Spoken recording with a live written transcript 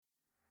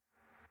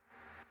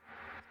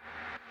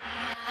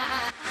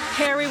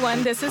Hey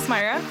everyone, this is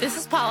Myra. This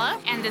is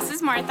Paula. And this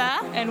is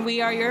Martha. And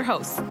we are your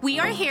hosts. We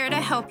are here to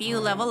help you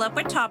level up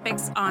with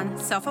topics on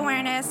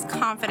self-awareness,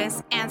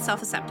 confidence, and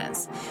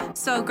self-acceptance.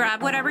 So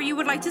grab whatever you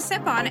would like to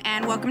sip on,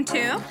 and welcome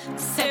to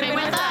Sipping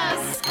with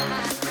Us.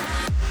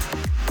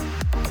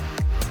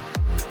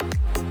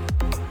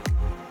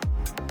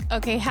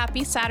 Okay,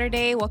 happy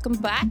Saturday. Welcome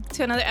back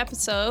to another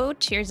episode.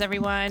 Cheers,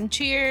 everyone.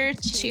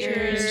 Cheers.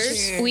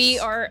 Cheers. We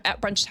are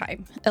at brunch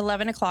time,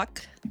 11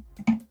 o'clock.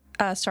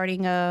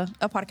 Starting a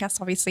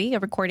podcast, obviously, a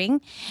recording.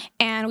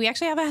 And we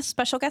actually have a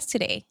special guest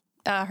today.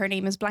 Her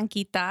name is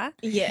Blanquita.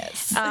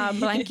 Yes.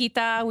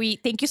 Blanquita, we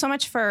thank you so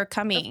much for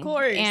coming. Of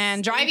course.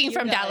 And driving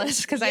from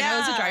Dallas, because I know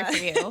it's a drive for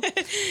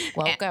you.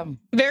 Welcome.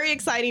 Very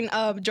exciting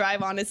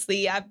drive,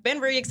 honestly. I've been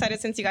very excited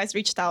since you guys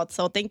reached out.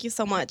 So thank you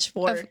so much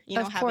for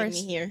having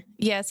me here.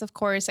 Yes, of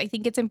course. I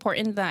think it's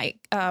important that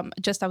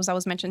just as I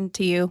was mentioning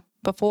to you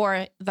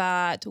before,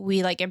 that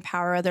we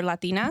empower other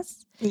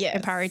Latinas. Yes.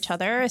 Empower each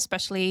other,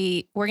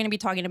 especially we're going to be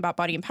talking about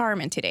body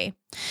empowerment today.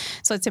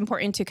 So it's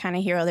important to kind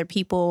of hear other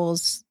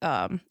people's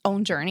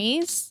own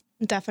journeys.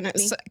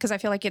 Definitely. Because I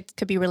feel like it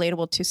could be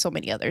relatable to so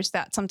many others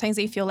that sometimes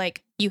they feel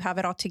like you have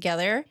it all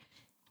together.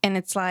 And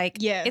it's like,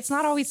 yes. It's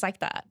not always like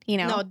that, you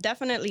know? No,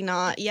 definitely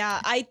not. Yeah,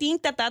 I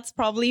think that that's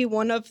probably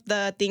one of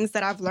the things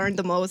that I've learned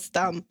the most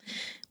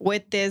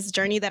with this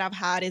journey that I've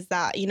had is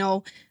that,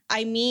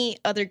 I meet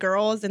other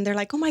girls and they're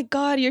like, oh my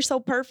God, you're so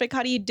perfect.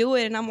 How do you do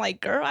it? And I'm like,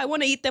 girl, I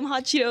want to eat them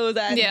hot Cheetos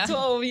at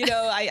 12,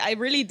 I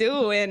really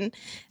do. And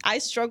I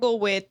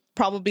struggle with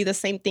probably the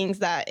same things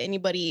that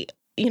anybody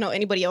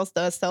else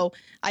does. So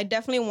I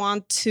definitely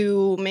want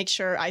to make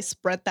sure I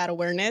spread that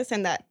awareness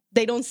and that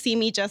they don't see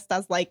me just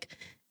as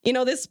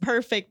this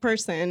perfect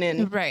person.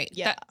 And right.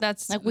 Yeah.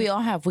 That's we all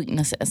have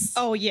weaknesses.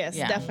 Oh, yes,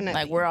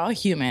 definitely. We're all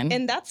human.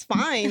 And that's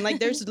fine.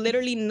 There's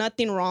literally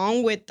nothing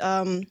wrong with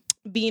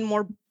being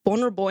more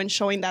vulnerable and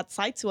showing that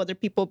side to other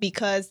people,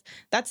 because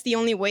that's the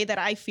only way that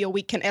I feel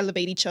we can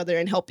elevate each other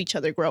and help each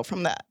other grow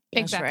from that.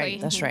 Exactly.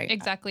 That's right.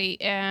 Exactly.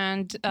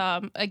 And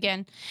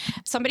again,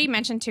 somebody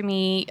mentioned to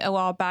me a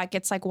while back,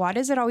 it's like, why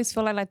does it always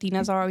feel like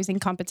Latinas are always in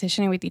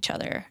competition with each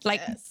other?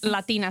 Yes.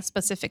 Latinas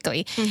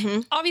specifically.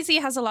 Mm-hmm. Obviously,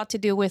 it has a lot to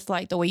do with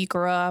the way you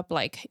grew up.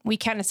 We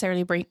can't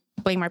necessarily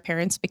blame our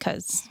parents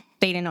because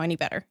they didn't know any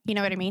better. You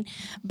know what I mean?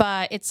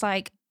 But it's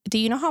like, do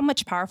you know how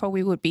much powerful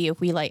we would be if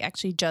we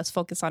actually just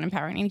focus on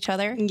empowering each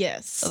other?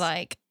 Yes.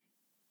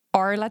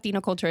 Our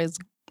Latino culture is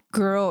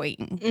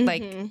growing.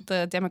 Mm-hmm.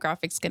 The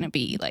demographic's going to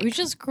be we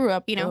just grew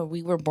up,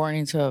 we were born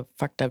into a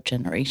fucked up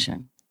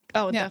generation.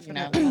 Oh, Yeah.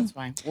 definitely. That's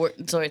fine.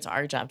 So it's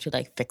our job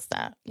to fix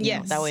that.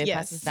 Yes. That way it Yes.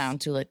 passes down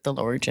to the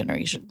lower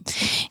generation.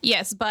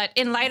 Yes, but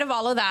in light of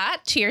all of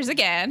that, cheers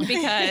again,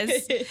 because,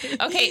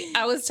 okay,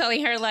 I was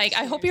telling her,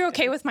 I hope you're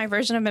okay with my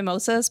version of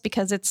mimosas,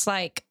 because it's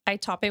I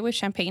top it with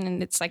champagne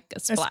and it's like a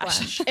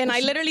splash. And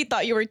I literally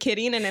thought you were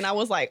kidding. And then I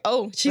was like,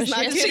 oh, she's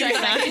not She's kidding.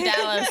 right back to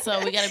Dallas,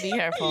 so we got to be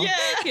careful.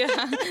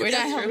 Yeah. We're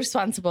not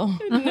responsible.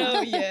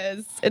 No,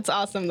 yes. It's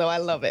awesome, though. I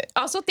love it.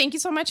 Also, thank you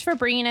so much for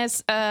bringing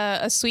us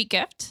a sweet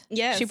gift.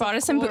 Yes, she brought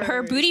of us her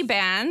course. booty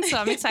bands, so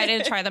I'm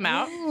excited to try them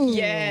out.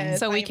 Yes.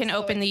 So we I'm can so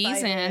open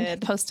these and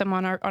excited. post them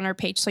on our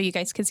page so you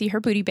guys can see her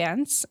booty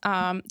bands.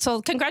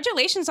 So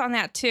congratulations on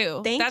that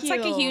too. Thank That's a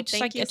you. huge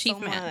Thank you so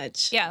achievement.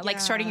 much. Yeah,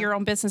 starting your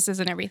own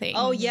businesses and everything.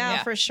 Oh,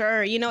 yeah, for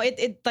sure.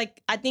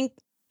 I think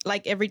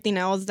everything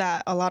else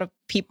that a lot of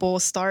people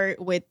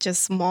start with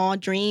just small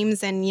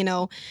dreams. And,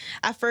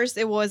 at first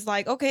it was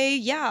okay,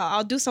 yeah,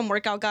 I'll do some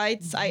workout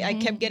guides. I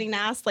kept getting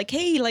asked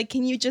hey,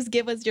 can you just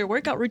give us your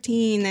workout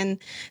routine and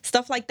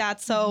stuff like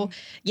that. So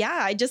yeah,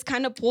 I just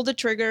kind of pulled the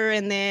trigger,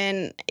 and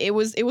then it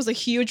was a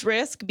huge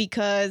risk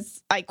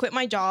because I quit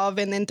my job.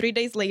 And then 3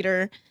 days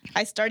later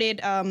I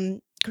started,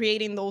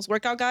 creating those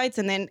workout guides,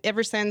 and then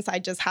ever since I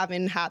just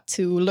haven't had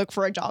to look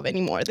for a job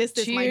anymore. This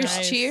is my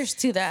job. Cheers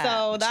to that.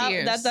 So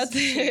that's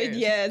it.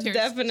 Yes, Cheers.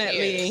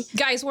 Definitely. Cheers.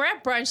 Guys, we're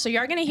at brunch, so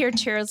you're gonna hear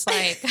cheers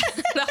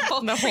the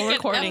whole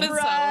recording.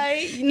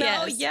 Right. No,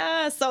 Yes.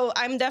 yeah. So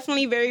I'm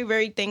definitely very,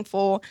 very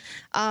thankful.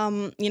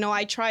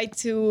 I try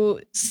to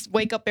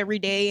wake up every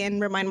day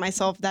and remind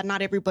myself that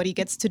not everybody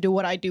gets to do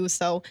what I do.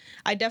 So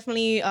I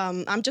definitely,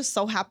 I'm just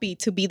so happy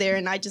to be there,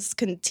 and I just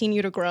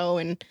continue to grow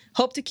and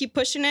hope to keep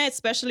pushing it,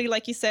 especially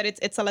like you said,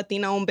 it's a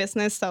Latino-owned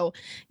business. So,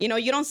 you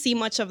don't see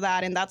much of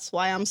that. And that's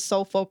why I'm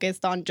so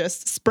focused on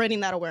just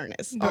spreading that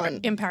awareness. On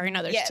Empowering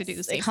others to do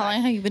the same. How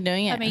long have you been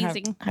doing it?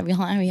 Amazing. How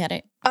long have you had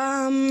it?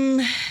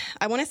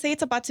 I want to say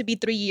it's about to be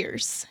 3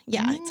 years.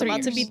 Yeah, it's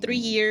about to be 3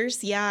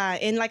 years. Yeah.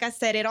 And like I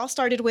said, it all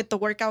started with the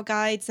workout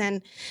guides.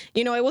 And,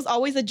 it was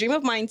always a dream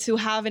of mine to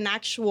have an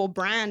actual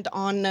brand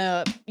on,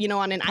 on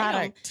an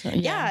Product. item.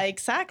 Yeah,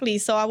 exactly.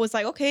 So I was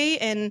like, okay.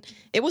 And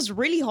it was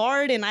really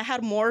hard. And I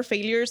had more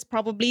failures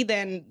probably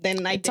than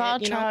I did. It's all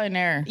trial and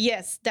error.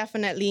 Yes,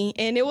 definitely.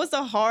 And it was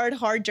a hard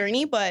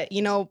journey, but,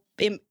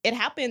 it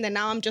happened, and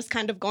now I'm just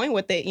kind of going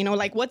with it.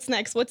 What's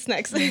next? What's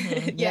next?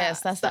 Yes,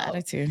 that's the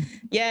attitude.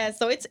 Yeah,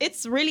 so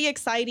it's really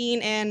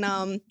exciting,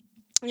 and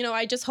you know,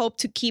 I just hope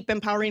to keep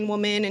empowering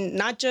women, and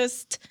not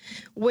just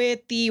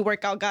with the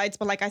workout guides,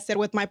 but like I said,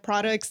 with my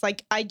products.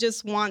 Like, I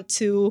just want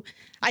to,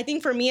 I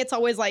think for me, it's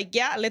always like,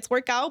 yeah, let's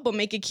work out, but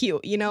make it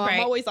cute. You know, Right.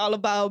 I'm always all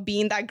about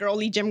being that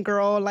girly gym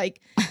girl. Like,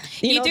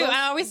 You know, do. those-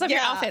 I always love your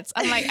outfits.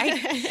 I'm like,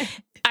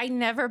 I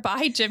never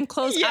buy gym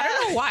clothes. I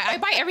don't know why. I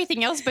buy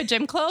everything else but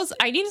gym clothes.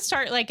 I need to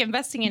start like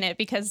investing in it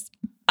because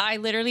I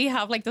literally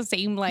have like the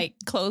same like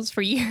clothes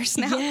for years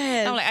now.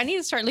 Yes. I'm like, I need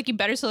to start looking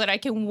better so that I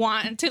can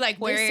want to like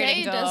wear They it say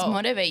and it go. does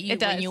motivate you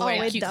It when does. you Oh,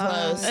 wear it cute does.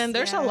 clothes. And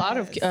there's a lot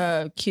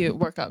of cute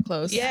workout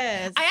clothes.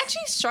 Yes. I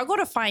actually struggle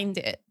to find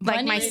it like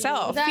Bunny?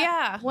 myself.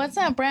 That- What's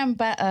that brand?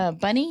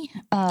 Bunny?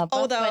 Oh,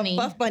 Buff the Bunny.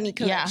 Buff Bunny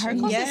collection. Yeah, her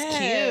clothes is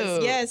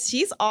cute. Yes,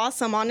 she's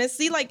awesome.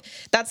 Honestly, like,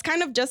 that's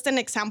kind of just an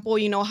example,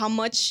 you know, how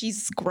much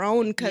she's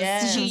grown, because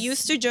Yes. she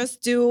used to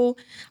just do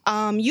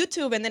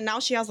YouTube, and then now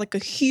she has like a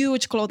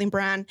huge clothing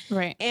brand.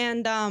 Right.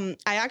 And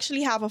I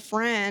actually have a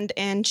friend,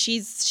 and she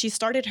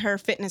started her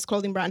fitness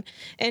clothing brand.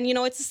 And, you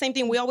know, it's the same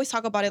thing. We always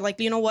talk about it. Like,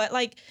 you know what?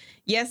 Like,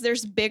 yes,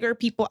 there's bigger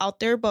people out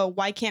there, but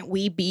why can't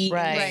we be in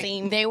Right. the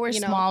same? They were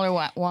you know?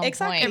 smaller at one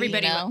Exactly. point.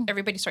 Everybody, you know?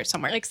 everybody starts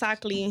somewhere.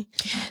 Exactly.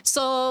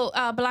 So,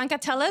 Blanca,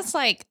 tell us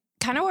like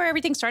kind of where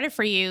everything started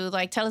for you.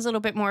 Like, tell us a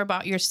little bit more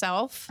about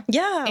yourself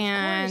Yeah. Of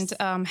and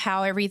course.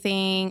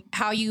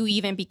 how you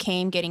even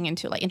became getting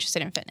into like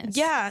interested in fitness.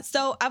 Yeah.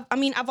 So,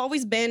 I've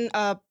always been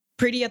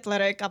pretty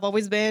athletic. I've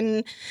always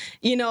been,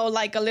 you know,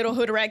 like a little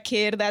hood rat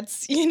kid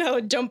that's, you know,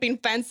 jumping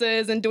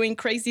fences and doing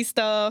crazy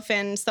stuff.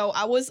 And so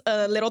I was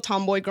a little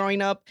tomboy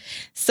growing up.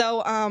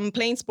 So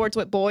playing sports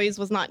with boys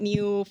was not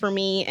new for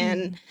me.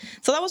 And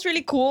so that was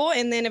really cool.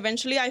 And then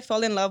eventually I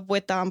fell in love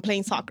with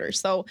playing soccer.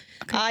 So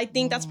I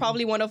think that's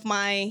probably one of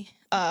my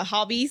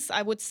hobbies,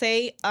 I would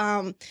say.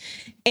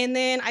 And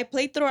then I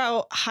played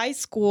throughout high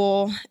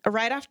school.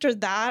 Right after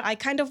that, I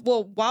kind of,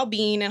 well, while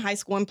being in high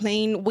school and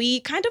playing, we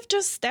kind of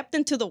just stepped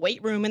into the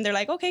weight room, and they're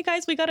like, okay,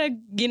 guys, we gotta,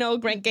 you know,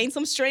 gain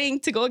some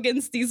strength to go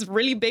against these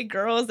really big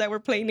girls that we're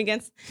playing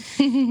against.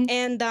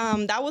 And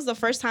that was the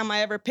first time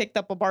I ever picked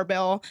up a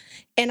barbell.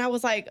 And I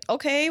was like,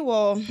 okay,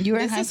 well, You were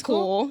in this high is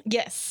school? cool.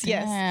 Yes,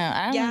 yes. Yeah,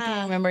 I don't Yeah.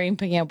 even remember even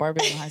picking up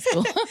barbell in high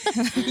school.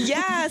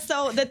 Yeah.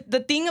 So the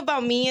thing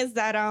about me is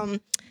that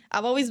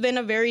I've always been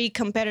a very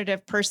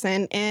competitive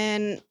person,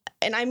 and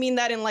I mean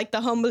that in like the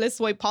humblest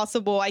way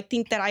possible. I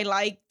think that I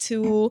like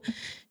to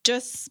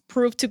just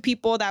prove to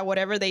people that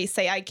whatever they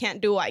say I can't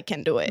do, I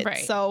can do it.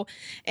 Right. So,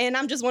 and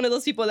I'm just one of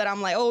those people that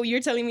I'm like, oh, you're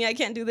telling me I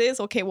can't do this?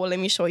 Okay, well, let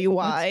me show you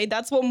why.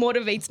 That's what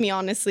motivates me,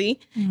 honestly.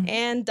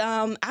 And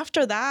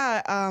after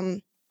that,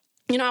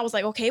 you know, I was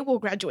like, okay, well,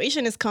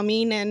 graduation is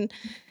coming, and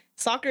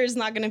soccer is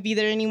not going to be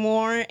there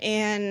anymore.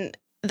 And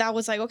that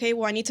was like, okay,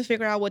 well, I need to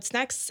figure out what's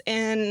next.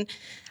 And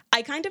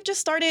I kind of just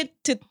started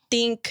to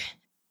think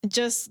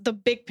just the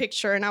big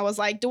picture. And I was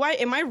like,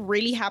 am I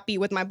really happy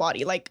with my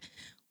body? Like,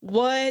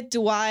 what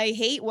do I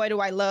hate? What do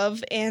I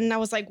love? And I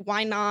was like,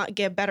 why not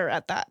get better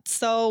at that?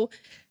 So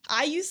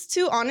I used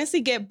to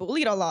honestly get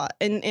bullied a lot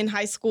in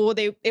high school.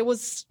 It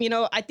was, you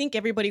know, I think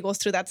everybody goes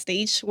through that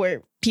stage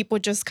where people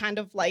just kind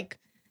of like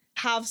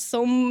have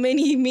so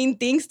many mean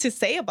things to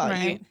say about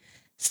you. Right.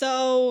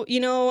 So, you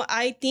know,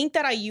 I think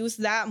that I use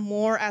that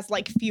more as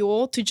like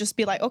fuel to just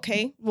be like,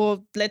 okay,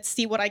 well, let's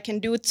see what I can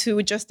do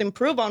to just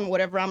improve on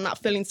whatever I'm not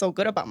feeling so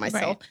good about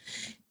myself.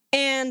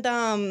 And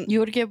You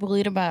would get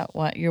bullied about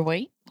what? Your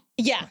weight?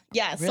 yeah.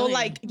 So Really?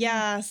 like,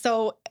 yeah.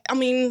 So, I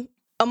mean,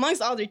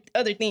 amongst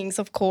other things,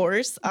 of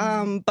course.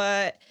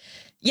 But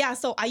yeah,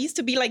 so I used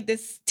to be like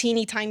this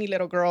teeny tiny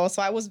little girl.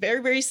 So I was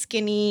very, very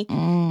skinny.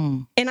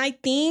 And I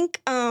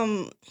think,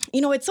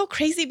 you know, it's so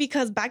crazy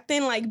because back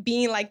then, like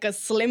being like a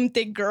slim,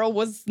 thick girl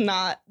was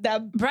not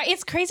that. Right.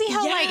 It's crazy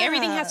how like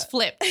everything Yeah. has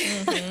flipped.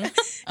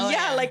 Oh,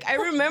 yeah, like I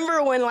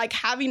remember when like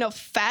having a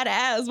fat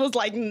ass was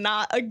like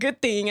not a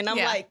good thing. And I'm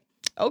Yeah. like,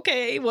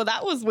 okay, well,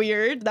 that was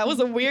weird. That was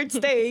a weird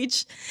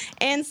stage.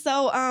 And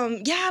so,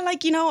 yeah,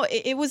 like, you know,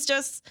 it was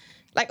just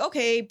like,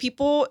 okay,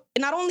 people,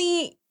 not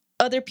only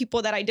other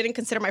people that I didn't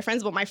consider my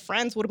friends, but my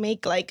friends would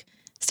make like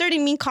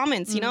certain mean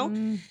comments, you know?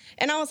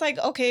 And I was like,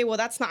 okay, well,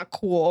 that's not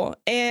cool.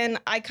 And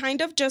I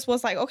kind of just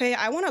was like, okay,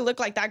 I want to look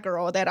like that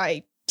girl that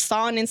I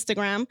saw on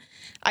Instagram.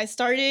 I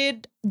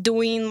started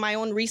doing my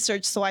own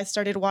research. So I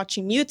started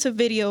watching YouTube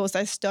videos.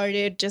 I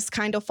started just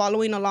kind of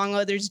following along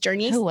others'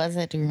 journeys. Who was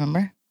it? Do you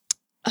remember?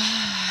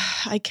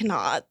 I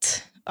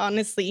cannot.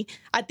 Honestly,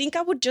 I think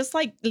I would just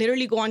like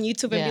literally go on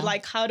YouTube and Yeah. be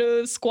like, how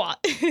to squat,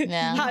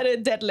 Yeah. how to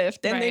deadlift,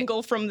 and then Right.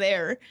 go from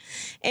there.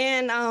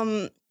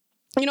 And,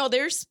 you know,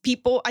 there's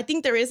people, I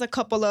think there is a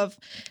couple of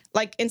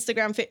like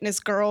Instagram fitness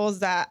girls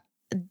that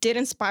did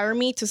inspire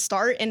me to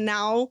start. And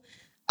now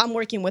I'm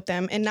working with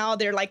them. And now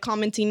they're like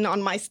commenting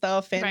on my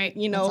stuff and, Right.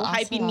 you know,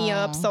 That's hyping me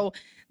up. awesome. So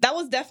that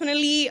was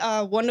definitely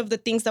one of the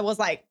things that was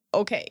like,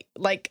 okay,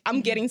 like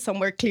I'm getting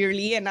somewhere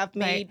clearly and I've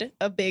made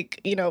a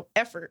big, you know,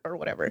 effort or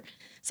whatever.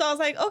 So I was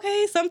like,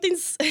 okay,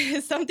 something's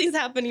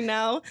happening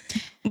now.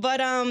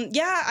 But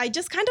yeah, I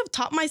just kind of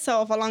taught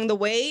myself along the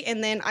way.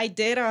 And then I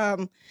did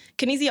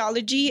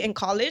kinesiology in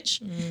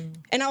college.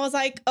 And I was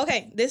like,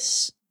 okay,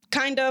 this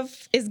kind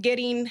of is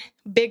getting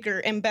bigger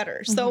and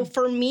better. So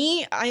for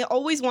me, I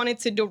always wanted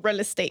to do real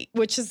estate,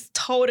 which is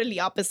totally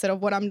opposite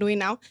of what I'm doing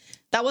now.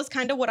 That was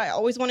kind of what I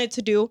always wanted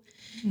to do.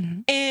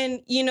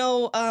 And, you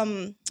know,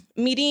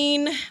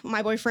 meeting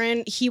my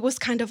boyfriend, he was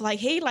kind of like,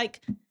 hey,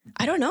 like,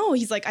 I don't know.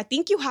 He's like, I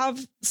think you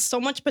have so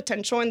much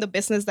potential in the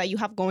business that you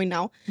have going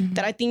now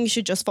that I think you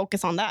should just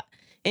focus on that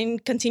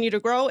and continue to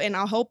grow, and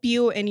I'll help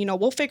you, and, you know,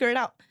 we'll figure it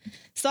out.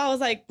 So I was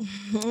like,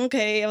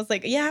 okay. I was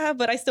like, yeah,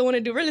 but I still want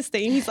to do real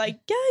estate. And he's like,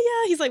 yeah.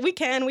 He's like, we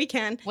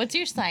can. What's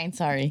your sign?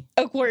 Sorry.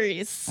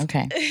 Aquarius.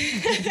 Okay.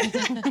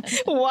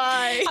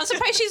 Why? I'm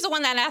surprised she's the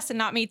one that asked and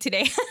not me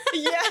today.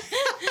 Yeah.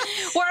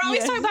 We're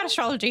always talking about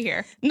astrology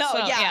here. No,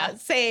 So, yeah,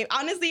 same.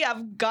 Honestly,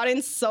 I've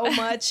gotten so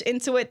much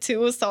into it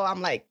too. So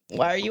I'm like,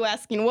 why are you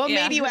asking? What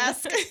made you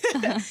ask?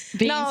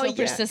 Being so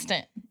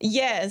persistent.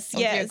 Yes.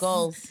 With your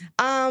goals.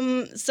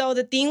 So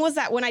the thing was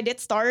that when I did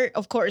start,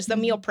 of course, the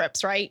meal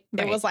preps, right?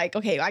 It was like,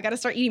 okay, I got to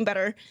start eating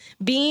better.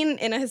 Being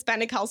in a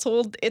Hispanic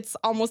household, it's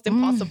almost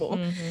impossible.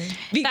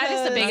 That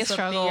is the biggest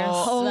struggle.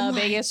 The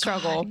biggest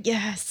struggle.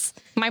 Yes.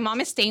 My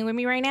mom is staying with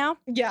me right now.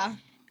 Yeah.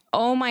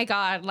 Oh my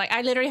God. Like,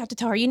 I literally have to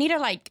tell her, you need to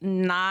like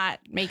not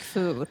make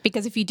food,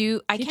 because if you do,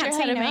 I Teach can't her say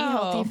how to no. make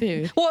healthy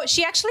food. Well,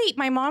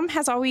 my mom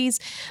has always,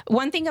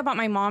 one thing about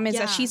my mom is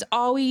that she's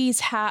always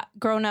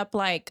grown up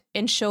like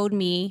and showed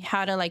me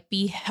how to like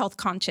be health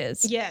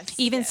conscious. Yes.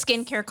 Even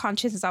skincare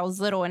conscious as I was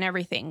little and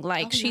everything.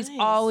 Like she's nice.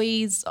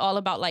 always all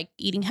about like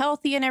eating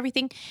healthy and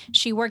everything.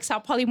 She works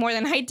out probably more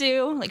than I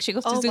do. Like she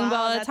goes to Zumba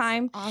all the that's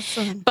time.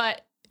 Awesome.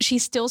 But she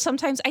still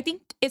sometimes, I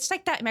think it's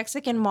like that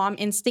Mexican mom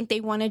instinct.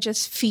 They want to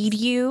just feed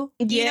you.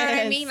 You know what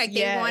I mean? Like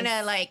they want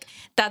to like,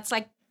 that's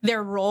like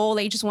their role.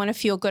 They just want to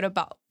feel good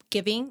about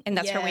giving. And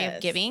that's her way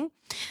of giving.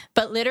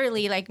 But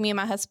literally like me and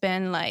my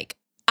husband, like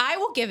I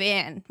will give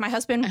in. My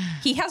husband,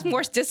 he has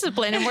more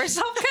discipline and more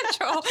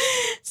self-control.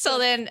 So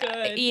then,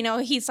 you know,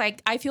 he's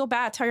like, I feel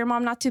bad. Tell your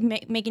mom not to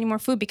make any more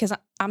food because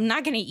I'm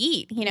not going to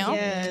eat, you know?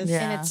 Yes.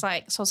 And it's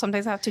like, so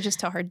sometimes I have to just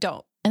tell her,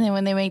 don't. And then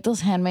when they make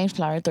those handmade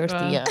flour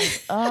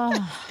tortillas,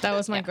 that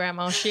was my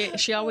grandma.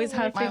 She always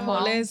had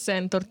frijoles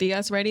and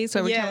tortillas ready. So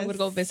every time we would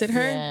go visit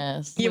her,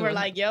 yes, You were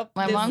like, yep.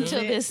 my this mom is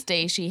till it. this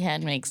day she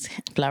hand makes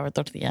flour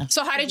tortillas.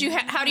 So how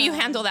do you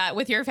handle that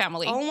with your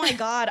family? Oh my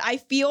God. I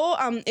feel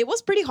it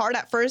was pretty hard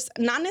at first,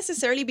 not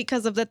necessarily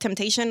because of the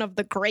temptation of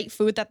the great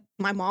food that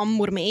my mom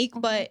would make,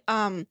 but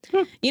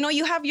you know,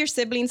 you have your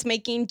siblings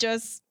making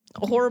just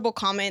horrible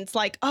comments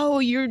like, oh,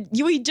 you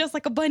eat just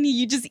like a bunny,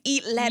 you just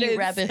eat lettuce. You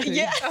rabbit food.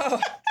 Yeah.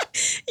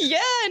 Yeah.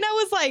 And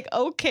I was like,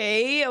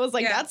 okay. I was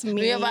like, that's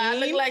me. Yeah, but I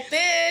look like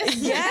this.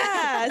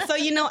 Yeah. So,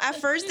 you know, at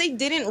first they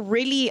didn't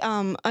really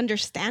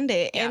understand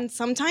it. And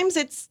sometimes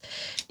it's,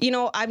 you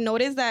know, I've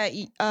noticed that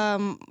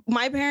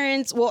my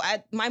parents,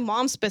 my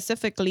mom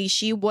specifically,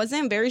 she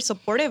wasn't very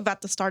supportive at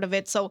the start of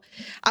it. So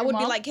I would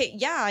be like, hey,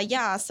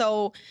 yeah.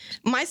 So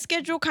my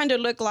schedule kind of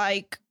looked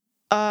like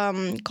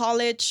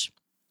college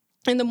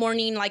in the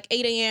morning, like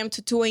 8 a.m.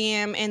 to 2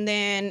 a.m. And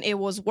then it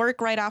was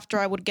work right after.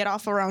 I would get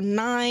off around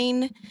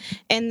 9.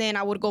 And then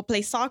I would go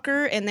play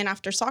soccer. And then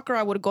after soccer,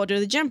 I would go to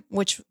the gym,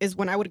 which is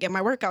when I would get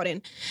my workout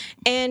in.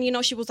 And, you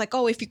know, she was like,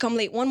 oh, if you come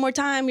late one more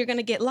time, you're going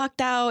to get locked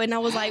out. And I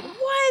was like,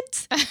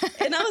 what?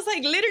 And I was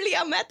like, literally,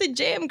 I'm at the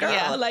gym, girl.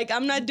 Yeah. Like,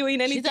 I'm not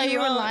doing anything She thought you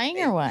were wrong.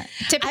 lying or what?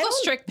 Typical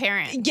strict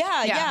parent.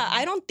 Yeah.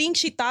 I don't think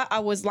she thought I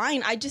was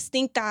lying. I just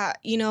think that,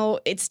 you know,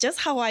 it's just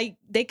how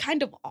they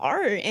kind of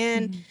are.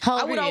 And How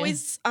old I would were you?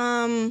 always,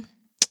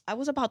 I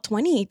was about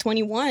 20,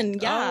 21.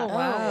 Yeah. Oh,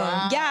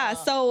 wow. Yeah.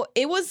 So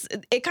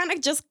it kind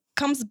of just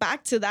comes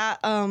back to that,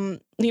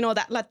 you know,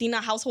 that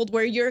Latina household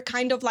where you're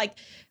kind of like,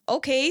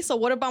 okay, so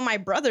what about my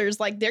brothers?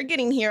 Like they're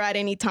getting here at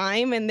any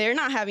time and they're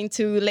not having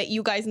to let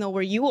you guys know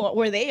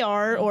where they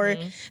are. Or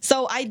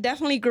so I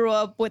definitely grew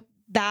up with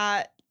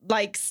that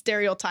like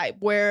stereotype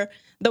where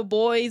the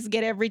boys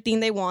get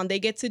everything they want. They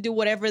get to do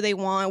whatever they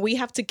want. We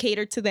have to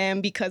cater to them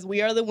because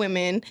we are the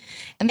women.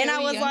 And I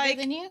was younger like,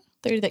 than you?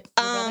 They're the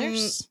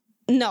brothers?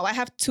 no, I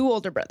have 2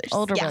 older brothers.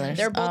 Older Yeah, brothers.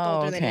 They're both Oh,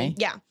 older than me. okay.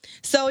 Yeah.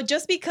 So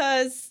just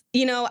because,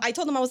 you know, I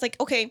told them, I was like,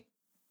 okay,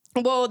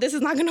 well, this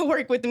is not going to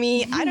work with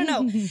me. I don't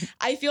know.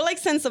 I feel like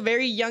since a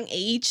very young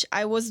age,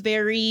 I was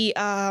very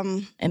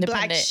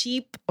black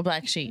sheep. A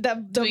black sheep.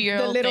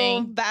 The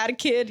little bad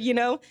kid, you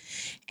know?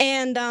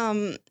 And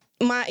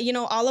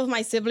all of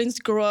my siblings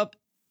grew up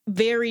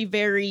very,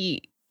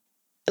 very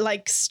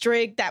like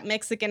strict, that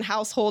Mexican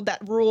household,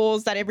 that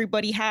rules that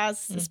everybody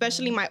has,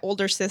 especially my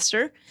older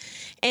sister.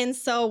 And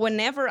so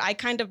whenever I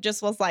kind of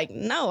just was like,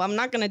 no, I'm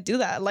not going to do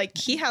that. Like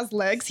he has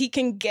legs, he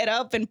can get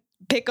up and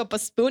pick up a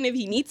spoon if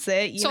he needs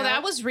it. You know?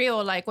 That was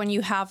real. Like when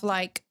you have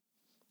like,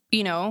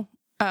 you know,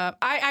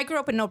 I grew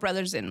up with no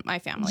brothers in my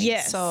family.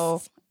 Yes.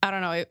 So I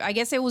don't know. I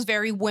guess it was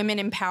very women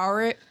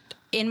empowered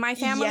in my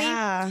family.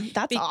 Yeah,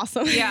 that's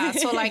awesome. Yeah.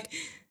 So like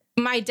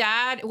my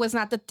dad was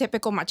not the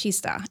typical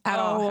machista at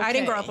all. I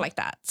didn't grow up like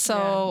that.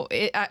 So,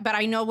 but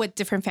I know with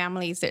different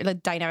families, the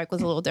dynamic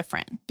was a little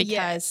different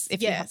because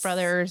if you have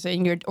brothers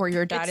and your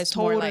dad it's is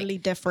more totally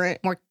like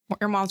different,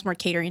 your mom's more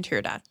catering to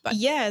your dad. But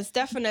yes,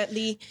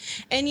 definitely.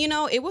 And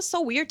it was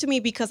so weird to me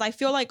because I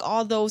feel like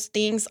all those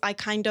things I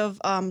kind of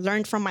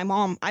learned from my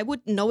mom. I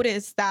would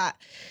notice that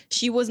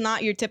she was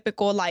not your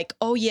typical like,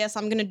 oh yes,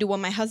 I'm gonna do what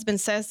my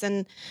husband says,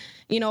 and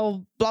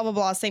blah blah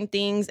blah, same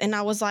things. And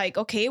I was like,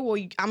 okay,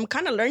 well, I'm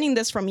kind of learning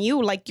this from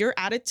you. Like your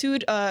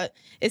attitude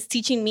is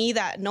teaching me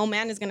that no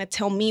man is gonna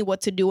tell me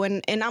what to do,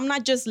 and I'm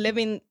not just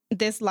living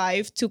this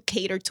life to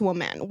cater to a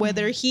man,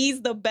 whether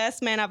he's the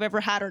best man I've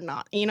ever had or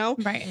not,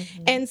 right.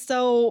 And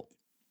so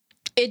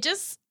it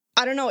just,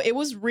 I don't know, it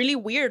was really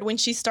weird when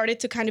she started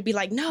to kind of be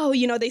like, no,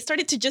 they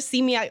started to just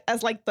see me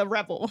as like the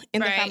rebel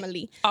in the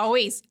family.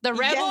 Always. The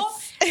rebel,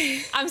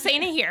 Yes. I'm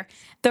saying it here.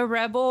 The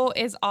rebel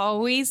is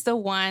always the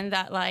one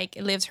that like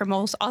lives her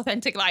most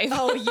authentic life.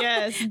 Oh,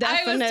 yes,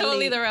 definitely. I was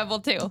totally the rebel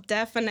too.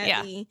 Definitely.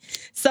 Yeah.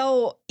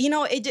 So,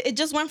 it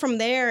just went from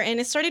there, and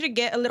it started to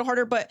get a little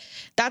harder, but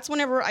that's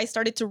whenever I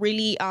started to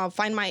really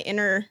find my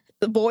inner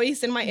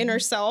voice and my inner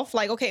self.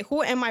 Like, okay,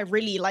 who am I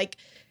really? Like,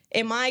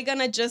 am I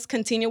gonna just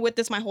continue with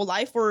this my whole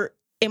life, or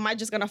am I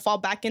just gonna fall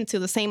back into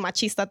the same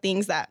machista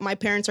things that my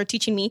parents are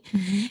teaching me?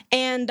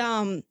 And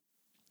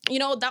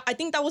I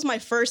think that was my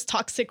first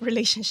toxic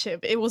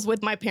relationship. It was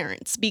with my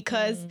parents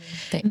because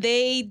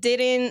they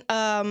didn't.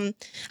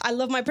 I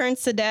love my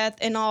parents to death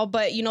and all,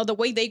 but the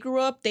way they grew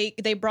up,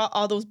 they brought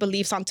all those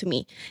beliefs onto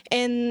me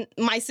and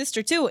my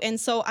sister too. And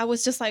so I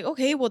was just like,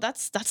 okay, well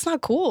that's not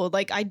cool.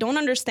 Like I don't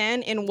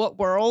understand in what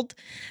world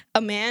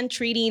a man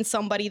treating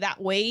somebody that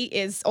way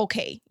is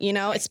okay.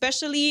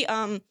 Especially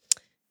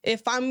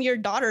if I'm your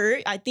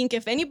daughter, I think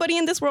if anybody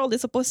in this world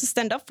is supposed to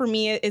stand up for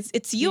me,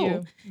 it's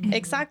you.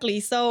 Exactly.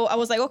 So I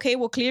was like, okay,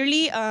 well,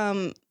 clearly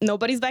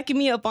nobody's backing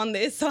me up on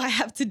this, so I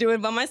have to do it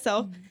by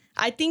myself.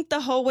 I think the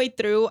whole way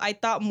through, I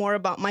thought more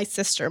about my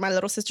sister, my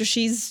little sister.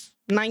 She's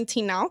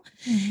 19 now.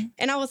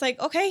 And I was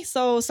like, okay,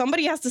 so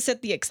somebody has to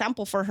set the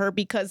example for her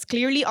because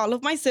clearly all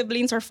of my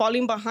siblings are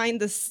falling behind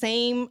the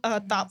same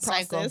thought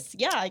process.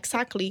 Yeah,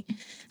 exactly.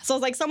 So I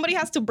was like, somebody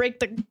has to break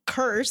the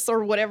curse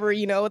or whatever,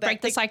 that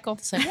break the cycle.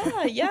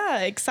 Yeah,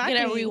 exactly.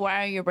 You gotta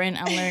rewire your brain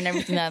and learn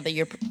everything that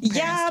your parents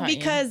taught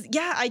because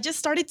I just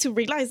started to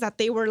realize that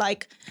they were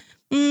like,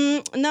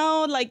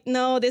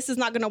 no, this is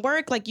not gonna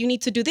work. Like, you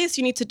need to do this,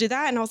 you need to do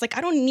that. And I was like,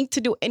 I don't need to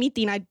do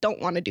anything I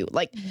don't want to do.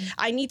 Like,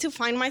 I need to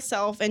find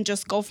myself and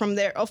just go from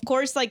there. Of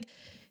course, like,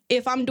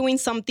 if I'm doing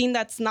something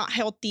that's not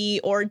healthy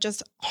or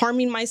just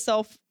harming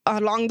myself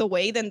along the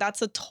way, then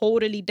that's a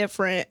totally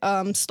different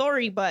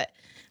story. But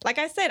like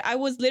I said, I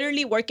was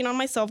literally working on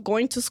myself,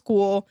 going to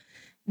school,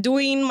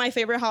 doing my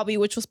favorite hobby,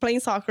 which was playing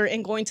soccer,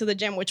 and going to the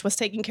gym, which was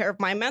taking care of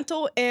my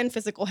mental and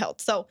physical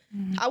health. So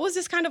I was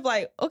just kind of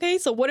like, okay,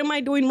 so what am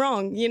I doing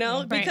wrong?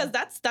 Because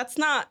that's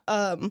not,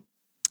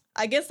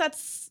 I guess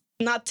that's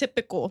not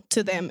typical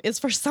to them, is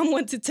for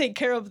someone to take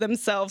care of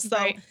themselves. So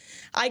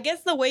I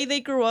guess the way they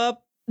grew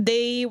up,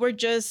 they were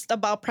just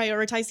about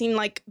prioritizing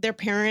like their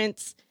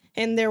parents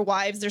and their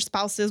wives, their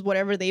spouses,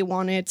 whatever they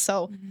wanted.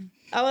 So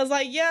I was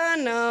like, yeah,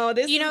 no,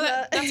 this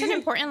that's an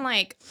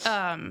important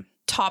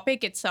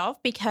topic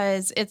itself,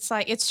 because it's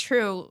like, it's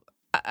true.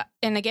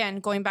 And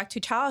again, going back to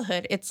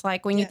childhood, it's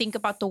like when you think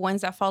about the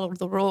ones that follow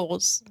the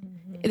rules,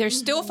 they're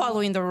still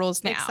following the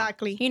rules now.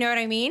 Exactly. You know what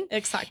I mean?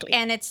 Exactly.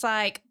 And it's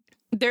like,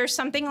 there's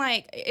something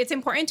like, it's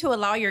important to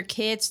allow your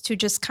kids to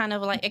just kind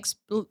of like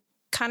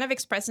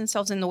express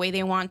themselves in the way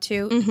they want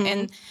to.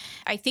 And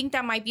I think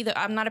that might be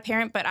I'm not a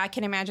parent, but I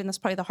can imagine that's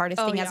probably the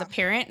hardest thing as a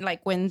parent,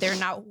 like when they're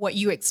not what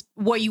you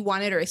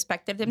wanted or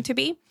expected them to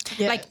be.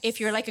 Yes. Like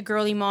if you're like a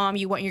girly mom,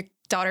 you want your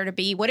daughter to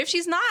be. What if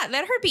she's not?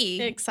 Let her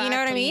be. Exactly. You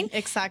know what I mean?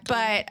 Exactly.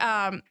 But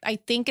I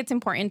think it's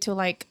important to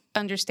like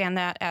understand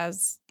that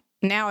as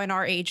now in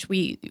our age,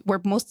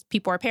 where most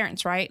people are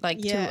parents, right? Like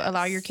to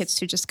allow your kids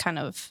to just kind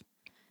of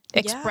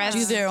express,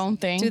 do their own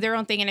thing,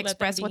 and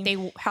express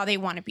how they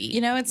want to be.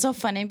 It's so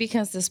funny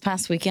because this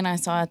past weekend I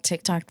saw a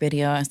TikTok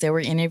video as they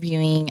were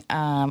interviewing,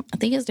 I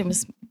think his name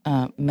is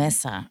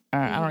Mesa, or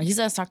I don't know. He's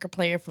a soccer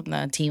player from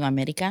the team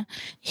America.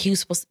 He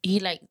was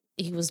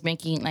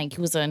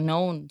a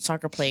known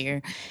soccer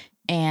player,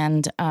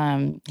 and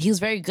he was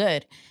very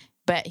good,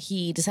 but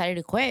he decided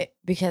to quit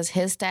because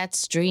his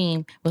dad's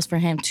dream was for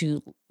him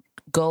to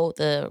go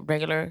the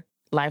regular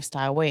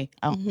lifestyle way.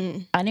 I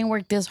didn't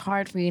work this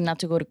hard for you not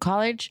to go to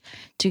college,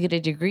 to get a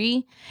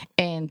degree,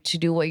 and to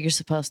do what you're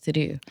supposed to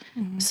do.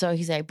 So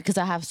he's like, because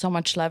I have so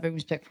much love and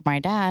respect for my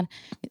dad,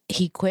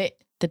 he quit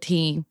the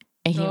team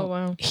and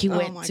he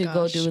went to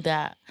go do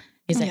that.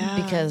 He's like,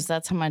 because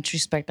that's how much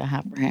respect I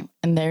have for him.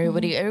 And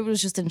everybody was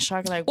just in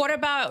shock. Like, what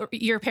about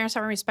your parents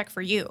having respect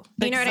for you?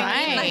 You know what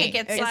I mean? Like,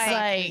 it's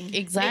like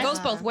exactly. It goes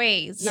both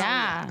ways.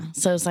 Yeah.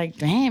 So it's like,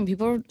 damn,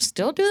 people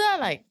still do that.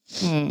 Like,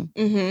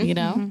 you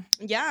know?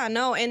 Yeah,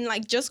 no. And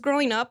like just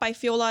growing up, I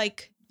feel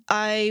like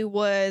I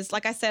was,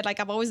 like I said, like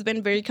I've always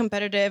been very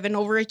competitive and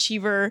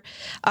overachiever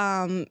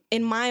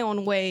in my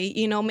own way,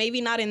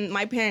 maybe not in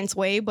my parents'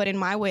 way, but in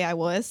my way I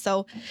was.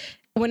 So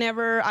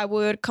whenever I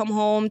would come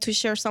home to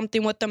share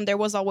something with them, there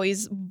was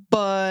always,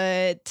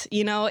 but,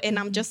 and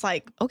I'm just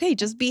like, okay,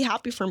 just be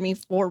happy for me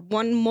for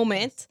one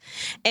moment.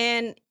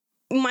 And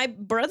my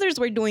brothers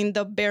were doing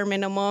the bare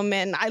minimum,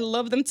 and I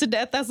love them to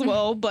death as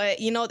well. But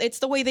you know, it's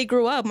the way they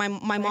grew up. My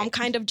mom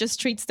kind of just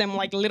treats them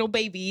like little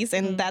babies,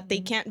 and that they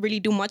can't really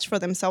do much for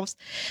themselves.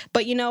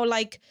 But you know,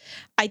 like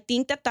I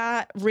think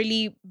that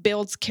really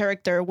builds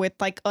character with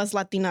like us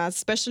Latinas,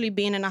 especially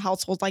being in a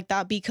household like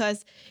that,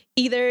 because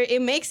either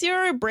it makes you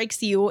or it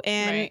breaks you.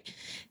 And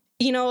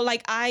you know,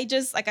 like I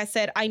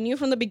said, I knew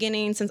from the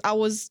beginning, since I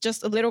was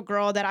just a little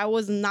girl, that I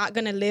was not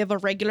going to live a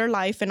regular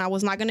life, and I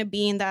was not going to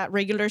be in that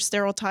regular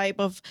stereotype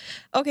of,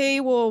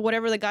 okay, well,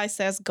 whatever the guy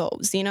says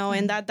goes, you know,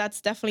 and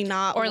that's definitely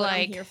not what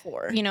I'm here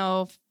for. You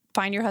know,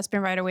 find your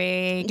husband right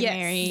away, get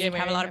married,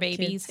 have a lot of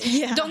babies.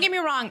 Yeah. Don't get me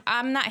wrong.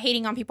 I'm not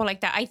hating on people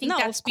like that. I think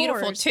that's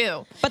beautiful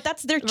too. But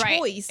that's their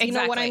choice. You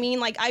know what I mean?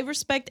 Like, I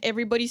respect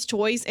everybody's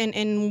choice,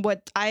 and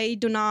what I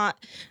do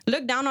not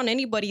look down on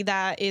anybody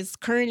that is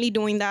currently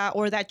doing that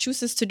or that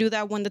chooses to do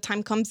that when the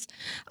time comes.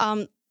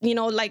 You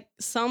know, like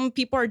some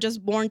people are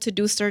just born to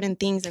do certain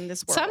things in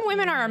this world. Some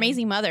women are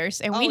amazing mothers,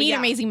 and we need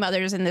amazing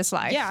mothers in this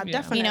life. Yeah,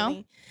 definitely. You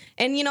know?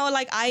 And, you know,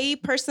 like I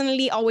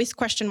personally always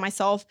question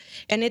myself,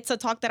 and it's a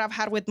talk that I've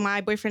had with my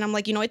boyfriend. I'm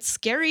like, you know, it's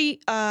scary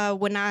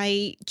when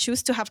I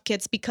choose to have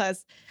kids,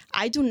 because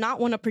I do not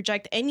want to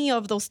project any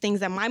of those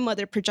things that my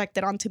mother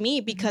projected onto me,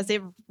 because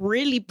it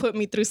really put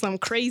me through some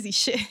crazy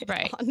shit.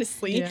 Right.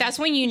 Honestly. Yeah. That's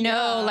when you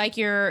know, like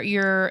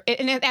you're,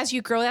 and as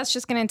you grow, that's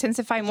just going to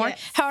intensify more.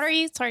 Yes. How old are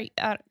you? Sorry.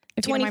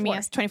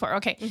 24. 24.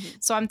 Okay.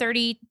 So I'm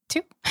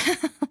 32.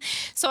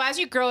 So as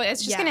you grow,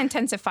 it's just going to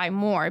intensify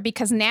more,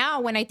 because now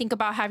when I think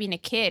about having a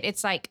kid,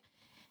 it's like,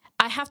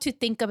 I have to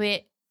think of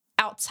it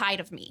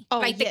outside of me.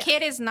 Like the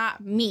kid is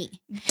not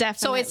me. Definitely.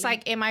 So it's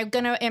like, am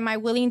I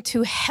willing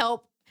to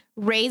help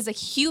raise a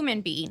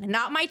human being,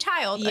 not my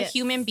child, a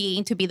human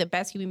being, to be the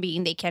best human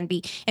being they can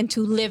be, and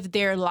to live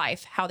their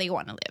life how they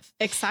want to live.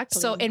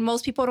 Exactly. So, and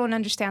most people don't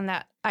understand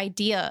that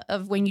idea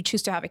of when you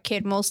choose to have a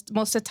kid. Most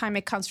of the time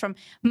it comes from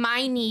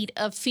my need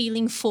of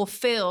feeling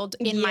fulfilled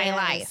in my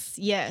life.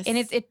 Yes. And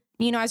it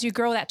you know, as you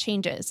grow, that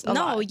changes a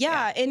lot.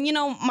 Yeah. And, you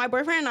know, my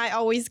boyfriend and I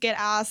always get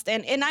asked,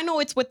 and I know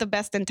it's with the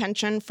best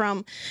intention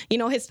from, you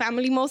know, his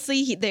family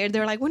mostly. They're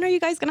like, when are you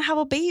guys going to have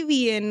a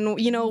baby? And,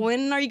 you know,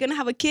 when are you going to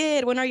have a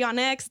kid? When are y'all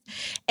next?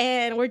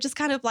 And we're just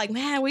kind of like,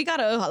 man, we got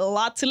a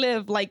lot to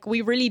live. Like,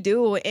 we really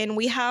do. And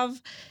we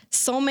have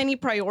so many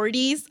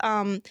priorities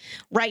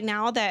right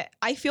now that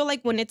I feel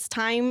like when it's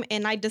time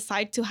and I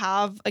decide to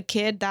have a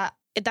kid,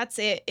 that's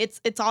it.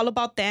 It's all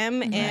about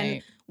them. Right.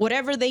 And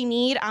whatever they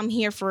need, I'm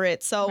here for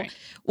it. So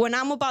when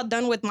I'm about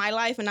done with my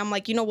life and I'm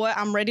like, you know what,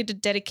 I'm ready to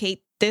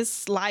dedicate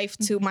this life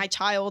to my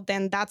child,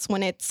 then that's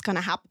when it's going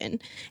to happen.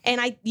 And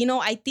I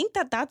think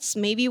that that's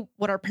maybe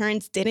what our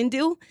parents didn't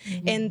do.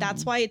 And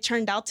that's why it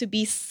turned out to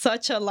be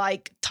such a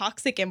like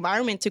toxic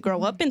environment to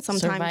grow up in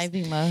sometimes.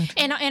 Surviving mode.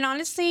 And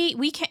honestly,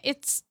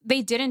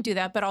 they didn't do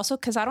that, but also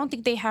because I don't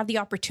think they have the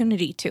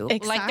opportunity to.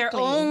 Exactly. Like their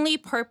only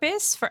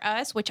purpose for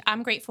us, which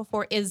I'm grateful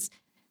for,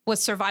 was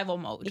survival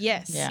mode.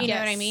 Yes. You know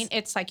what I mean?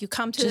 It's like you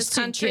come to this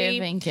country,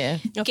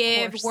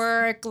 give,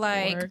 work,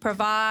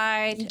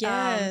 provide,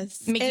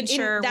 making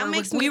sure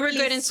we were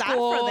good in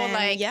school.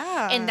 Like,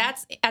 and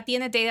that's, at the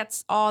end of the day,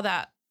 that's all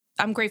that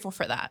I'm grateful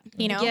for that,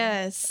 you know?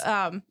 Yes.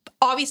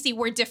 Obviously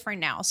we're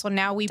different now. So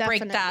now we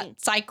break that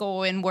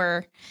cycle and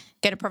we're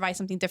going to provide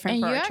something different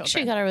for our children. And you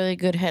actually got a really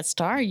good head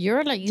start.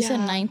 You're like, you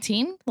said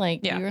 19,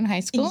 like you were in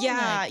high school?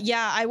 Yeah.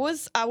 I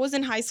was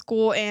in high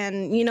school,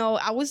 and, you know,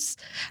 I was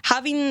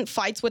having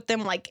fights with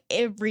them like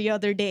every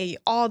other day,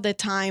 all the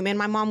time. And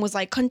my mom was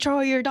like,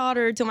 control your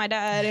daughter, to my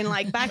dad, and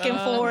like back and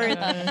forth.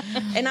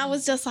 And I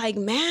was just like,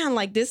 man,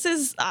 like this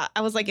is,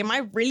 I was like, am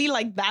I really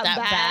like that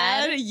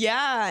bad?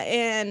 Yeah.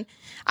 And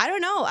I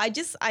don't know.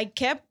 I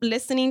kept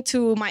listening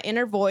to my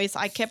inner voice.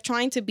 I kept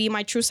trying to be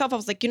my true self. I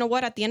was like, you know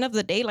what? At the end of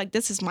the day, like,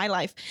 this is my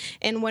life.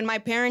 And when my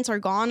parents are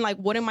gone, like,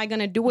 what am I going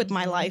to do with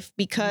my life?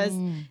 Because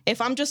if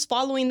I'm just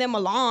following them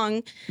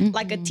along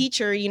like a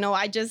teacher, you know,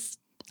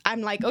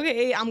 I'm like,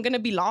 okay, I'm going to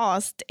be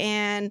lost.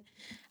 And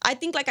I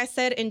think, like I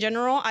said, in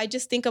general, I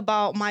just think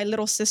about my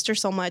little sister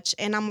so much.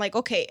 And I'm like,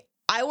 okay,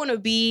 I want to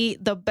be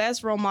the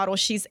best role model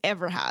she's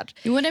ever had.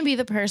 You wouldn't be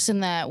the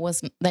person that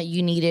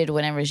you needed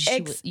whenever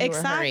you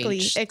were her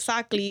age.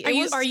 Exactly.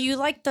 Are you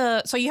like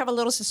so you have a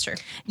little sister?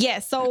 Yeah.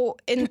 So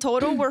in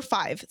total, we're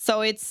 5.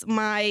 So it's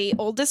my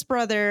oldest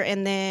brother,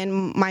 and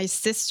then my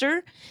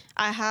sister.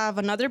 I have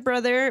another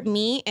brother,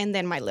 me, and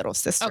then my little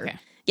sister. Okay.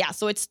 Yeah,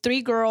 so it's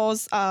 3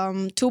 girls,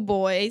 2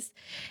 boys.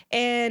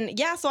 And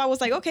yeah, so I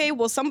was like, okay,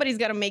 well, somebody's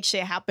got to make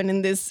shit happen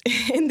in this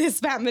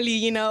family,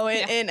 you know,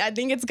 and I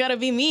think it's got to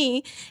be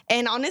me.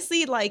 And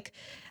honestly, like,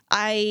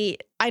 I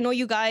know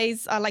you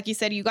guys, like you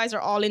said, you guys are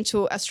all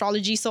into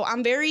astrology. So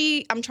I'm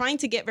trying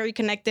to get very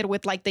connected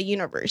with like the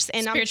universe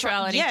and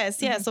spirituality.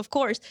 Yes, of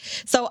course.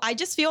 So I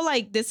just feel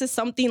like this is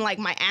something like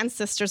my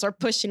ancestors are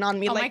pushing on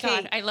me. Oh like, my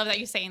God. I love that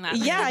you're saying that.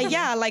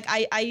 Yeah. Like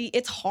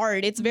it's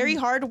hard. It's very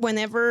hard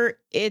whenever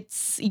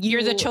it's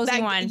you're the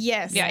chosen one.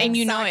 Yes. Yeah. And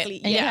you know it.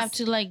 And you have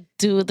to like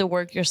do the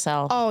work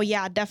yourself. Oh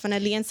yeah,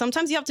 definitely. And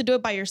sometimes you have to do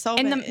it by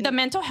yourself. And the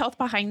mental health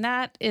behind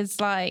that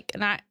is like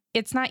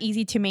it's not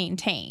easy to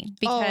maintain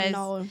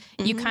because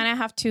you kind of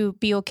have to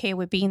be okay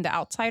with being the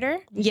outsider.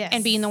 Yes.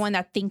 And being the one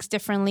that thinks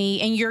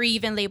differently. And you're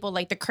even labeled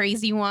like the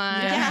crazy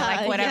one,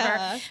 like whatever.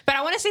 Yeah. But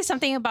I want to say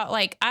something about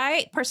like,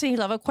 I personally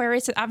love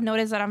Aquarius. I've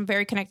noticed that I'm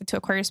very connected to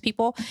Aquarius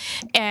people,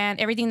 and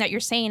everything that you're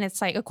saying,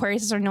 it's like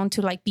Aquarius are known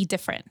to like be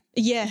different.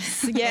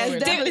 Yes.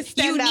 Yes.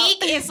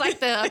 Unique is like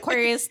the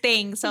Aquarius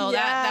thing. So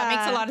that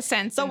makes a lot of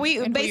sense. So we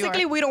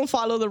don't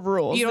follow the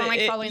rules. You don't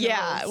like following the rules.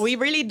 Yeah, we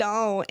really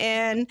don't.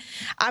 And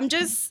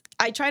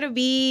I try to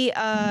be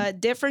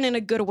different in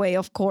a good way,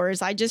 of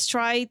course. I just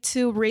try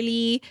to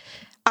really,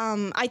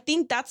 I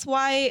think that's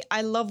why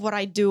I love what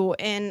I do.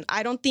 And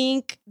I don't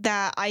think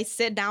that I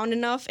sit down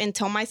enough and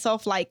tell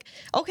myself like,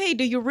 okay,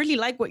 do you really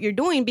like what you're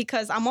doing?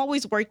 Because I'm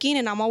always working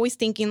and I'm always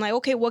thinking like,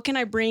 okay, what can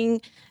I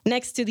bring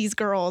next to these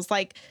girls?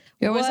 Like,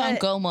 you're always on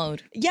go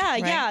mode. Yeah,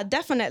 right? Yeah,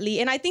 definitely.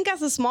 And I think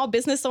as a small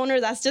business owner,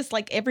 that's just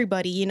like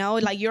everybody, you know,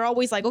 like you're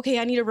always like, okay,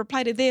 I need to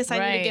reply to this. I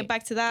need to get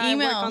back to that.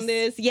 Emails. Work on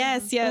this.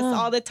 Yes,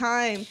 all the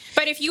time.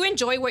 But if you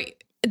enjoy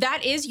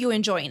that is you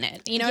enjoying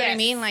it. You know what I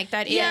mean? Like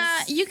that is. Yeah,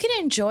 you can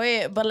enjoy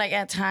it, but like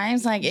at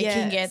times, like it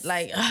can get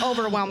like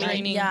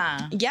overwhelming.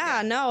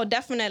 Yeah, no,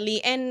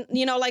 definitely. And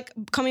you know, like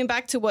coming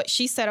back to what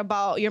she said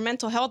about your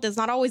mental health is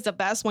not always the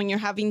best when you're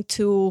having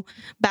to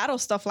battle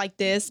stuff like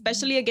this,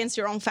 especially against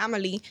your own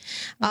family.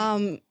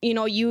 You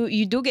know,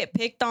 you do get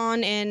picked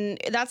on, and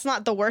that's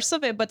not the worst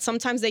of it, but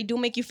sometimes they do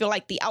make you feel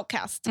like the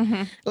outcast.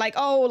 Like,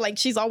 oh, like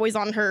she's always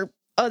on her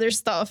other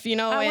stuff, you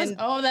know.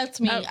 That's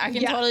me. I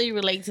can totally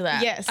relate to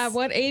that. Yes. At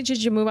what age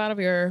did you move out of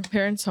your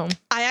parents' home?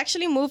 I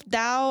actually moved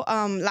out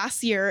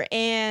last year,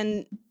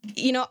 and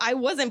you know, I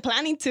wasn't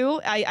planning to.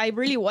 I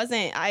really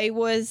wasn't. I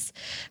was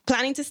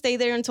planning to stay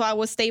there until I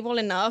was stable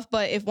enough.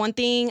 But if one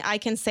thing I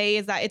can say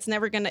is that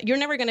you're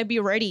never gonna be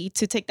ready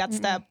to take that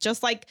step.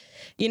 Just like,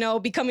 you know,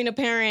 becoming a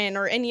parent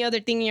or any other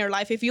thing in your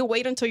life. If you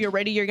wait until you're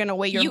ready, you're gonna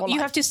wait your whole life. You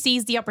have to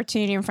seize the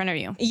opportunity in front of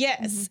you.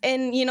 Yes.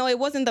 And you know, it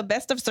wasn't the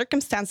best of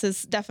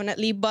circumstances,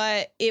 definitely,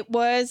 but it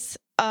was.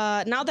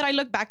 Now that I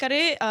look back at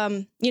it,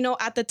 you know,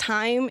 at the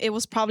time, it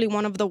was probably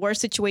one of the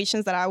worst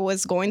situations that I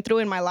was going through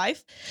in my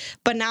life.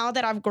 But now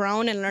that I've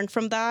grown and learned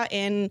from that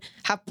and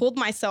have pulled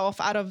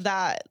myself out of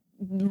that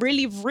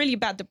really, really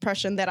bad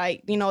depression that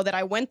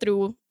I went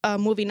through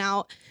moving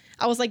out,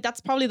 I was like,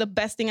 that's probably the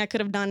best thing I could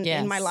have done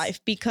in my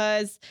life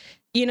because,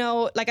 you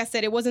know, like I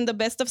said, it wasn't the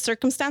best of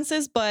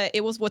circumstances, but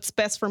it was what's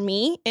best for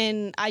me.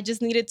 And I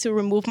just needed to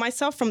remove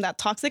myself from that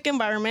toxic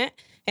environment.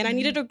 And I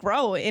needed to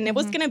grow, and it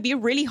was going to be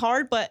really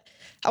hard, but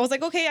I was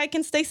like, okay, I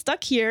can stay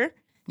stuck here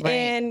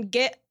and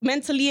get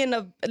mentally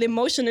and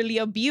emotionally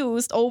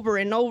abused over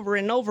and over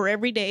and over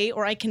every day,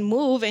 or I can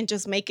move and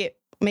just make it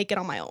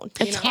on my own.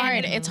 It's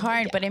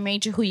hard, but it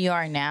made you who you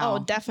are now. Oh,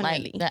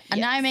 definitely. Like,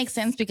 now it makes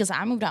sense because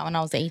I moved out when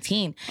I was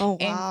 18. Oh,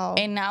 wow.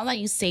 And now that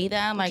you say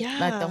that, like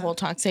the whole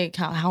toxic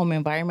home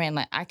environment,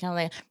 like I kind of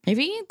like,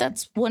 maybe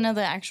that's one of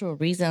the actual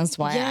reasons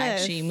why I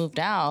actually moved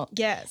out.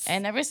 Yes.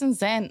 And ever since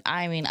then,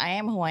 I mean, I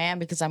am who I am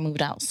because I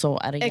moved out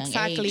at a young age.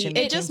 Exactly.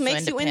 It just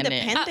makes you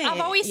independent. I've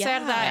always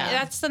said that.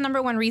 That's the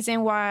number one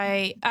reason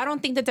why I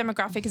don't think the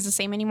demographic is the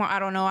same anymore. I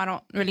don't know. I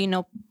don't really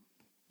know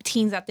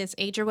teens at this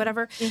age or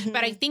whatever.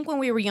 But I think when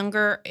we were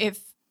younger,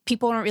 if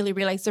people don't really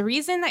realize the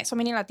reason that so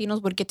many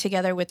Latinos would get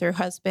together with their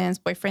husbands,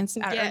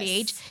 boyfriends at early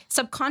age,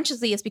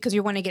 subconsciously is because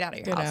you want to get out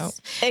of your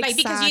house. Like,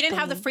 because you didn't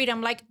have the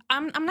freedom. Like,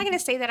 I'm not going to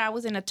say that I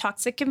was in a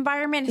toxic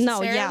environment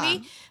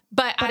necessarily,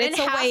 but I didn't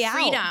have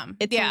freedom.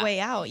 It's a way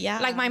out. Yeah.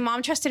 Like, my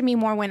mom trusted me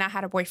more when I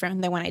had a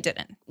boyfriend than when I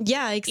didn't.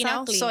 Yeah,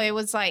 exactly. You know? So it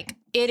was like,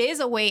 it is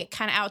a way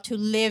kind of out to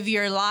live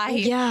your life.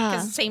 Yeah.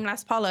 Because same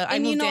as Paula.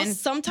 And you know,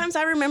 sometimes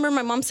I remember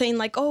my mom saying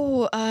like,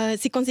 oh,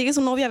 si consigues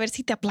un novio, a ver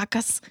si te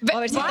aplacas. A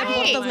ver si te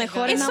portas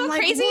mejor. It's so like,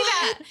 crazy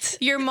what? that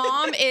your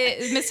mom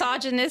is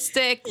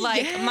misogynistic,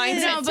 like,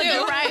 mindset no, but too.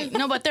 they're right.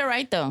 No, but they're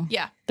right though.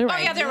 Yeah. They're right.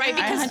 Oh, yeah, they're right.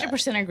 Because I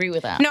 100% agree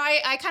with that. No,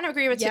 I kind of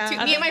agree with you too.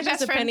 Me and my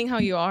best friend. Depending how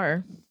you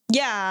are.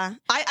 Yeah,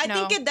 I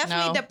think it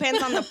definitely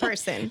depends on the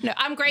person. No,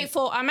 I'm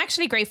grateful. I'm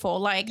actually grateful.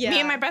 Like, me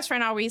and my best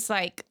friend always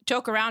like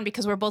joke around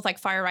because we're both like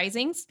fire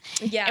risings.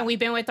 Yeah. And we've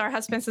been with our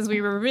husbands since we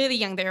were really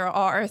young. They're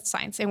all earth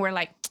signs. And we're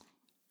like,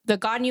 the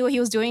God knew what he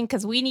was doing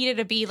because we needed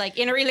to be like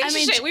in a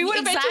relationship. We would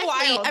have been too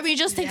wild. I mean,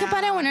 just think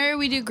about it. Whenever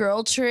we do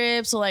girl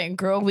trips or like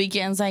girl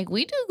weekends, like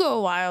we do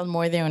go wild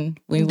more than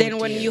we would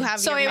when you have.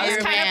 So your it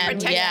was kind of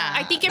protected. Yeah.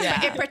 I think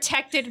it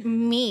protected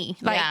me.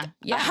 Like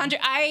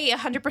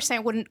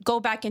 100% wouldn't go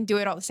back and do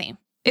it all the same.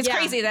 It's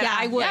crazy that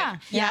I would.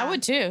 Yeah, I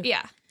would too.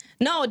 Yeah.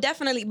 No,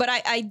 definitely. But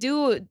I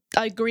do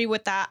agree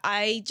with that.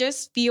 I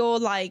just feel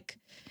like,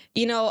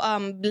 you know,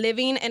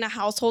 living in a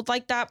household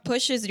like that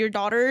pushes your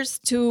daughters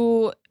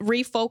to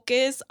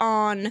refocus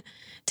on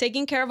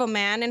taking care of a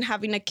man and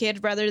having a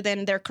kid rather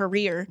than their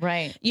career.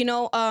 Right. You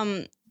know,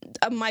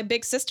 my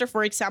big sister,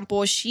 for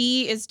example,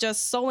 she is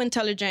just so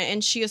intelligent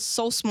and she is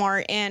so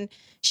smart, and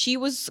she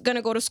was going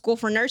to go to school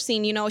for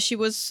nursing. You know, she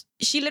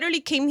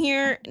literally came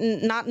here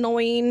not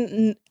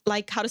knowing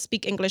like how to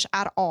speak English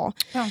at all.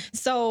 Oh.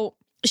 So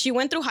she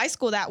went through high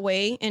school that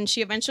way, and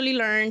she eventually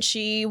learned.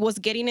 She was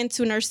getting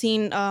into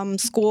nursing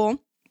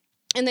school,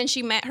 And then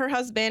she met her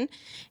husband,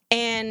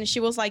 and she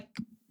was like,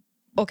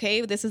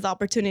 okay, this is the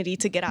opportunity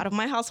to get out of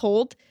my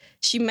household.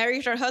 She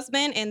married her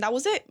husband, and that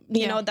was it.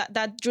 You know,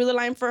 that drew the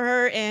line for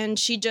her. And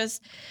she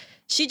just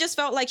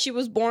felt like she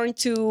was born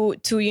to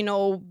you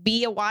know,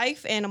 be a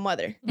wife and a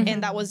mother.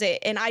 And that was it.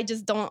 And I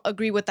just don't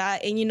agree with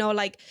that. And, you know,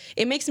 like,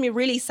 it makes me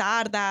really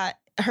sad that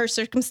her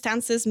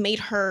circumstances made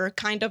her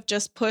kind of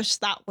just push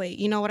that way.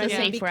 You know what I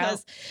mean?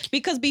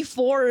 Because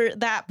before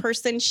that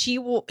person,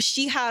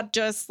 she had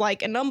just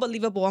like an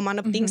unbelievable amount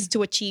of things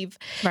to achieve.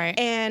 Right.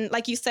 And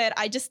like you said,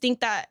 I just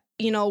think that,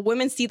 you know,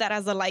 women see that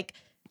as a like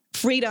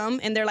freedom,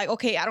 and they're like,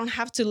 okay, I don't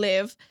have to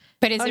live.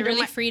 But is it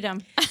really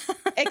freedom?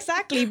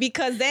 Exactly,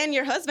 because then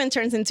your husband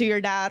turns into your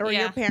dad or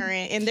your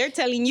parent, and they're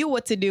telling you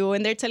what to do,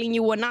 and they're telling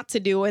you what not to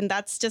do, and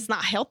that's just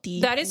not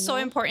healthy. That is so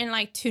important,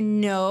 like, to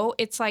know.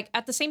 It's like,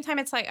 at the same time,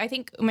 it's like, I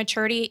think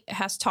maturity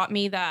has taught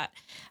me that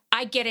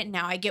I get it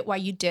now. I get why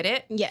you did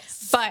it.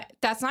 Yes. But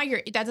that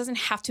doesn't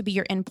have to be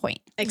your end point.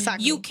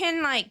 Exactly. You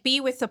can like be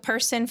with a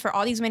person for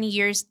all these many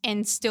years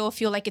and still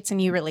feel like it's a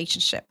new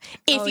relationship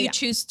if you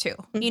choose to.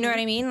 You know what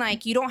I mean?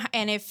 Like, you don't,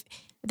 and if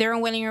they're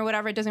unwilling or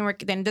whatever, it doesn't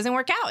work, then it doesn't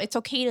work out. It's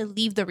okay to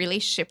leave the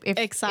relationship if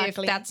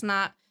that's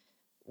not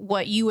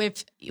what you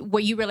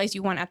realize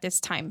you want at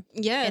this time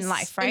in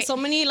life, right? And so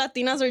many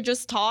Latinas are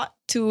just taught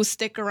to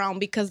stick around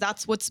because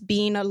that's what's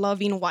being a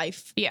loving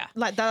wife. Yeah.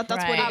 Like that's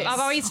what it is. I've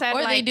always said,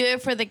 or like, they do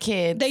it for the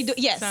kids. They do,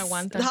 yes.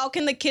 How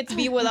can the kids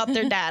be without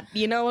their dad?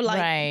 You know,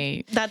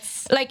 like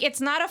that's like, it's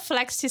not a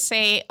flex to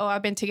say, oh,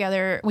 we've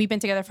been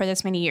together for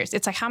this many years.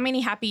 It's like, how many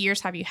happy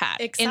years have you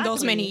had in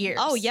those many years?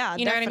 Oh yeah,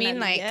 you know what I mean?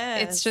 Like,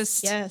 it's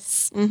just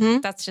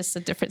that's just a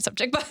different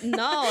subject. But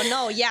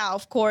no, yeah,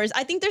 of course.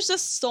 I think there's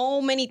just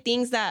so many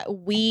things that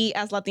we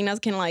as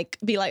Latinas can like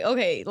be like,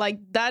 okay, like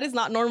that is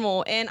not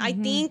normal. And I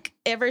think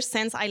ever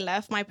since I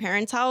left my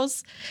parents'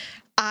 house,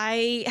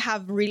 I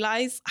have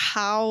realized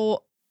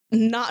how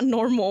not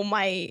normal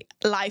my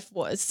life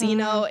was, you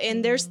know?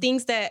 And there's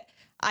things that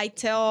I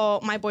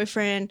tell my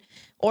boyfriend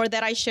or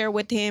that I share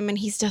with him, and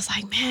he's just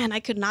like, man,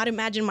 I could not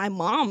imagine my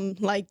mom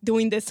like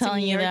doing this to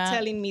me or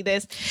telling me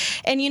this.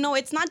 And, you know,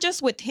 it's not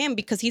just with him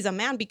because he's a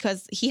man,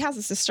 because he has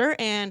a sister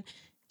and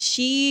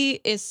she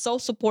is so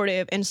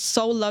supportive and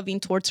so loving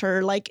towards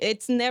her. Like,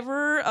 it's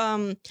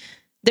never,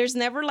 there's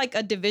never like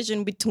a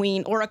division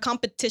between or a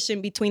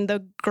competition between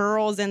the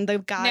girls and the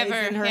guys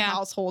in her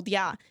household.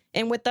 Yeah.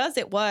 And with us,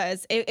 it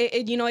was,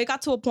 you know, it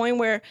got to a point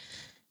where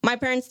my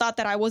parents thought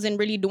that I wasn't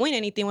really doing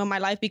anything with my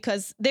life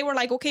because they were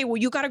like, okay, well,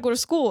 you got to go to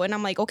school. And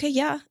I'm like, okay,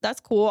 yeah, that's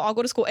cool. I'll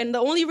go to school. And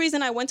the only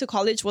reason I went to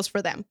college was for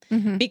them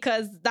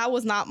because that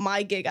was not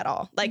my gig at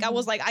all. Like, I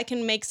was like, I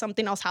can make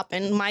something else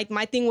happen. My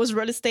thing was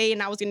real estate,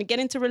 and I was going to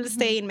get into real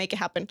estate and make it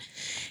happen.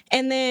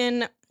 And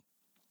then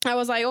I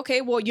was like,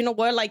 okay, well, you know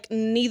what? Like,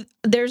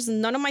 there's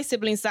none of my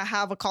siblings that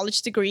have a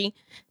college degree,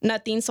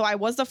 nothing. So I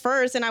was the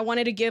first, and I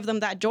wanted to give them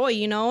that joy,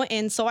 you know?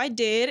 And so I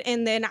did.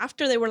 And then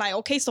after, they were like,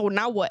 okay, so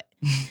now what?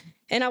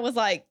 And I was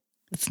like,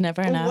 it's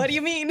never enough. What do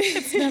you mean?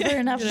 It's never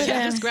enough. I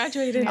just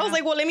graduated. I was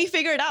like, well, let me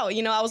figure it out.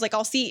 You know, I was like,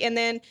 I'll see. And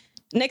then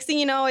next thing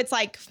you know, it's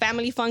like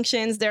family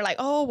functions. They're like,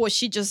 oh, well,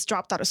 she just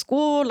dropped out of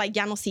school. Like,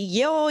 ya no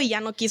siguió, ya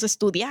no quiso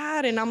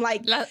estudiar. And I'm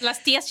like, las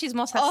tías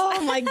chismosas.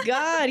 Oh my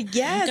God,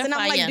 yes. And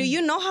I'm like, do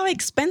you know how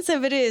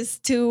expensive it is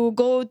to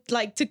go,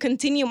 like, to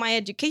continue my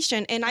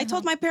education? And I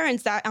told my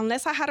parents that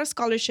unless I had a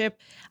scholarship,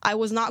 I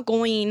was not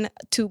going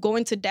to go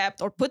into debt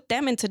or put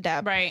them into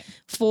debt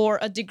for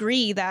a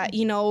degree that,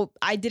 you know,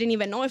 I didn't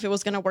even know if it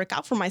was going to work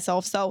out for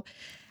myself. So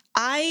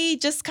I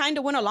just kind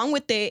of went along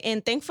with it.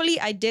 And thankfully,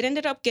 I did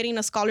ended up getting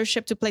a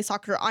scholarship to play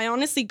soccer. I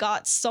honestly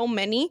got so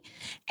many.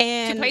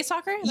 And to play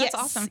soccer? That's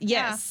awesome.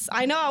 Yes. Yeah.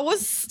 I know. I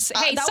was...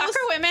 Hey, soccer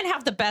women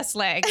have the best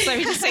legs. Let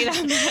me just say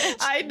that.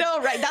 I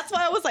know, right? That's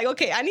why I was like,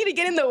 okay, I need to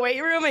get in the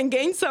weight room and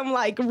gain some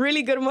like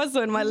really good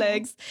muscle in my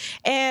legs.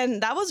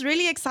 And that was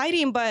really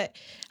exciting. But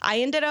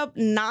I ended up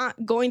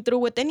not going through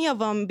with any of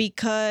them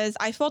because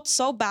I felt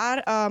so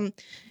bad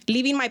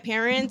leaving my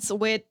parents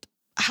with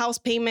house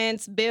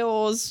payments,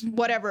 bills,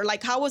 whatever.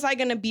 Like, how was I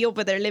going to be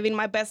over there living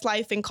my best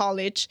life in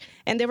college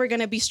and they were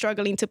going to be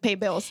struggling to pay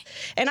bills?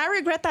 And I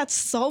regret that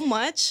so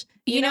much.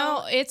 You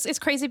know, it's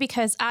crazy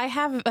because I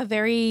have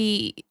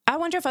I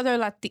wonder if other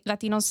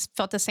Latinos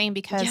felt the same,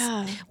 because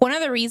one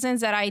of the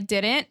reasons that I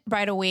didn't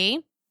right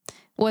away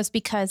was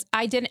because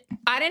I didn't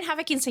have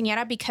a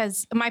quinceañera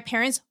because my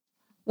parents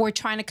were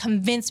trying to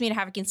convince me to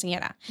have a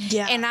quinceañera.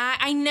 Yeah. And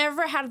I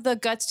never had the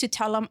guts to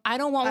tell them, I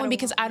don't want one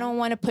because I don't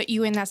want to put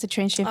you in that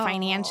situation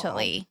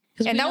financially.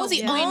 And that was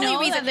the only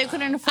reason they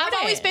couldn't afford it.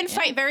 I've always been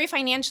very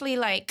financially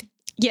like...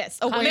 Yes,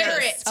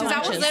 literate since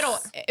I was little.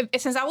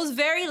 Since I was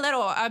very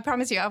little, I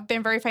promise you, I've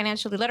been very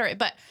financially literate.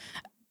 But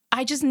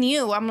I just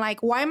knew, I'm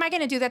like, why am I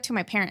going to do that to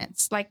my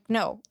parents? Like,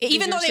 no.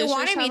 Even though they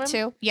wanted me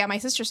to. Yeah, my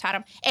sisters had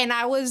them. And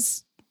I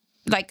was...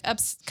 like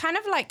kind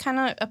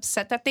of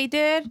upset that they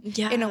did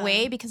in a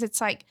way, because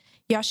it's like,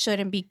 y'all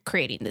shouldn't be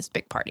creating this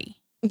big party.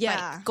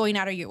 Yeah. Like, going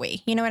out of your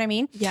way. You know what I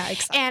mean? Yeah,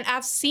 exactly. And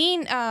I've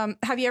seen,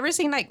 have you ever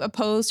seen like a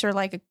post or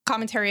like a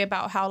commentary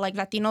about how like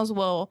Latinos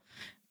will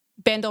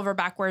bend over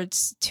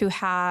backwards to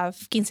have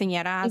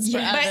quinceañeras.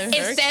 Yeah, But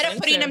they're instead of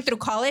putting them expensive. through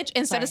college,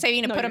 instead of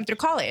saving to put them through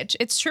college,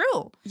 it's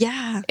true.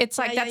 Yeah. It's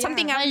like that's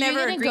something I've Like, never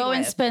you're gonna agreed go with.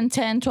 and spend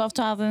 $10,000,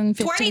 $12,000,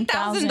 $15,000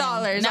 $20,000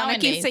 on a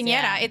nowadays, quinceañera.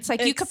 yeah. It's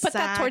like you could put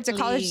that towards a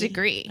college Exactly.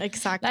 degree.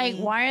 Exactly. Like,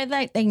 why are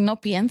they like no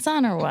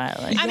piensan or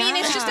what? Like, I mean,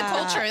 it's just a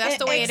culture. That's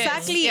the way it is.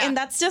 Exactly. Yeah. And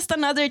that's just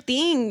another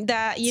thing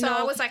that, you so know.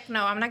 I was like,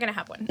 no, I'm not gonna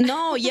have one.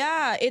 No,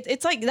 yeah.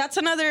 It's like, that's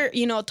another,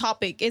 you know,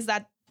 topic is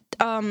that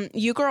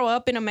you grow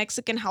up in a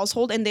Mexican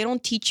household and they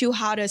don't teach you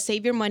how to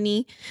save your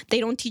money. They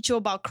don't teach you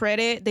about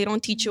credit. They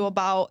don't teach you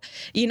about,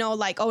 you know,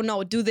 like, oh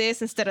no, do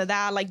this instead of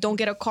that. Like, don't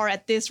get a car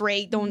at this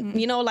rate. Don't,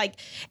 you know, like,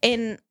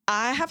 and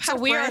I have had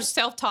So we are friends-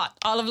 self-taught.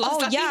 All of us.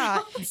 Oh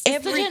yeah, it's the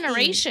everything.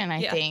 generation,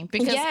 I think,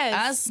 because Yes.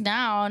 us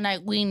now,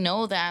 like we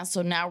know that,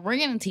 so now we're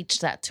gonna teach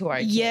that to our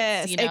kids.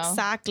 Yes, you know?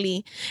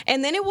 exactly.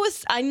 And then it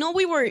was, I know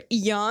we were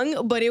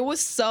young, but it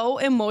was so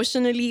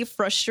emotionally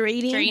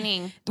frustrating.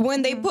 Draining.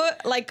 When they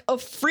put like a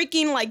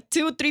freaking like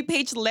 2-3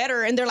 page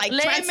letter and they're like,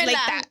 translate Léemela.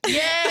 that.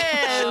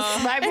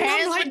 Yes, my And I'm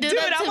parents like, would do dude,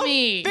 that I'm to a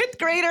me. fifth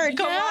grader.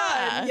 Come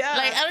on. Yeah.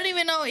 Like I don't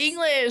even know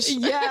English.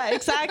 Yeah,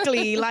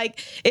 exactly. Like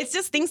it's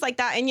just things like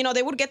that. And you know,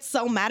 they would get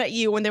so mad at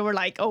you when they were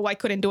like, oh, I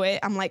couldn't do it.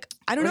 I'm like,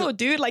 I don't know,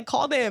 dude. Like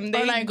call them. Or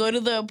They, like go to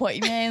the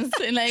appointments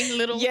and like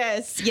little.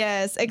 Yes,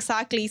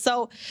 exactly.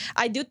 So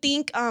I do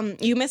think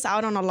you miss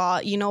out on a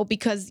lot, you know,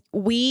 because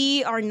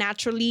we are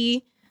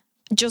naturally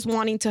just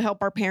wanting to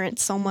help our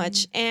parents so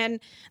much. And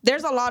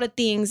there's a lot of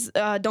things,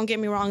 don't get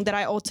me wrong, that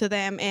I owe to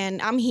them.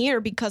 And I'm here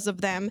because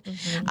of them.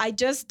 I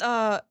just,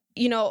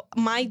 you know,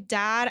 my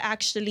dad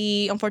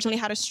actually, unfortunately,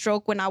 had a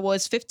stroke when I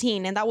was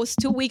 15. And that was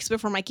 2 weeks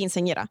before my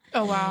quinceañera.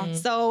 Oh wow.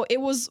 So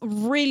it was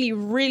really,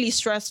 really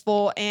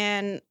stressful.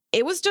 And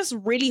it was just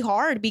really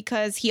hard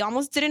because he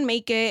almost didn't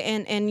make it.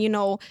 And you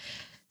know,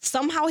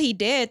 somehow he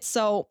did.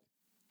 So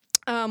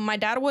my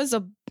dad was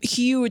a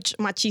huge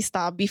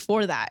machista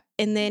before that.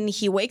 And then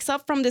he wakes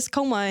up from this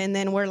coma and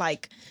then we're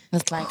like,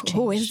 That's life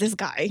who is change. this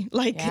guy?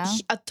 Like Yeah.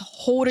 a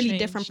totally Change.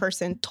 different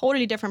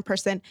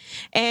person.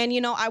 And, you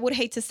know, I would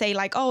hate to say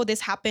like, oh,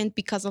 this happened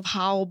because of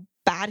how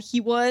bad he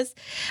was.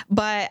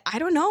 But I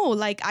don't know.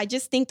 Like, I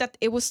just think that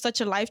it was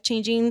such a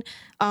life-changing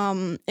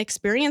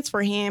experience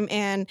for him.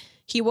 And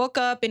he woke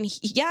up and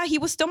he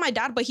was still my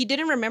dad, but he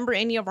didn't remember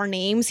any of our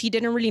names. He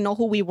didn't really know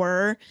who we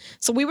were.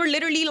 So we were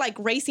literally like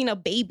raising a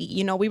baby.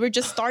 You know, we were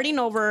just starting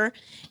over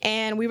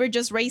and we were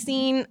just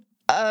raising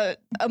a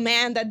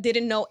man that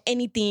didn't know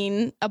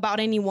anything about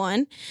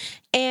anyone.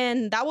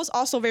 And that was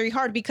also very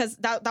hard because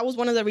that was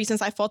one of the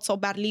reasons I felt so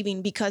bad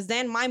leaving, because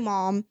then my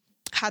mom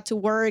had to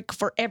work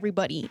for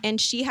everybody and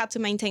she had to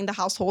maintain the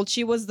household.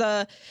 She was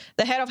the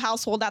head of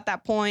household at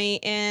that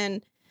point.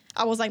 And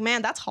I was like,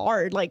 man, that's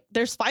hard. Like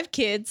there's 5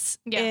 kids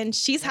and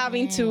she's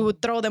having to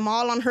throw them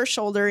all on her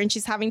shoulder and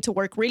she's having to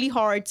work really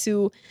hard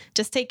to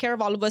just take care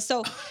of all of us.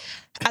 So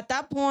at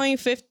that point,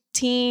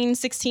 15,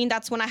 16,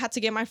 that's when I had to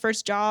get my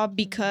first job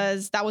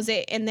because that was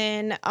it. And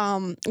then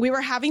we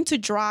were having to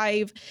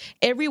drive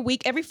every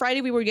week. Every Friday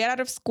we would get out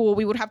of school.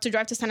 We would have to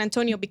drive to San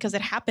Antonio because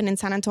it happened in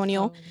San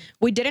Antonio.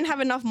 We didn't have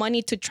enough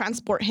money to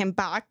transport him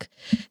back.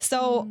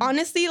 So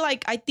honestly,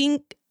 like I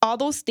think all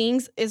those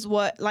things is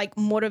what like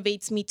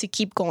motivates me to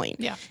keep going.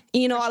 Yeah.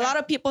 You know, a lot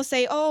of people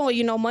say, oh,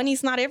 you know,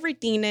 money's not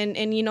everything.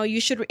 And you know,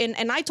 you should,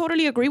 and I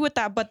totally agree with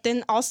that. But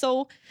then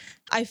also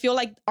I feel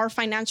like our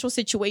financial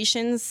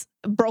situations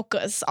broke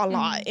us a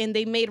lot and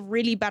they made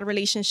really bad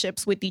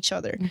relationships with each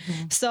other.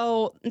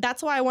 So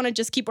that's why I want to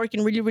just keep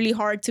working really, really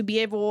hard to be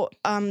able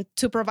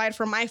to provide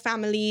for my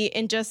family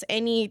in just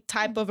any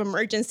type of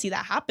emergency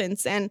that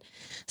happens. And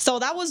so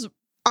that was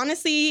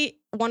honestly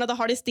one of the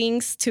hardest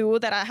things too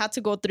that I had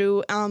to go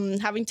through,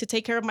 having to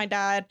take care of my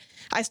dad.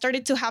 I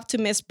started to have to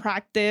miss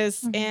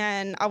practice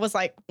and I was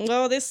like,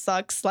 well, this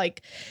sucks.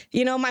 Like,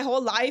 you know, my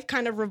whole life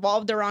kind of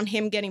revolved around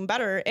him getting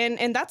better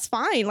and that's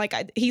fine. Like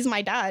he's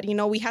my dad, you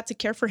know, we had to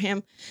care for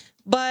him.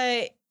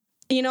 But,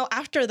 you know,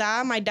 after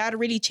that, my dad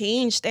really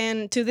changed.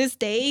 And to this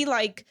day,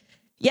 like,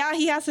 yeah,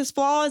 he has his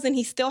flaws and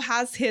he still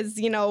has his,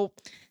 you know,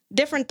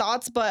 different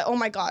thoughts, but oh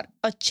my God,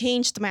 a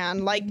changed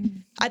man. Like,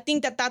 I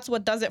think that that's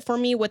what does it for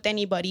me with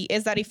anybody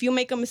is that if you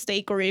make a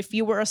mistake or if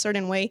you were a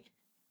certain way,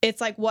 it's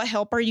like, what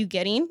help are you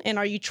getting? And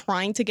are you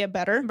trying to get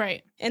better?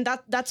 Right. And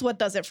that's what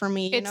does it for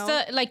me. It's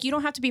the, like, you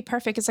don't have to be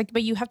perfect. It's like,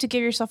 but you have to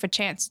give yourself a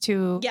chance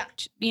to,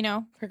 you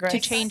know, Progress. to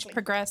change, Exactly.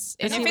 progress.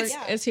 Is And he, if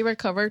it's, is he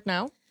recovered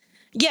now?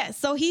 Yeah,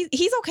 so he's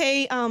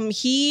okay.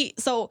 He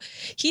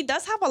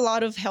does have a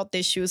lot of health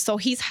issues. So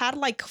he's had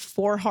like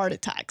 4 heart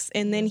attacks,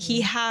 and then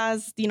he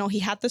has, you know, he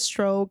had the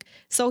stroke.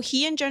 So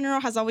he in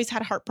general has always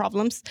had heart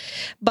problems,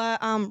 but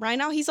right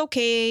now he's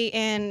okay,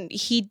 and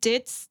he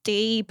did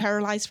stay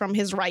paralyzed from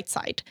his right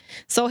side.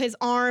 So his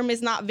arm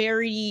is not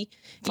very,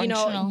 you know,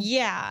 Functional.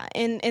 yeah,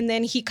 and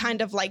then he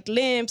kind of like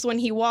limps when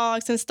he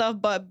walks and stuff,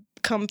 but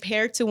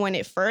compared to when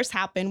it first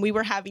happened, we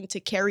were having to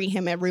carry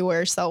him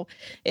everywhere. So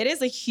it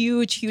is a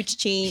huge, huge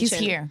change. He's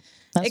And here.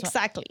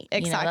 Exactly.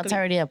 That's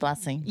already a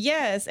blessing.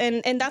 Yes,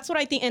 and that's what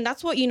I think, and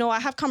that's what I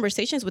have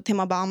conversations with him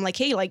about. I'm like,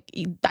 hey, like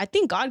I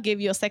think God gave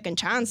you a second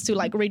chance to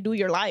like redo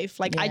your life.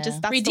 Like I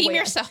just that's redeem the way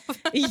yourself.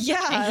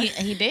 Yeah,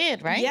 and he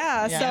did, right?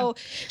 Yeah. So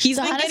he's.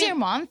 So been how does getting, your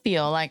mom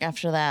feel like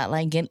after that?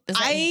 Like,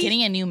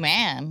 getting a new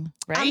man,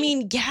 right? I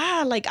mean,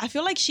 yeah, like I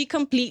feel like she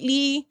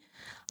completely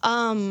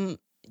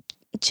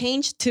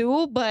changed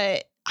too,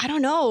 but I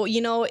don't know.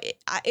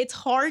 It's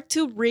hard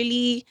to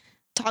really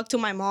talk to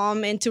my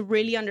mom and to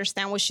really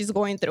understand what she's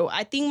going through.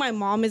 I think my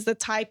mom is the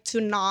type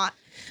to not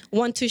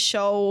want to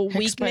show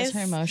weakness. Express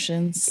her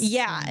emotions.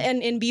 Yeah,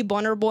 and be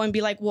vulnerable and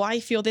be like, well, I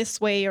feel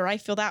this way or I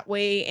feel that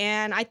way.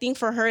 And I think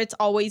for her, it's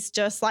always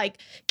just like,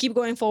 keep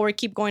going forward.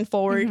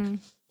 Mm-hmm.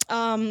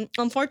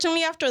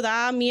 Unfortunately, after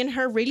that, me and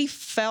her really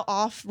fell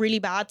off really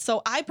bad.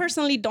 So I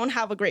personally don't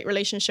have a great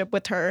relationship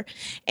with her.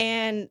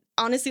 And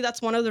honestly,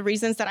 that's one of the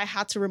reasons that I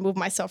had to remove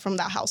myself from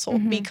that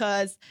household,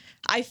 because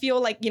I feel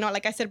like,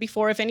 like I said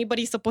before, if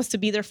anybody's supposed to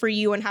be there for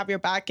you and have your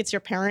back, it's your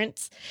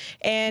parents.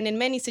 And in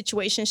many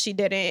situations, she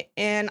didn't.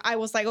 And I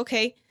was like,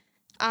 okay,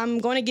 I'm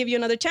going to give you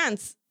another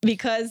chance.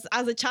 Because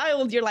as a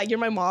child, you're like, you're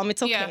my mom.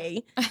 It's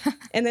okay. Yeah.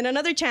 And then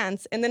another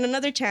chance, and then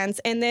another chance.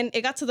 And then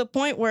it got to the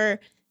point where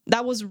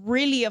that was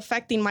really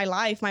affecting my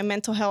life, my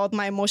mental health,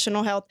 my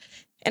emotional health.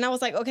 And I was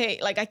like, okay,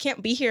 like I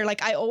can't be here.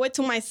 Like I owe it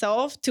to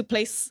myself to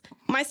place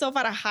myself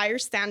at a higher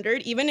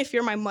standard, even if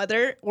you're my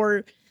mother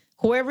or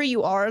whoever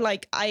you are.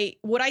 Like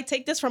would I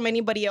take this from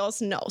anybody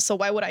else? No. So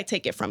why would I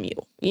take it from you?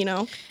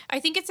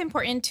 I think it's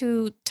important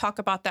to talk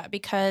about that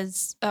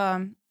because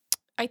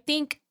I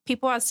think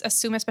people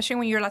assume, especially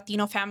when you're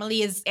Latino,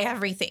 family is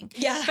everything.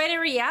 Yeah. But in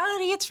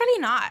reality, it's really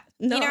not.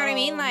 No, you know what I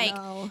mean? Like,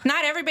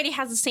 not everybody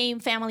has the same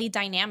family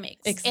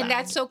dynamics. Exactly. And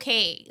that's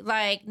okay.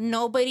 Like,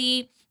 not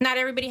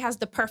everybody has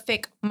the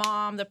perfect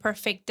mom, the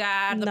perfect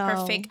dad, the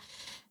perfect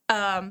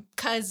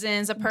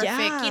cousins, you know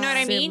what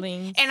I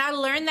mean? And I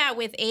learned that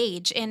with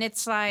age. And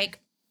it's like,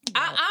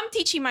 I'm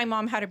teaching my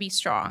mom how to be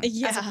strong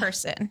as a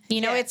person.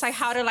 It's like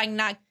how to like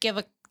not give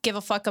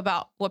a fuck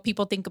about what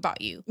people think about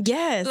you.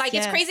 Yes. Like,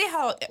 it's crazy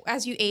how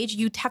as you age,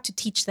 you have to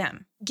teach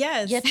them.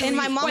 Yes. And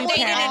my mom was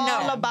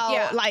all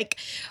about like,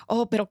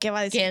 oh, pero qué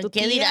va a decir tu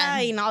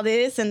tía and all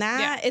this and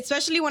that. Yeah.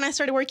 Especially when I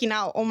started working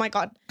out. Oh my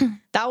God.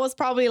 That was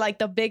probably like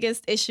the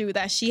biggest issue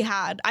that she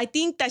had. I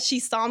think that she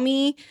saw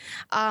me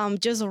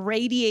just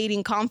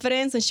radiating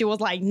confidence and she was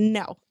like,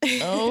 no.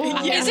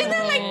 Oh. Isn't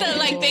that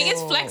like the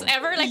biggest flex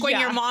ever? Like when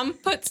your mom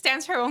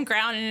stands her own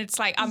ground and it's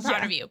like, I'm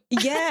proud of you.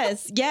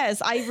 Yes.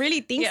 I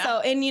really think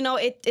so. And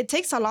it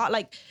takes a lot.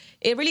 Like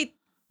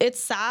it's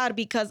sad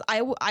because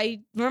I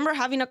remember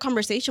having a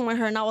conversation with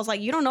her and I was like,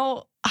 you don't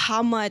know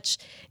how much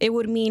it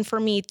would mean for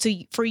me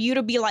for you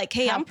to be like,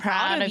 hey, I'm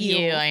proud of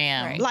you. I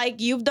am. Right. Like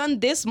you've done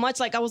this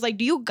much. Like I was like,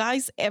 do you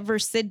guys ever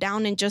sit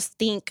down and just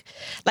think,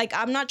 like,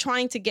 I'm not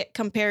trying to get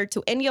compared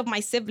to any of my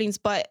siblings,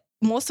 but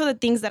most of the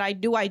things that I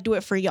do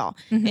it for y'all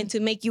and to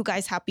make you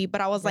guys happy.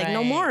 But I was like,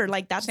 no more.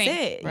 Like, that's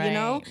it,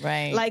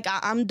 Right. Like,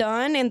 I'm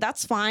done and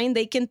that's fine.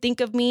 They can think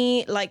of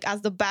me like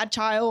as the bad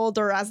child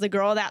or as the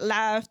girl that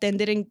left and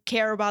didn't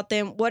care about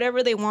them,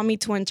 whatever they want me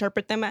to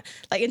interpret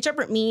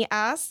me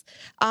as.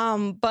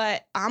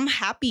 But I'm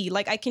happy.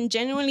 Like, I can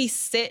genuinely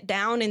sit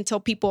down and tell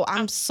people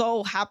I'm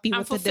so happy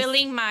with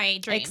fulfilling my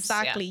dreams.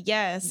 Exactly.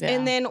 Yeah. Yes. Yeah.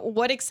 And then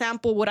what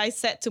example would I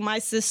set to my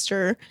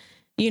sister,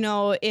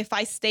 if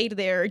I stayed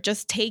there,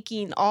 just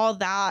taking all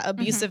that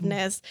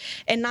abusiveness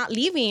and not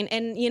leaving.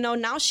 And,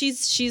 now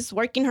she's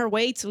working her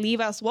way to leave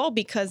as well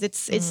because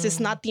it's just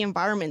not the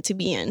environment to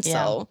be in.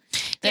 Yeah. So.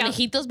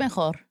 Lejitos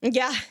mejor.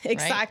 Yeah,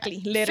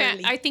 exactly. Right?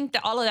 Literally. I think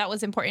that all of that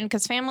was important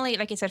because family,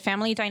 like I said,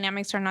 family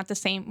dynamics are not the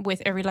same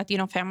with every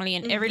Latino family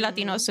and every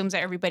Latino assumes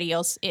that everybody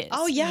else is.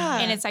 Oh, yeah.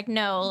 And it's like,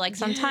 no, like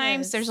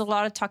sometimes there's a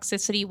lot of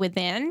toxicity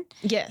within.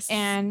 Yes.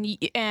 And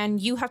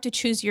you have to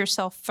choose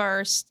yourself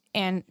first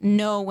and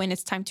know when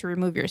it's time to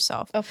remove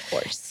yourself. Of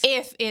course.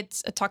 If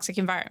it's a toxic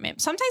environment.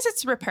 Sometimes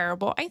it's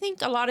repairable. I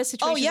think a lot of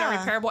situations are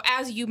repairable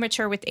as you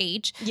mature with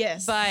age.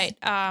 Yes. But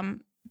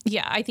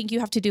I think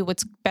you have to do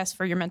what's best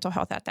for your mental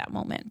health at that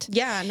moment.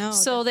 Yeah, no.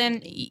 So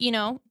definitely.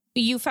 Then,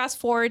 you fast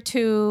forward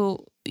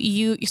to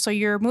so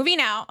you're moving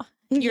out.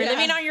 You're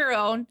living on your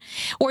own.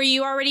 Were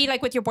you already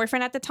like with your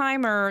boyfriend at the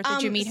time or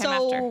did you meet him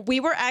after? So we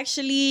were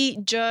actually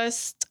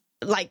just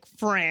like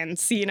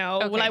friends,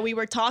 Okay. Like we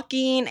were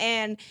talking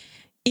and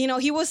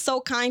he was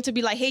so kind to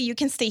be like, hey, you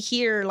can stay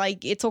here.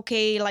 Like, it's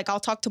okay. Like, I'll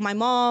talk to my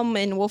mom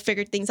and we'll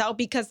figure things out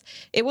because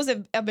it was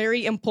a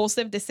very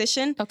impulsive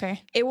decision.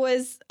 Okay. It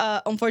was,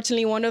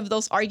 unfortunately, one of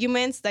those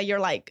arguments that you're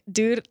like,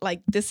 dude,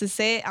 like, this is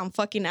it. I'm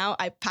fucking out.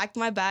 I packed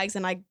my bags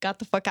and I got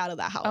the fuck out of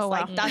that house. Oh,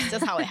 wow. Like, that's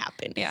just how it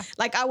happened. Yeah.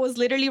 Like, I was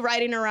literally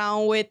riding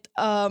around with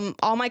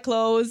all my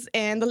clothes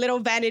and the little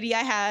vanity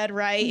I had,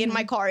 right, in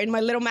my car, in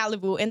my little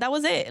Malibu. And that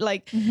was it.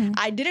 Like,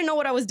 I didn't know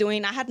what I was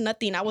doing. I had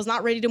nothing. I was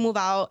not ready to move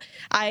out.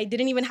 I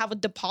didn't even have a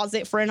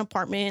deposit for an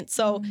apartment.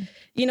 So,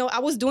 I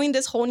was doing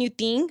this whole new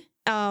thing.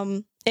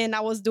 And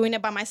I was doing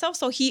it by myself.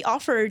 So he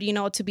offered,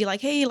 to be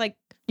like, hey, like,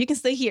 you can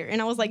stay here.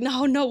 And I was like,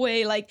 no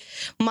way. Like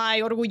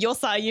my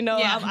orgullosa, you know,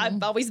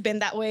 I've always been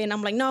that way. And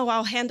I'm like, no,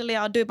 I'll handle it.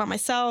 I'll do it by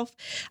myself.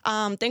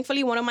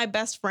 Thankfully, one of my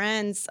best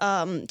friends,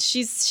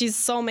 she's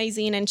so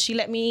amazing. And she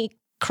let me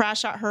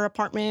crash at her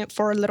apartment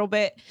for a little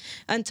bit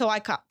until I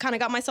kind of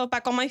got myself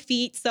back on my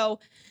feet. So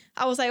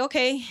I was like,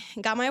 okay,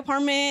 got my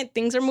apartment.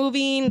 Things are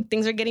moving.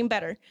 Things are getting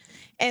better.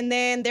 And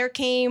then there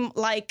came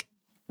like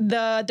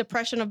the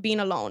depression of being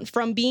alone,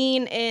 from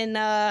being in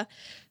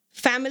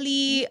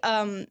family.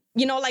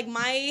 You know, like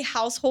my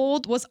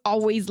household was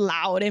always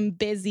loud and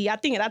busy. I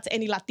think that's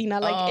any Latina.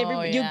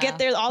 Like you get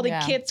there, all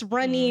the kids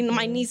running,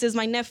 my nieces,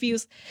 my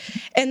nephews.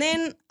 And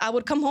then I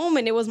would come home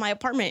and it was my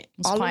apartment,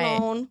 all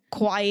alone,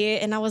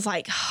 quiet. And I was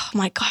like, oh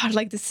my God,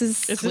 like this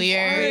is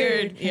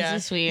weird. Yeah.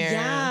 This is weird.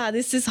 Yeah,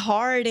 this is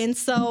hard. And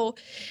so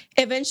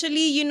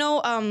eventually, you know,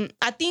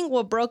 I think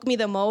what broke me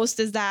the most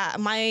is that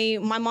my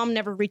mom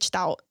never reached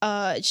out.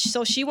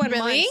 So she went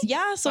months.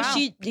 Yeah. So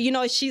she, you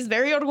know, she's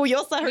very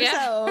orgullosa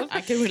herself. Yeah.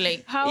 I can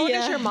relate. How old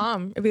is your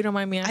mom, if you don't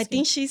mind me asking? I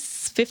think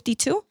she's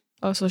 52.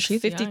 Oh, so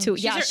she's 52. Young.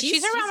 Yeah,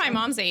 she's around my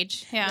mom's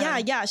age.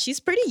 Yeah,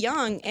 she's pretty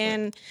young.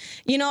 And,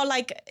 you know,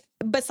 like,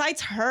 besides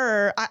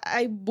her,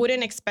 I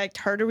wouldn't expect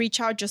her to reach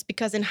out just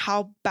because in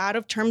how bad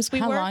of terms we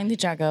were. How long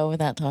did y'all go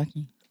without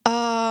talking?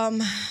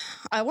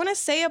 I want to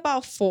say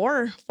about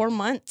 4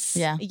 months.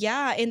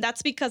 Yeah. And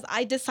that's because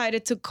I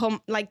decided to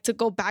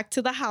go back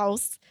to the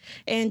house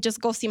and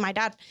just go see my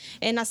dad.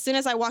 And as soon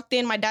as I walked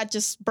in, my dad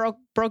just broke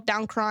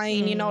down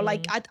crying. You know,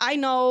 like I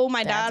know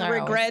my dad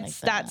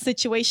regrets like that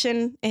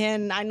situation,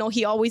 and I know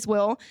he always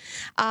will.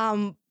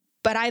 But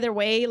either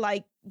way,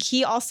 like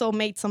he also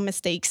made some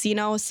mistakes, you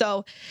know?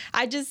 So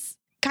I just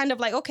kind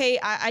of like, okay,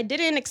 I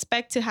didn't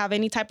expect to have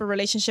any type of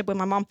relationship with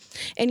my mom.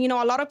 And, you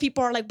know, a lot of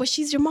people are like, but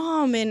she's your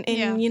mom.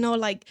 And you know,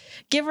 like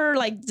give her,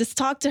 like just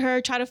talk to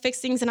her, try to fix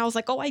things. And I was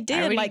like, oh, I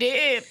did. I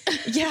did.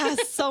 Yeah,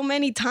 so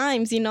many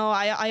times, you know,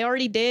 I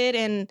already did.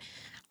 And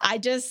I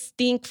just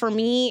think for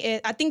me,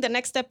 I think the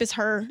next step is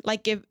her.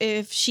 Like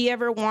if she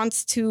ever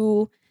wants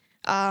to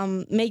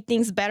make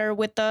things better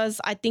with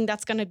us, I think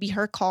that's gonna be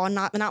her call,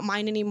 not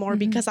mine anymore,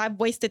 because I've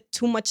wasted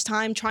too much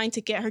time trying to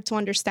get her to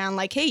understand,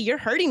 like, hey, you're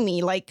hurting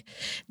me, like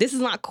this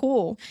is not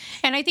cool.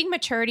 And I think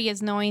maturity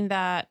is knowing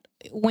that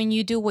when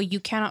you do what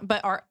you cannot,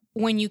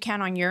 when you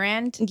can on your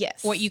end,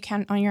 what you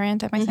can on your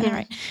end, am I saying it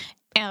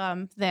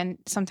right? Then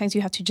sometimes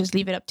you have to just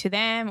leave it up to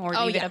them or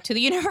leave it up to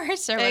the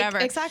universe or whatever.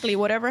 Exactly,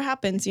 whatever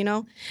happens, you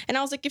know. And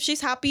I was like, if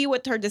she's happy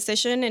with her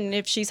decision and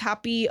if she's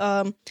happy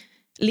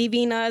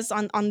leaving us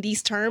on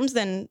these terms,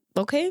 then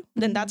okay,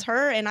 then that's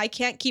her, and I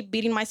can't keep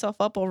beating myself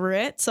up over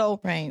it. So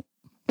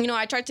you know,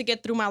 I tried to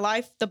get through my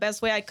life the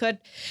best way I could.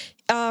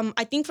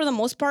 I think for the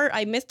most part,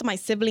 I missed my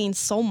siblings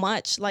so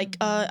much. Like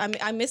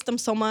I missed them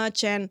so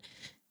much, and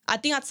I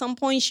think at some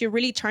point she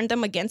really turned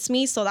them against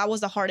me. So that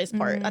was the hardest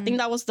part. I think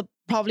that was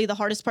probably the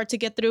hardest part to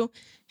get through.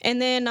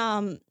 And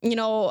then, you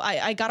know,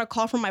 I got a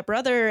call from my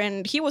brother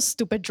and he was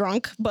stupid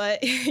drunk.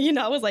 But, you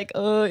know, I was like,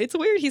 it's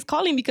weird. He's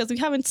calling because we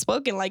haven't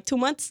spoken like 2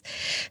 months.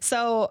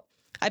 So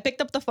I picked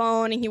up the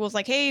phone and he was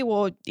like, hey,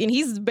 well, and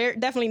he's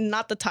definitely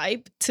not the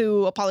type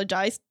to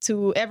apologize,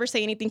 to ever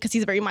say anything, because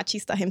he's very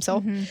machista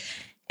himself.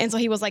 And so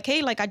he was like,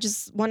 hey, like, I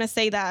just want to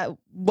say that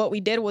what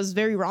we did was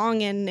very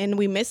wrong and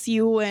we miss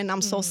you and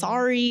I'm so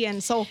sorry.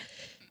 And so,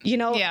 you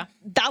know,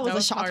 that was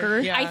a shocker.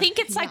 Yeah. I think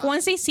it's like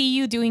once they see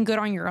you doing good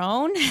on your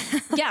own,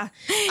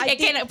 it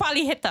can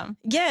probably hit them.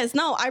 Yes,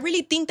 no, I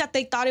really think that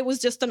they thought it was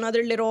just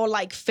another little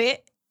like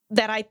fit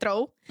that I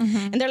throw.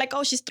 And they're like,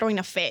 oh, she's throwing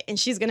a fit and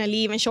she's going to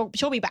leave and she'll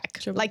be back.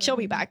 She'll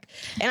be back.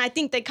 And I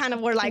think they kind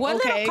of were like, what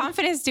little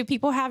confidence do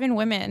people have in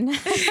women?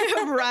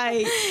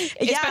 Right.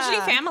 Especially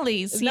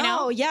families, you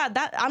know? Yeah,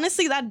 that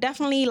honestly, that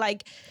definitely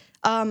like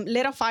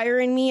lit a fire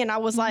in me. And I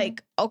was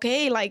like,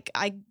 okay, like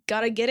I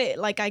gotta get it.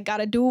 Like I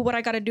gotta do what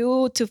I gotta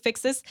do to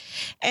fix this.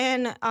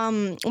 And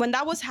when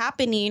that was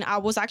happening, I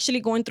was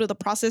actually going through the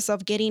process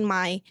of getting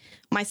my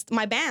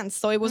bands.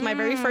 So it was my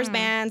very first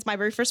bands, my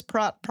very first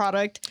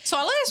product. So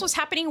all of this was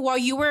happening while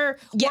you were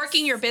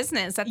working your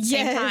business at the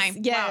same time.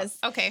 Yes.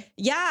 Wow. Okay.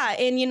 Yeah.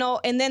 And, you know,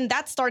 and then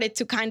that started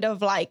to kind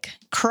of like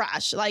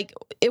crash. Like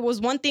it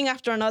was one thing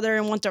after another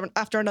and one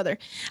after another.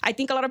 I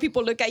think a lot of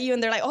people look at you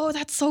and they're like, oh,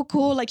 that's so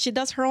cool. Like she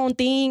does her own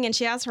thing and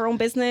she has her own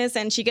business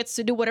and she gets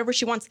to do whatever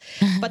she wants.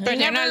 But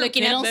they're not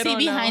looking at the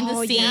behind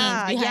the scenes.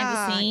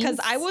 Yeah. Because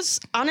I was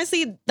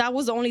honestly, that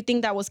was the only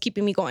thing that was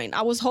keeping me going.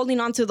 I was holding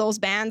on to those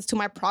bands, to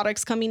my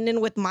products coming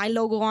in with my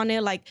logo on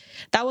it. Like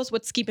that was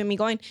what's keeping me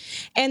going.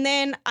 And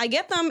then I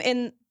get them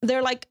and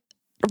they're like,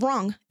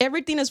 wrong.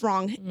 Everything is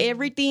wrong.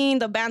 Everything,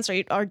 the bands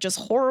are just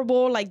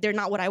horrible. Like they're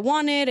not what I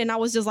wanted. And I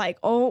was just like,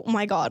 oh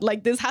my God,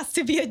 like this has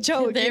to be a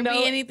joke. Could there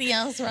be anything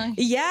else wrong?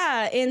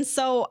 Yeah. And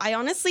so I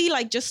honestly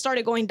like just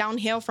started going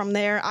downhill from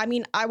there. I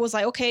mean, I was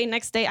like, okay,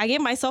 next day I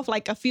gave myself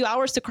like a few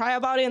hours to cry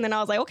about it. And then I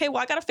was like, okay,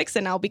 well, I got to fix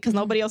it now because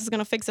nobody else is going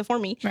to fix it for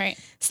me. Right.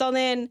 So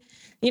then,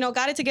 you know,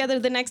 got it together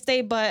the next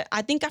day. But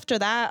I think after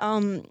that,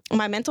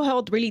 my mental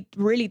health really,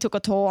 really took a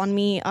toll on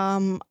me.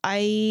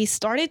 I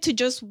started to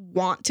just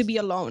want to be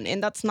alone.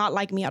 And that's not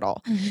like me at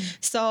all.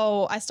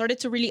 So I started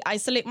to really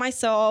isolate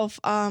myself,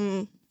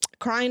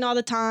 crying all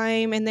the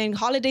time. And then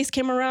holidays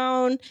came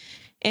around,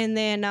 and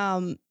then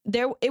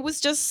it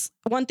was just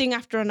one thing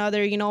after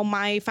another. You know,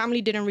 my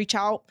family didn't reach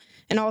out,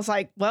 and I was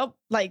like, well,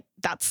 like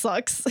that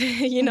sucks.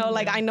 You know,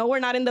 like I know we're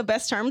not in the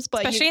best terms,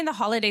 but especially in the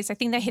holidays, I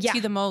think that hits you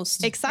the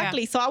most.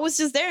 Exactly. So I was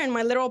just there in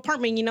my little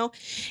apartment, you know,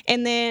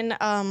 and then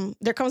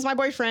there comes my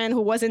boyfriend,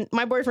 who wasn't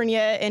my boyfriend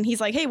yet, and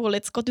he's like, hey, well,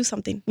 let's go do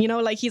something, you know,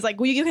 like he's like,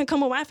 well, you can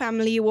come with my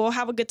family, we'll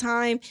have a good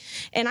time.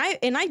 And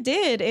I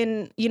did,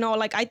 and you know,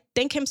 like I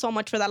thank him so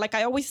much for that. Like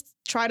I always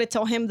try to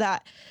tell him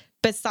that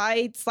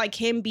besides like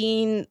him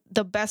being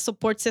the best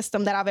support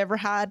system that I've ever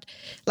had,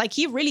 like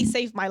he really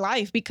saved my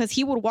life, because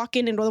he would walk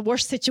in the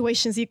worst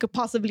situations you could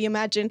possibly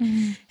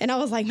imagine. And I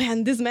was like,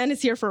 man, this man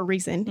is here for a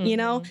reason, you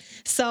know?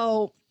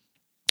 So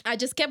I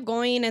just kept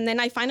going. And then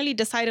I finally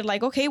decided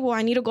like, okay, well,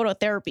 I need to go to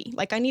therapy.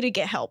 Like I need to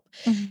get help.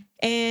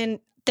 And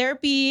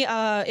therapy,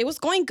 it was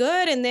going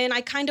good. And then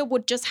I kind of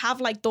would just have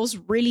like those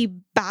really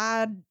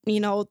bad, you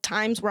know,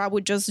 times where I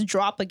would just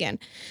drop again.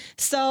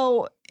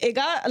 So it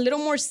got a little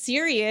more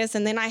serious,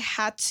 and then I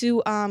had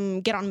to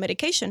get on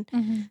medication.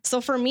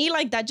 So for me,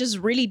 like that just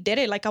really did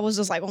it. Like I was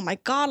just like, oh my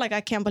God, like I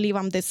can't believe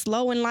I'm this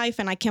low in life,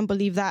 and I can't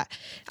believe that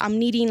I'm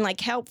needing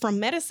like help from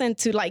medicine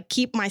to like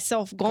keep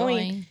myself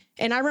going.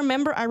 And I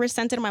remember I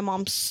resented my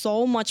mom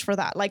so much for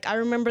that. Like I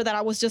remember that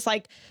I was just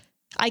like,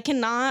 I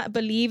cannot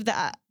believe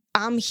that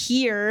I'm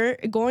here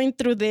going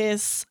through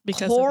this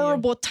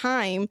horrible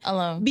time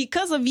alone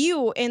because of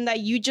you, and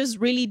that you just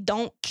really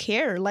don't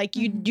care. Like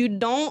you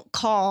don't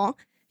call,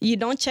 you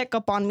don't check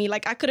up on me.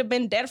 Like I could have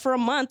been dead for a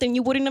month and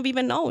you wouldn't have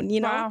even known, you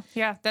know? Wow.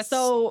 Yeah,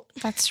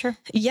 that's true.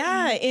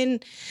 Yeah.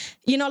 And,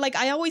 you know, like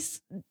I always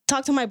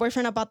talk to my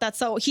boyfriend about that.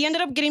 So he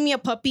ended up getting me a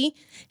puppy,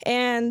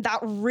 and that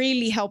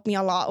really helped me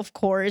a lot, of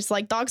course.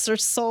 Like dogs are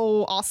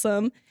so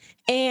awesome.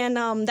 And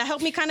that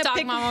helped me kind of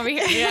Dog mom over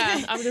here.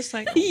 Yeah, I'm just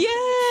like, yeah.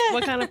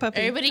 what kind of puppy?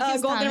 everybody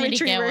keeps golden telling me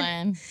to get retriever.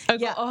 one.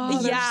 Yeah.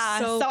 Oh, yeah.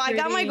 So I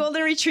got my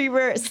golden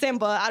retriever,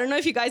 Simba. I don't know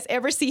if you guys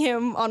ever see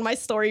him on my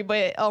story,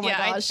 but oh my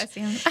gosh. I see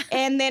him.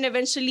 And then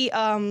eventually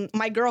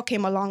my girl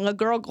came along, a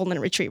girl golden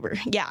retriever.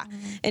 Yeah.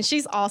 And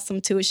she's awesome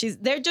too.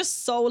 They're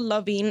just so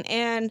loving.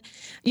 And,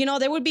 you know,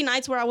 there would be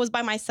nights where I was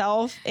by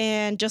myself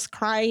and just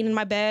crying in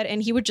my bed,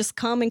 and he would just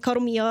come and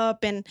cuddle me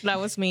up. And that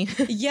was me.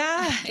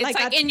 yeah. It's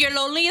like in your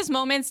loneliest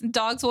moments,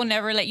 dogs will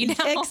never let you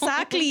down.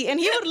 Exactly. And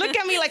he would look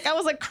at me like I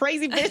was a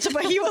crazy bitch,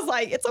 but he was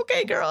like, it's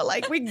okay, girl.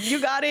 Like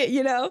you got it,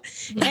 you know?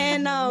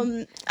 And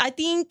I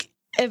think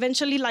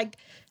eventually, like,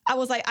 I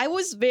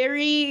was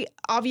very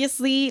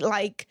obviously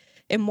like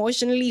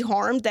emotionally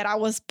harmed that I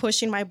was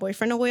pushing my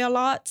boyfriend away a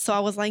lot. So I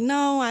was like,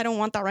 no, I don't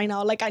want that right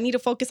now. Like I need to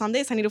focus on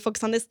this. I need to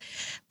focus on this.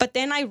 But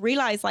then I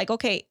realized like,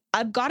 okay,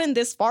 I've gotten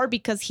this far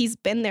because he's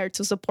been there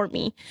to support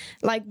me.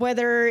 Like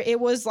whether it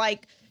was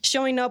like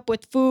showing up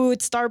with food,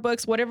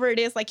 Starbucks, whatever it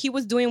is, like he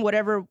was doing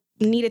whatever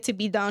needed to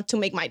be done to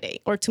make my day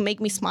or to make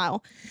me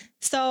smile.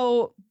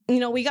 So, you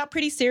know, we got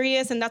pretty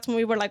serious, and that's when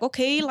we were like,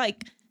 okay,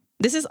 like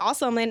this is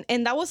awesome.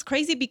 And that was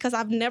crazy because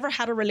I've never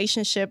had a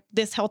relationship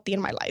this healthy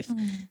in my life.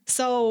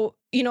 So,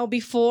 you know,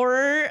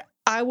 before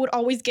I would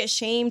always get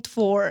shamed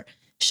for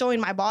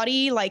showing my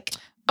body, like,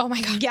 oh my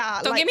God.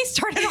 Yeah. Don't like, get me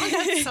started on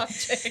that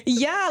subject.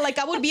 Yeah. Like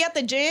I would be at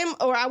the gym,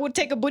 or I would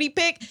take a booty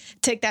pic,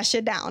 take that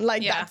shit down.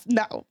 Like that's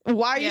no.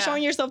 Why are you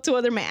showing yourself to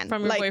other men?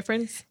 From your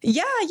boyfriends?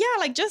 Yeah. Yeah.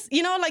 Like just,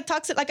 you know, like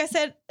toxic. Like I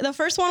said, the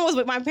first one was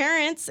with my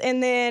parents,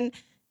 and then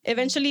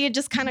eventually it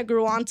just kind of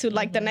grew on to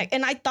like the next.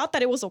 And I thought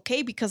that it was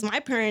okay because my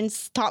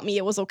parents taught me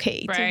it was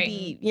okay to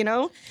be, you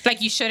know?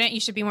 Like you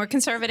should be more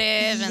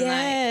conservative. And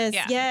yes,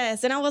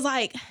 yes. And I was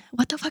like,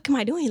 what the fuck am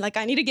I doing? Like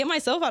I need to get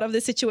myself out of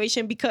this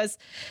situation because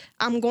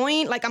I'm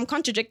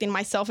contradicting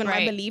myself and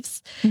my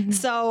beliefs.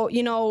 So,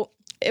 you know,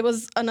 it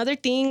was another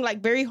thing, like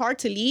very hard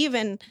to leave.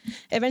 And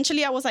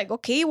eventually I was like,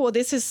 okay, well,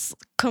 this is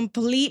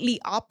completely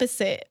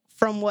opposite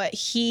from what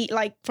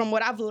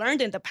I've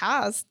learned in the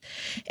past.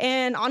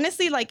 And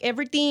honestly, like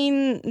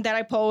everything that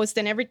I post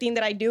and everything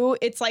that I do,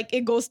 it's like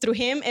it goes through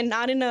him, and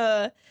not in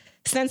a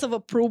sense of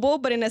approval,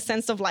 but in a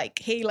sense of like,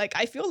 hey, like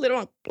I feel a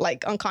little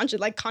like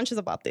conscious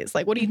about this.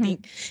 Like, what do you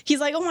think?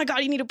 He's like, oh my God,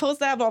 you need to post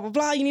that, blah, blah,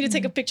 blah. You need to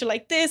take a picture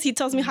like this. He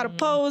tells me how to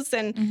pose.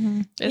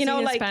 And Is you know,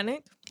 he like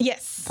Hispanic?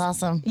 Yes. That's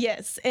awesome.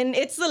 Yes. And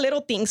it's the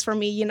little things for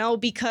me, you know,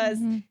 because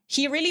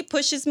he really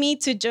pushes me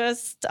to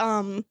just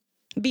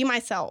be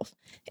myself.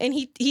 And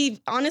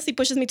he honestly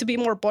pushes me to be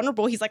more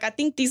vulnerable. He's like, I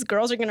think these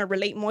girls are going to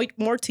relate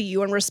more to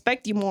you and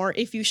respect you more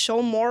if you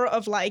show more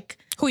of like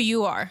who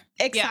you are.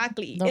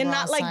 Exactly. The and raw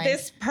not like side.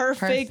 this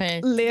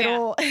perfect.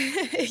 Little.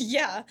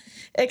 Yeah,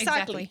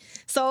 exactly.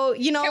 So,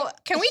 you know.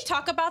 Can we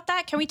talk about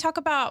that? Can we talk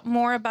about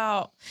more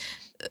about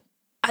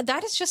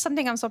that is just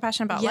something I'm so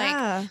passionate about.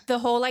 Yeah. Like the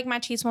whole like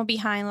machismo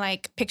behind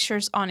like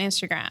pictures on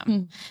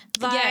Instagram.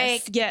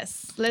 Like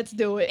yes, let's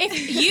do it.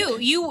 if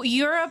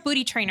you're a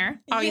booty trainer,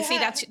 obviously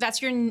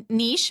that's your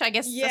niche. I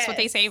guess that's what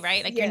they say,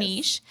 right? Like your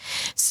niche.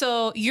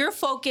 So your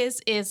focus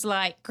is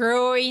like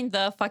growing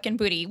the fucking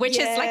booty, which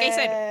is like I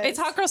said, it's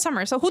hot girl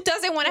summer. So who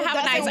doesn't want to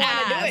have a nice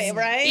ass? Do it,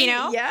 right? You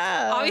know?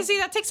 Yeah. Obviously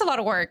that takes a lot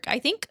of work. I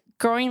think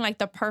growing like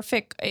the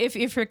perfect, if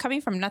you're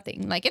coming from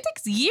nothing, like it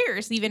takes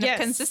years even of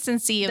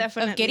consistency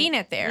of getting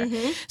it there.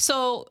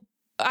 So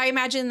I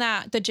imagine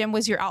that the gym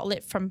was your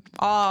outlet from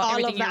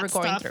everything you were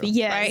going through.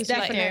 Yes, right?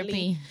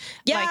 definitely.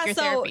 Yeah, like your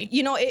so therapy.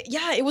 you know,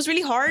 it was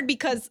really hard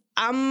because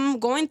I'm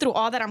going through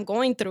all that I'm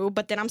going through,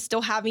 but then I'm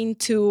still having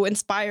to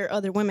inspire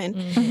other women,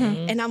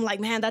 and I'm like,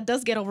 man, that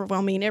does get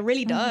overwhelming. It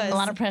really does. A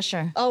lot of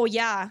pressure. Oh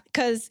yeah,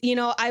 because you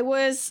know,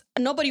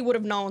 nobody would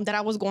have known that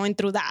I was going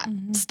through that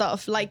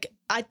stuff. Like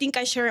I think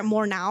I share it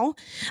more now,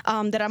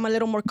 that I'm a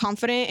little more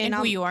confident in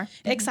who you are.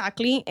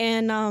 Exactly,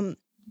 and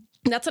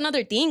that's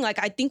another thing. Like,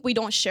 I think we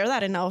don't share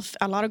that enough.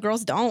 A lot of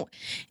girls don't.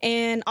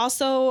 And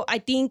also, I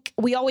think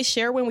we always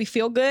share when we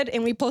feel good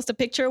and we post a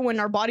picture when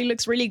our body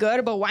looks really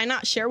good, but why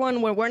not share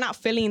one when we're not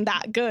feeling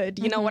that good?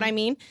 You know what I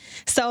mean?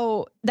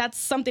 So that's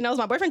something else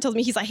my boyfriend tells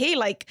me. He's like, hey,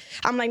 like,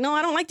 I'm like, no,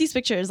 I don't like these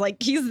pictures.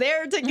 Like, he's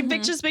there taking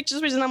pictures.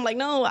 And I'm like,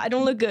 no, I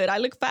don't look good. I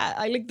look fat.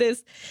 I look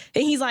this.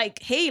 And he's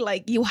like, hey,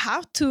 like, you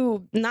have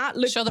to not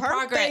look show the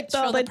perfect progress,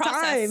 all show the the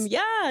process. time.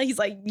 Yeah. He's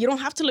like, you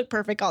don't have to look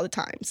perfect all the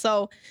time.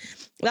 So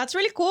that's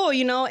really cool,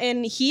 you know,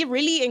 and he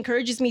really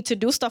encourages me to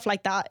do stuff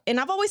like that. And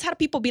I've always had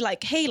people be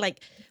like, hey,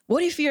 like,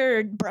 what if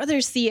your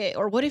brothers see it?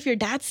 Or what if your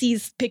dad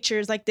sees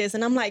pictures like this?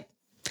 And I'm like,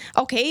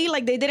 okay,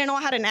 like they didn't know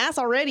I had an ass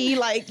already.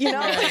 Like, you know,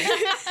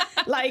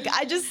 like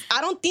I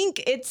don't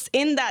think it's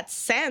in that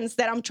sense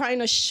that I'm trying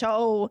to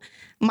show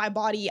my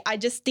body. I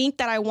just think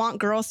that I want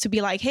girls to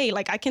be like, hey,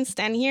 like I can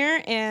stand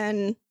here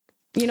and,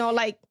 you know,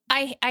 like.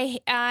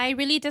 I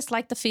really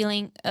dislike the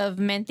feeling of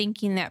men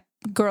thinking that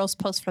girls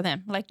post for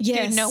them. Like,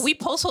 dude, no, we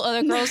post so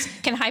other girls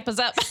can hype us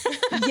up.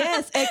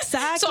 Yes,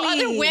 exactly. So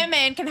other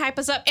women can hype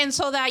us up. And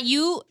so that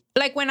you,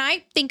 like when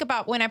I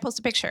post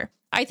a picture,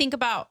 I think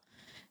about,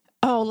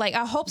 oh, like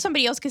I hope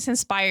somebody else gets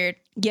inspired.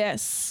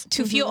 Yes.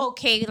 To feel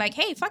okay. Like,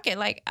 hey, fuck it.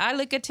 Like I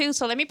look good too.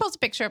 So let me post a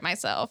picture of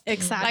myself.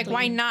 Exactly. Like,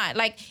 why not?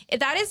 Like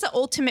that is the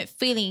ultimate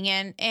feeling.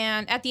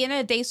 And at the end of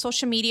the day,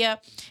 social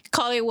media,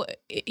 call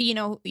it, you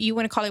know, you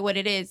want to call it what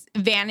it is,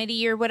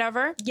 vanity or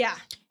whatever. Yeah.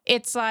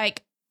 It's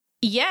like,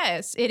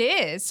 yes, it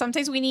is.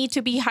 Sometimes we need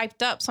to be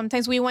hyped up.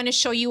 Sometimes we want to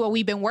show you what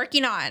we've been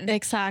working on.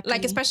 Exactly.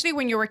 Like, especially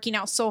when you're working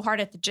out so hard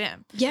at the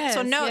gym. Yes.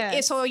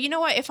 So so you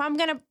know what?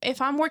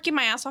 If I'm working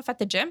my ass off at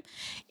the gym,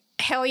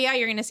 hell yeah,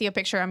 you're going to see a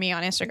picture of me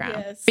on Instagram.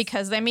 Yes.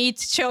 Because let me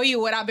show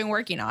you what I've been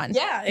working on.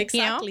 Yeah,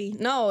 exactly. You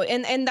know? No,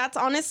 and that's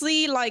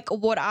honestly like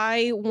what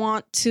I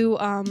want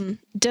to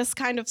just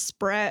kind of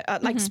spread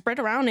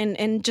around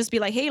and just be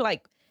like, hey,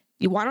 like,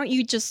 why don't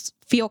you just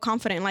feel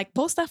confident? Like,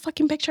 post that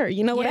fucking picture.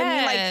 You know what I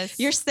mean? Like,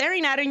 you're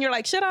staring at it and you're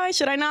like, should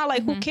I not?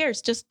 Like, who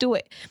cares? Just do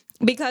it.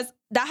 Because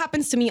that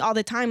happens to me all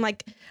the time.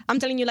 Like, I'm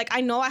telling you, like,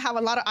 I know I have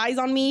a lot of eyes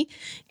on me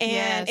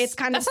and it's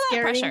kind of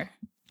scary. That's a lot of pressure.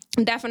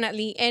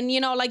 Definitely. And,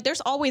 you know, like,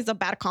 there's always the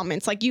bad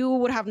comments. Like, you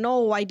would have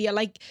no idea.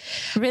 Like,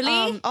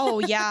 really? Oh,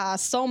 yeah.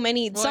 So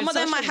many. Well, some of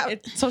them I have.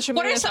 Social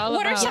media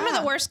What are some of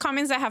the worst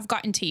comments that have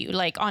gotten to you?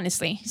 Like,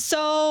 honestly.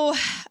 So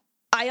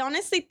I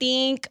honestly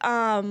think,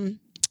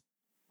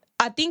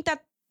 I think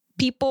that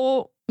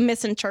people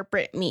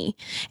misinterpret me,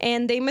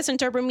 and they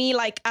misinterpret me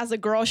like as a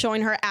girl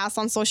showing her ass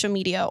on social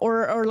media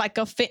or like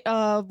a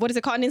what is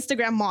it called, an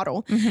Instagram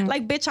model.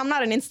 Like, bitch, I'm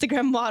not an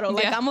Instagram model.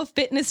 Like, I'm a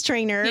fitness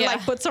trainer.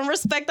 Like, put some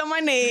respect on my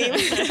name.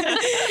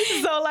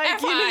 So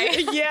like,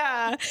 you know,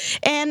 yeah.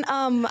 And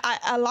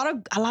a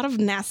lot of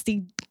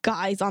nasty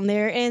guys on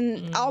there,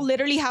 and I'll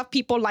literally have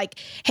people like,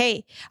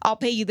 hey, I'll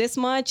pay you this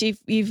much if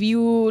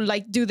you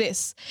like do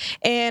this,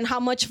 and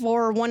how much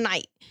for one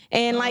night.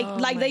 And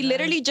like they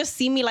literally just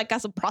see me like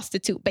as a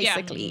prostitute,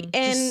 basically.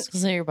 And just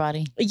because of your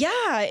body.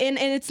 Yeah. And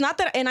it's not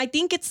that. And I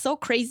think it's so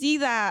crazy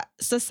that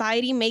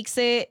society makes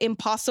it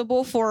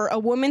impossible for a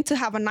woman to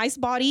have a nice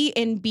body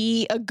and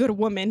be a good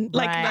woman.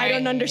 Like, I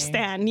don't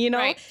understand, you know?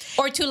 Right.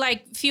 Or to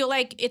like feel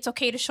like it's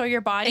okay to show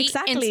your body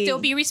and still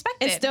be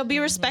respected. And still be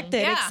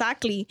respected. Yeah.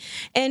 Exactly.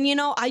 And, you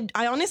know,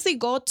 I honestly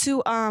go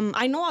to,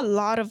 I know a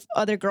lot of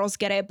other girls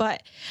get it,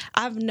 but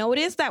I've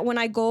noticed that when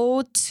I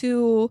go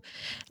to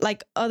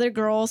like other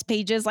girls'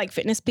 pages, like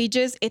fitness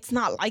pages, it's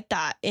not like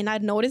that. And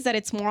I've noticed that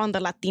it's more on the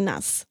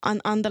Latinas,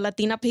 on the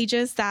Latina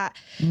pages, that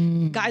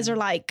guys are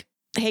like,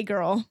 hey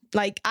girl,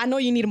 like, I know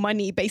you need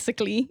money,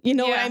 basically. You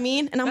know what I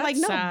mean? And I'm like,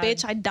 no,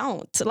 bitch, I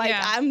don't. Like,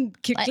 I'm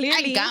clearly,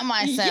 I got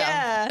myself.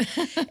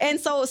 Yeah. And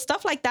so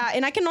stuff like that.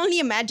 And I can only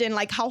imagine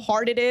like how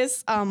hard it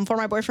is for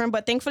my boyfriend.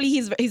 But thankfully,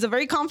 he's a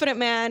very confident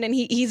man, and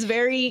he's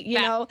very, you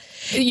know.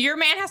 Your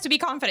man has to be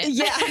confident.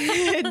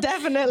 Yeah,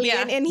 definitely.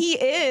 Yeah. And he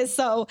is.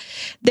 So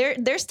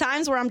there's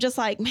times where I'm just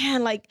like,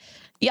 man, like,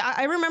 yeah,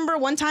 I remember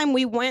one time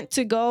we went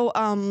to go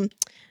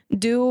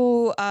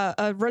do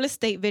a real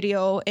estate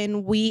video,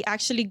 and we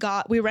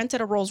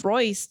rented a Rolls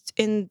Royce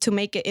to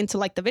make it into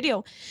like the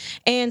video,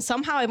 and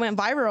somehow it went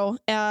viral.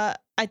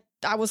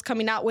 I was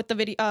coming out with the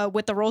video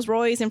with the Rolls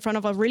Royce in front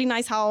of a really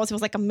nice house. It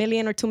was like $1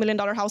 million or $2 million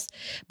house,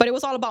 but it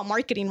was all about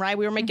marketing, right?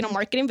 We were making a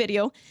marketing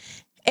video.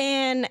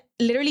 And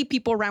literally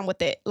people ran with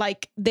it.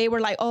 Like they were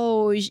like,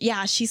 oh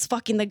yeah, she's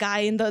fucking the guy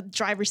in the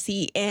driver's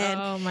seat. And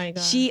oh my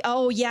God.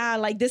 oh yeah,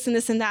 like this and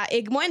this and that.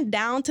 It went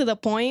down to the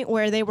point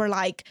where they were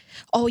like,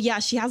 oh yeah,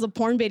 she has a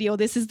porn video.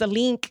 This is the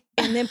link.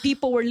 And then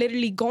people were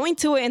literally going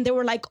to it and they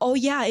were like, oh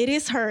yeah, it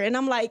is her. And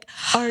I'm like,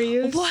 are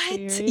you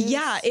what? serious?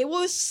 Yeah, it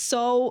was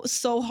so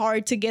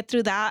hard to get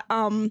through that.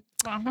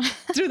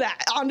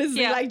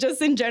 Honestly, like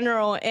just in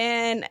general.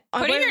 And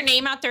putting your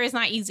name out there is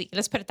not easy.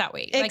 Let's put it that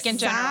way. Like in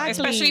general,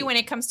 especially when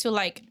it comes to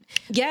like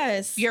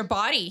your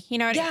body, you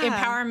know,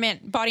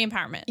 empowerment, body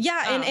empowerment.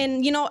 Yeah,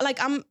 and you know,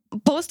 like I'm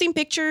posting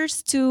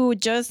pictures to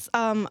just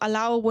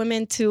allow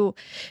women to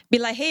be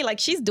like, hey, like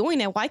she's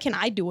doing it. Why can't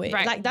I do it?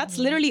 Right. Like that's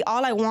literally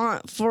all I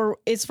want for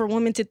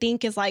women to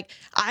think is like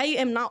I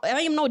am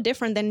no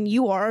different than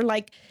you are.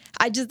 Like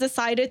I just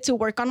decided to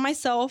work on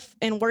myself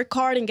and work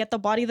hard and get the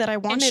body that I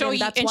wanted, and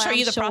that's why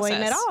I'm showing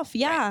it off.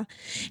 Yeah, right.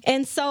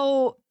 And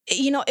so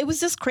you know, it was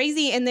just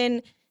crazy. And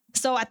then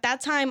so at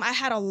that time, I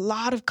had a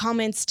lot of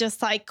comments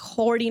just like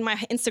hoarding my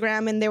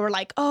Instagram, and they were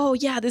like, "Oh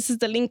yeah, this is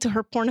the link to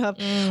her Pornhub.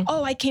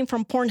 Oh, I came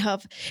from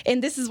Pornhub,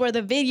 and this is where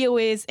the video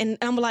is." And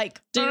I'm like,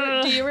 do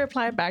you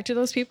reply back to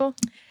those people?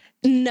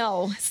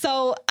 No.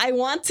 So I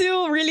want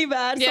to really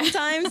bad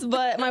sometimes,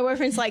 but my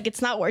boyfriend's like,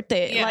 it's not worth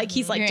it. Yeah. Like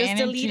he's like, just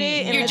delete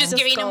it. And you're just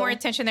giving them more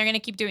attention. They're gonna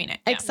keep doing it.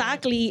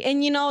 Exactly.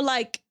 And you know,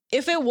 like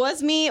if it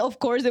was me, of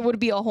course it would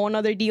be a whole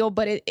nother deal,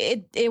 but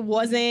it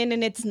wasn't,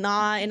 and it's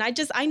not. And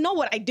I know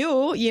what I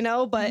do, you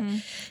know, but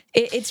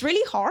it's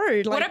really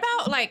hard. Like, what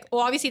about like,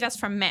 well, obviously that's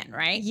from men,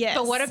 right? Yes.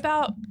 But what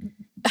about,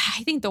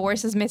 I think the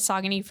worst is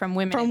misogyny from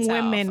women. From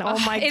women. Oh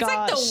my gosh. It's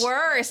like the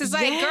worst. It's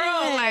like,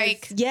 girl,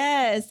 like.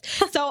 Yes.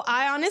 So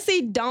I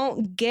honestly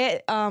don't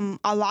get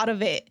a lot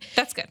of it.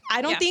 That's good.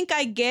 I don't think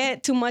I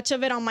get too much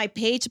of it on my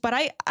page, but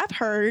I've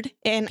heard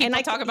and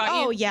I talk about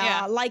you. Oh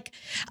yeah. Like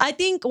I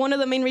think one of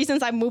the main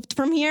reasons I moved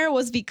from here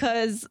was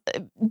because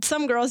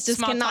some girls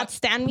just cannot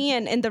stand me,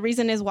 and the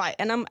reason is why.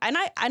 And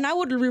I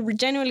would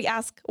genuinely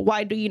ask,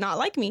 why do you not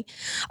like me?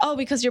 Oh,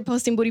 because you're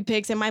posting booty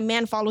pics and my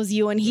man follows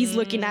you and he's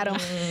looking at them.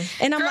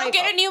 And I'm girl, like,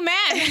 get a new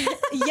man.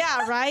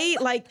 Yeah, right.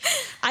 Like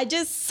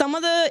some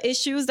of the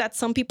issues that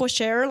some people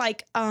share,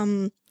 like,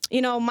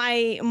 you know,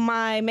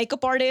 my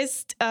makeup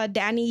artist,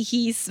 Danny,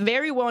 he's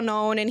very well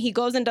known and he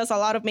goes and does a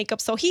lot of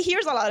makeup. So he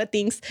hears a lot of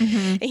things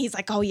and he's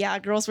like, oh yeah,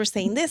 girls were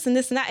saying this and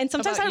this and that. And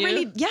sometimes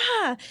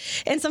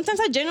and sometimes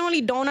I genuinely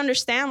don't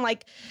understand,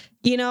 like,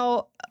 you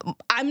know,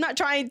 I'm not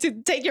trying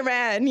to take your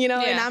man, you know,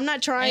 and I'm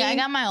not trying. I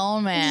got my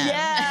own man.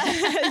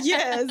 Yeah.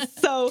 Yes.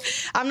 So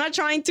I'm not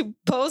trying to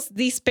post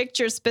these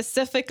pictures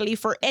specifically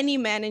for any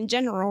man in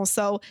general.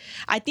 So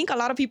I think a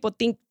lot of people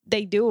think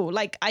they do.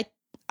 Like,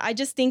 I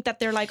just think that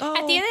they're like, oh.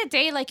 At the end of the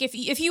day, like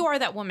if you are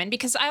that woman,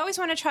 because I always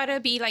want to try to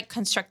be like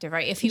constructive,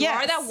 right? If you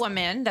are that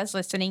woman that's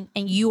listening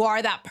and you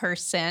are that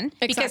person,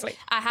 because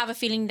I have a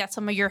feeling that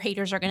some of your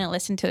haters are going to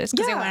listen to this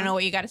because they want to know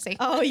what you got to say.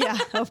 Oh yeah,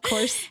 of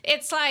course.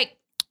 It's like,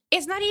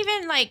 it's not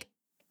even like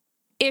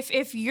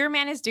if your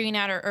man is doing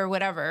that or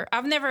whatever.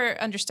 I've never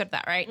understood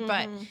that, right?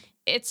 But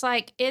it's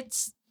like,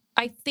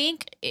 I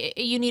think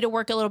you need to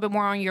work a little bit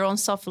more on your own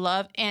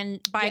self-love.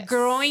 And by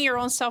growing your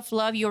own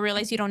self-love, you'll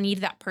realize you don't need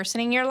that person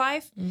in your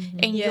life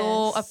and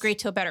you'll upgrade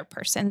to a better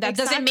person. That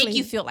doesn't make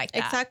you feel like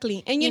that.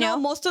 Exactly. And you know,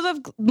 most of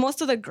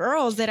the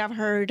girls that I've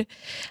heard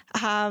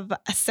have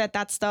said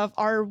that stuff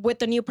are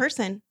with a new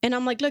person. And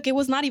I'm like, look, it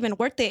was not even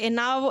worth it. And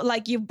now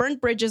like you've burnt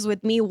bridges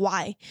with me.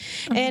 Why?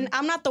 And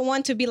I'm not the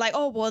one to be like,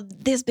 oh, well,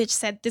 this bitch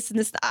said this and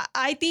this.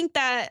 I think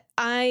that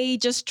I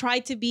just try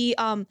to be,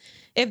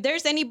 if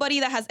there's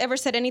anybody that has ever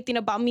said anything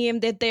about me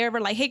and that they're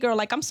ever like, hey girl,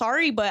 like, I'm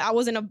sorry, but I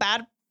was in a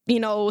bad, you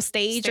know,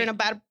 stage or in a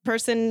bad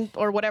person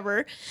or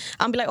whatever,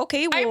 I'm be like,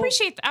 okay, well, I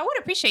would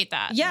appreciate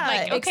that. Yeah,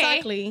 like, okay,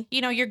 exactly.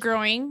 You know, you're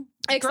growing.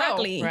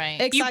 Exactly. Grow.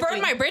 Right. Exactly. You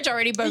burned my bridge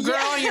already, but grow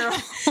on your own.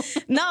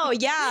 No,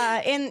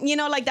 yeah. And you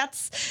know, like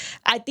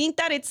I think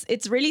that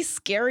it's really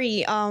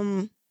scary.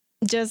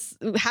 Just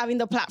having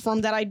the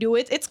platform that I do,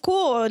 it's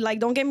cool. Like,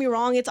 don't get me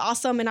wrong, it's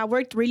awesome. And I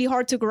worked really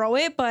hard to grow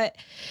it. But,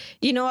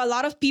 you know, a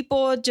lot of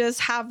people just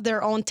have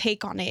their own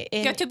take on it.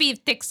 And, you have to be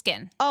thick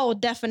skin. Oh,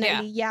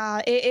 definitely.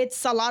 Yeah.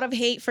 It's a lot of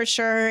hate for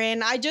sure.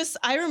 And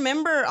I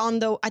remember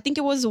I think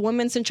it was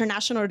Women's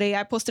International Day,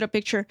 I posted a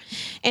picture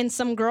and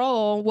some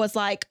girl was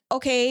like,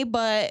 okay,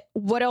 but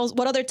what else,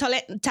 what other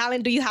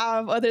talent do you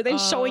have other than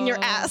showing your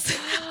ass?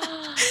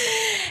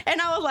 And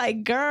I was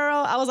like, girl,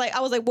 I was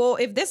like, well,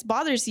 if this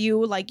bothers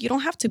you, like, you don't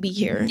have to be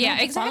here.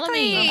 Yeah,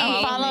 exactly.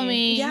 Follow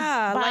me.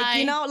 Yeah. Bye. Like,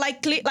 you know,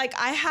 like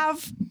I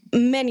have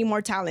many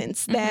more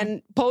talents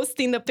than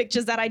posting the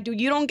pictures that I do.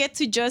 You don't get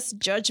to just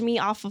judge me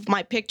off of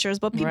my pictures,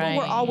 but people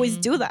will always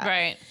do that.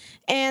 Right.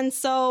 And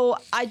so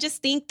I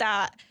just think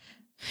that,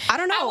 I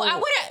don't know.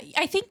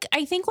 I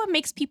think what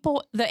makes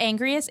people the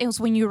angriest is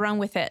when you run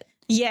with it.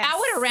 Yes. I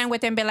would have ran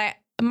with it and be like,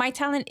 my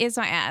talent is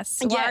my ass.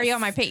 Why are you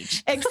on my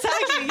page?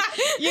 Exactly.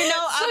 You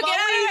know, So get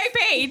on my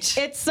page.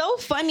 It's so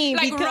funny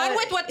Like, because run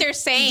with what they're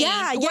saying.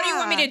 Yeah, What do you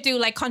want me to do?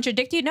 Like,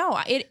 contradict you? No.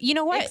 You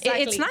know what? It's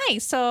Exactly.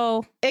 nice.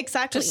 So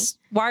exactly. just,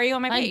 why are you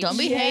on my Like, page? don't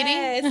be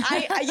hating.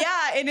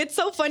 Yeah, and it's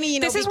so funny, you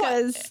know, This is what-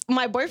 because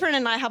my boyfriend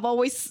and I have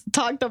always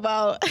talked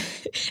about.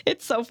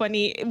 It's so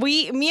funny.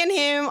 Me and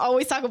him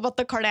always talk about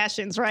the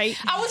Kardashians, right?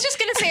 I was just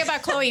gonna say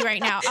about Khloe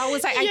right now. I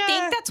was like, I Yeah.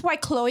 think that's why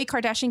Khloe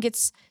Kardashian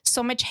gets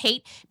so much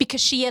hate,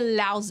 because she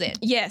allows it.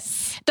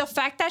 Yes. The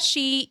fact that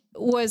she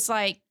was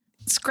like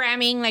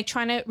scramming, like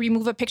trying to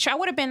remove a picture, I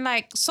would have been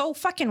like, so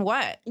fucking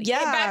what?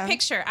 Yeah. Bad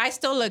picture. I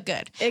still look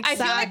good. I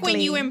feel like when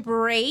you Exactly.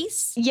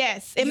 embrace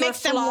Yes. It your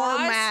makes them more flaws,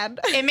 mad.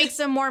 It makes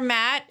them more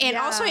mad. And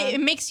also Yeah.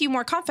 it makes you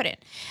more confident.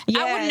 I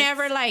would Yes.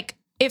 never like,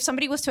 if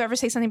somebody was to ever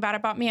say something bad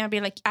about me, I'd be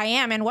like, I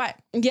am, and what?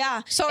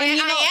 Yeah. So and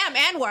I am,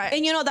 and what?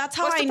 And you know, that's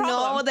how What's I the know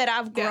problem? that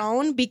I've Yeah.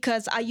 grown,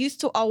 because I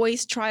used to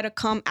always try to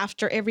come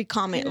after every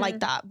comment Mm-hmm. like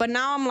that. But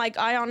now I'm like,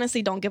 I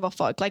honestly don't give a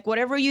fuck. Like,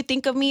 whatever you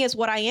think of me is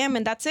what I am,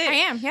 and that's it. I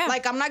am, yeah.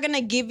 Like, I'm not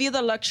gonna give you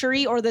the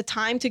luxury or the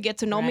time to get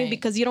to know me, Right.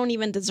 because you don't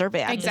even deserve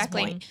it at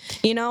Exactly. this point.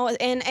 You know,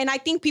 and I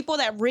think people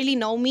that really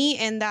know me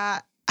and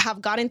that have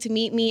gotten to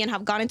meet me and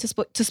have gotten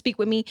to speak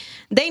with me,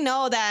 they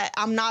know that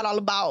I'm not all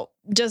about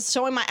just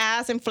showing my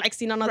ass and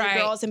flexing on other Right,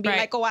 girls and being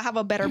right. like, oh, I have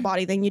a better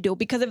body than you do.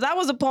 Because if that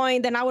was the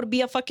point, then I would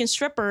be a fucking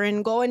stripper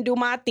and go and do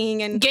my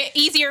thing and Get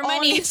easier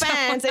money.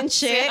 fans and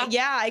shit.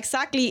 Yeah,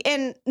 exactly.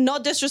 And no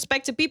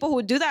disrespect to people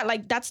who do that.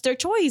 Like, that's their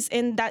choice,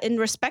 and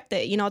respect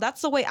it. You know,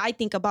 that's the way I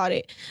think about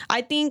it.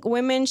 I think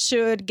women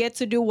should get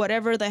to do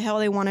whatever the hell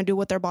they want to do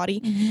with their body.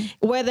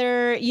 Mm-hmm.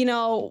 Whether, you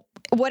know,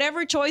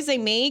 whatever choice they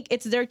make,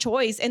 it's their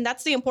choice. And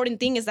that's the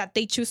important thing, is that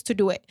they choose to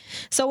do it.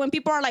 So when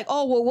people are like,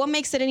 oh, well, what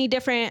makes it any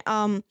different?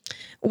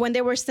 When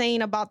they were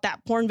saying about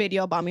that porn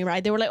video about me,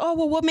 right? They were like, oh,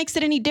 well, what makes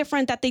it any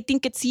different that they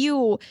think it's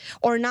you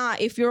or not?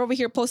 If you're over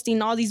here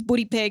posting all these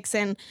booty pics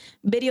and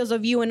videos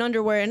of you in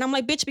underwear. And I'm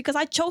like, bitch, because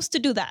I chose to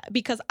do that.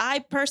 Because I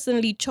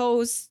personally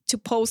chose to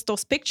post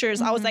those pictures.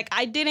 I was like,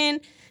 I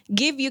didn't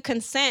give you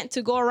consent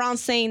to go around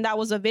saying that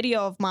was a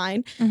video of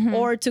mine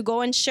or to go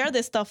and share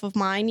this stuff of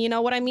mine. You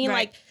know what I mean?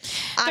 Right.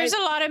 Like, There's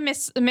a lot of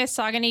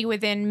misogyny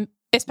within,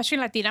 especially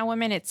Latina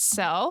women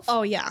itself.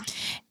 oh yeah.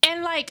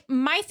 And like,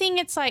 my thing,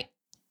 it's like,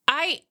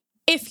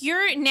 if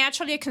you're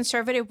naturally a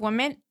conservative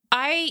woman,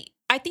 I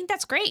think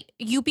that's great.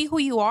 You be who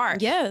you are.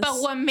 Yes.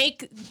 But what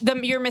make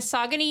your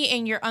misogyny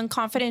and your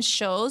unconfidence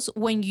shows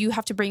when you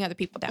have to bring other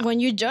people down. When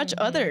you judge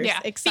others. Yeah.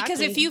 Exactly.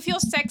 Because if you feel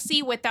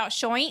sexy without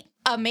showing,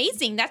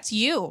 amazing. That's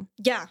you.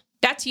 Yeah.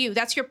 That's you.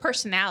 That's your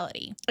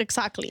personality.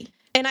 Exactly.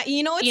 And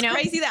it's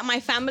crazy that my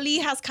family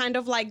has kind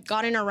of like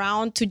gotten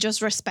around to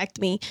just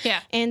respect me. Yeah.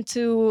 And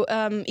to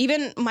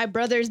even my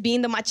brothers,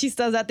 being the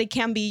machistas that they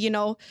can be, you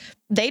know,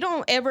 they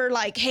don't ever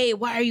like, hey,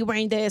 why are you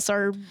wearing this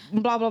or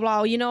blah, blah,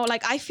 blah. You know,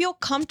 like I feel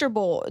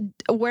comfortable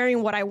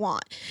wearing what I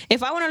want.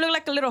 If I want to look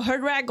like a little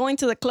hood rat going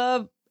to the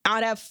club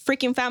at a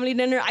freaking family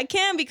dinner, I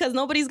can, because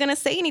nobody's going to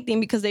say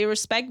anything because they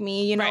respect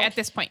me, you know. Right. At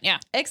this point. Yeah.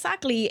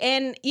 Exactly.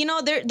 And, you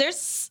know,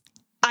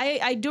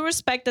 I do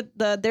respect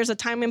that there's a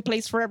time and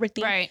place for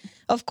everything. Right.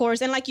 Of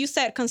course. And like you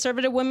said,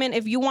 conservative women,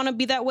 if you want to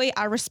be that way,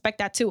 I respect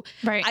that too.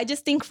 Right. I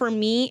just think for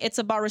me, it's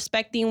about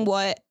respecting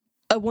what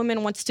a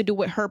woman wants to do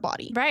with her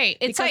body. Right.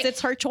 It's Because like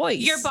it's her choice.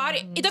 your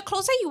body, the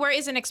clothes that you wear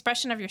is an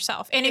expression of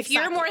yourself. And if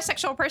you're more a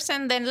sexual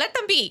person, then let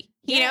them be,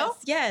 you know?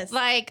 Yes.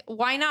 Like,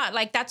 why not?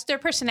 Like, that's their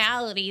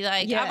personality.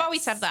 Like, Yes. I've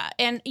always said that.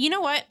 And you know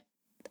what?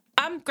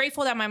 I'm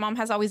grateful that my mom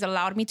has always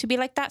allowed me to be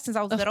like that since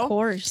I was little. Of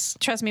course.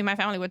 Trust me, my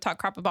family would talk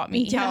crap about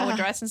me, how I would Yeah.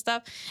 dress and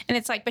stuff. And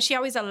it's like, but she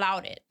always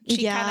allowed it.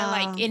 She kind of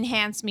Yeah. like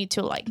enhanced me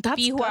to like That's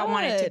be who I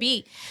wanted to good.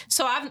 be.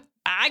 So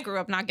I grew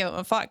up not giving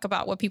a fuck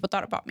about what people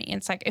thought about me. And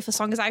it's like, if as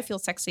long as I feel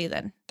sexy,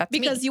 then that's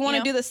Because me, you want to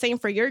know? do the same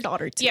for your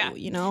daughter too, Yeah.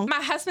 you know?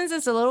 My husband's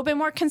is a little bit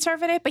more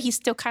conservative, but he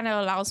still kind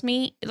of allows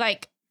me.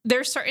 Like,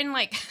 there's certain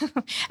like,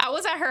 I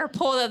was at her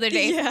pool the other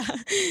day, Yeah.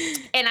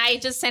 and I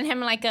just sent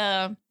him like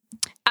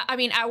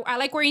I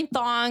like wearing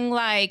thong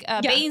like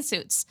bathing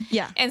suits,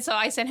 Yeah. and so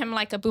I sent him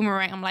like a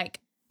boomerang. I'm like,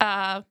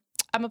 I'm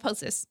gonna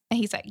post this, and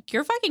he's like,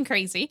 "You're fucking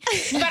crazy,"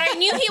 but I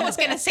knew he was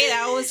gonna say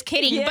that. I was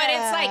kidding, but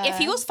it's like if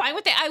he was fine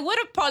with it, I would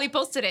have probably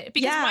posted it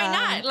because why Yeah,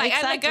 not? Like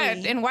I look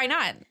exactly. good, and why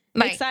not?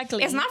 Like,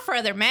 Exactly. It's not for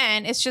other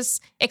men. It's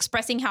just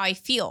expressing how I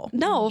feel.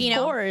 No, of you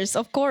know? course.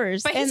 Of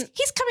course. But And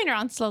he's coming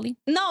around slowly.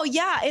 no,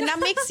 yeah, and that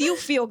makes you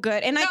feel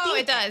good. And I No, think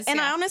it does,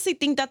 And I yeah. honestly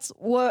think that's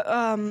what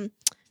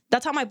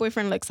that's how my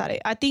boyfriend looks at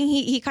it. I think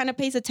he kind of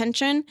pays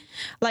attention.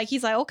 Like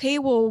he's like, okay,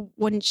 well,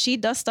 when she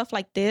does stuff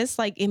like this,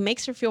 like it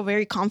makes her feel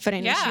very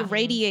confident. And Yeah. she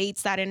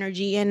radiates that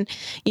energy, and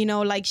you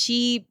know, like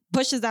she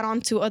pushes that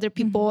onto other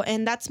people.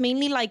 And that's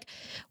mainly like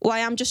why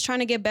I'm just trying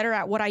to get better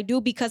at what I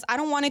do, because I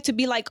don't want it to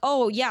be like,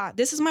 oh yeah,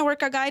 this is my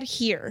workout guide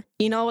here,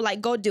 you know,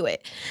 like go do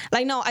it.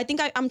 Like, no, I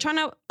think I'm trying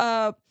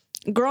to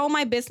grow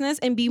my business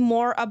and be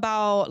more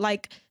about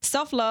like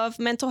self-love,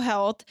 mental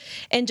health,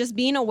 and just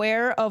being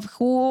aware of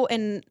who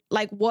and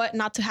like what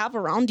not to have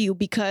around you,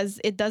 because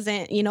it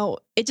doesn't, you know,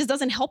 it just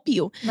doesn't help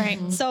you. Right.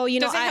 So,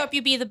 doesn't help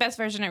you be the best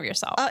version of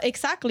yourself.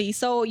 Exactly.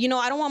 So,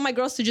 I don't want my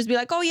girls to just be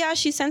like, oh yeah,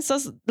 she sends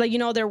us like,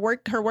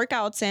 her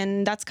workouts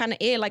and that's kind of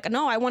it. Like,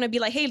 no, I want to be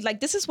like, hey, like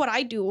this is what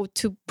I do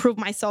to prove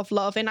my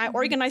self-love, and I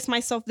organize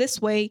myself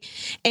this way,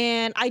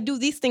 and I do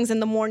these things in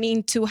the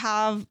morning to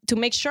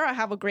make sure I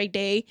have a great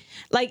day.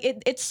 Like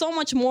it's so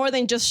much more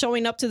than just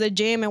showing up to the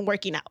gym and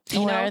working out.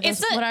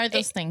 What are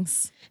those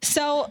things?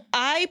 So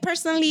I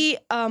personally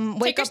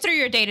take us through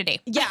your day to day.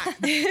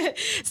 Yeah.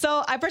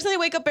 So I personally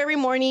wake up every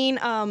morning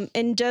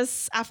and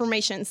just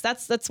affirmations.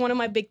 That's one of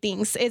my big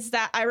things, is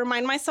that I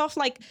remind myself,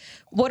 like,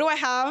 what do I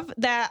have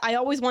that I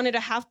always wanted to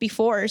have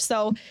before?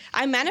 So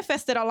I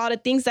manifested a lot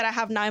of things that I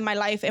have now in my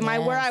life. Am I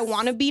where I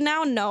want to be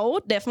now? No,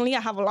 definitely.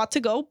 I have a lot to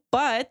go.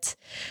 But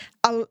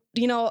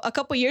a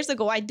couple years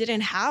ago, I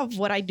didn't have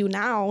what I do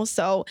now.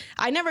 So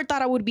I never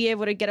thought I would be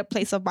able to get a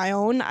place of my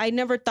own. I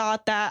never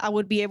thought that I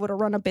would be able to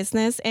run a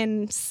business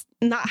and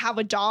not have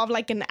a job,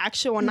 like an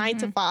actual 9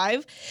 to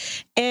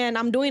 5. And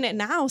I'm doing it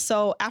now.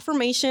 So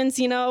affirmations,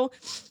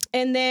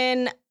 and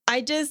then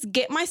I just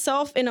get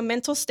myself in a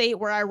mental state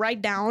where I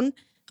write down,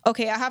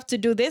 okay, I have to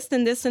do this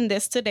and this and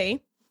this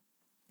today.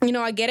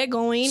 I get it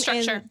going.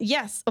 Structure. And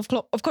yes, of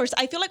course.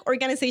 I feel like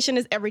organization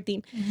is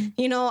everything.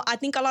 I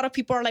think a lot of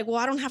people are like, well,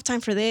 I don't have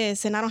time for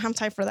this, and I don't have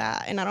time for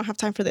that, and I don't have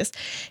time for this.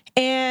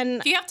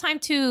 And do you have time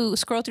to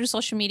scroll through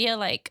social media?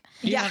 Like,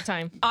 you have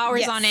time.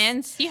 Hours on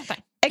ends? You have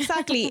time.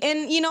 Exactly.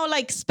 And,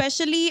 like,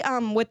 especially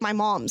with my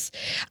moms,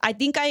 I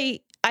think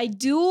I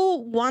do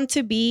want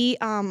to be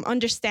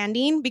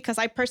understanding, because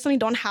I personally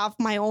don't have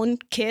my own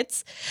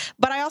kids,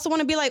 but I also want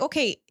to be like,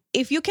 okay,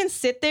 if you can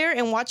sit there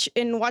and watch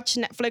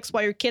Netflix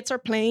while your kids are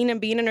playing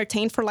and being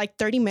entertained for like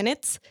 30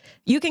 minutes,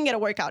 you can get a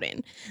workout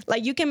in.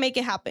 Like, you can make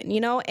it happen,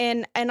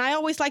 And I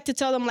always like to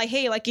tell them, like,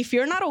 hey, like, if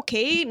you're not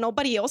okay,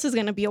 nobody else is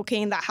going to be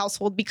okay in that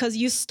household, because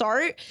you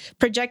start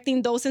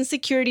projecting those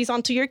insecurities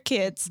onto your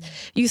kids.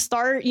 You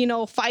start,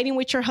 fighting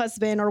with your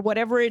husband or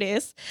whatever it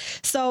is.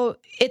 So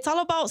it's all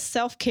about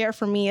self-care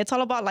for me. It's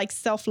all about like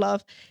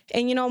self-love.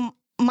 And,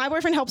 my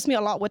boyfriend helps me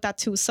a lot with that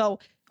too. So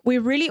we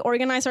really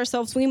organize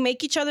ourselves. We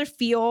make each other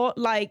feel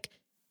like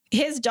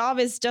his job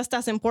is just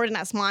as important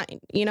as mine.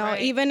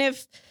 Right. Even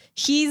if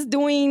he's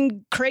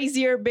doing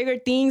crazier, bigger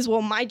things,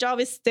 well, my job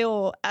is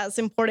still as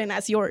important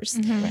as yours.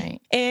 Right.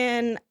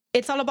 And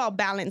it's all about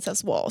balance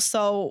as well.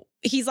 So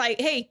he's like,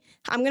 hey,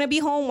 I'm going to be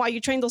home while you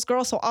train those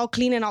girls, so I'll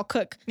clean and I'll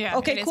cook. Yeah,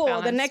 okay,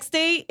 cool. The next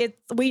day,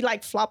 we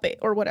like flop it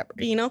or whatever,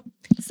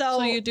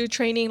 So you do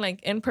training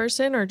like in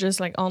person or just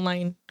like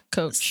online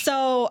coach?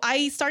 So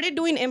I started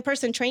doing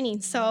in-person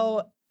training.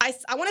 So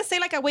I want to say,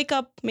 like, I wake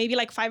up maybe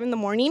like 5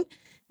 a.m,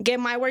 get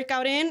my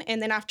workout in, and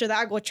then after that,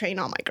 I go train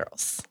all my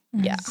girls.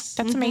 Yeah. That's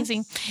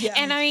amazing. Yeah.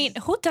 And I mean,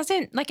 who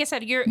doesn't, like I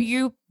said,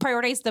 you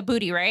prioritize the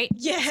booty, right?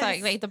 Yes.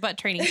 So, like the butt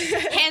training.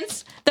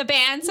 Hence the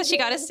bands that she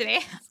got us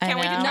today. Can't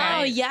wait to try.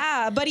 No,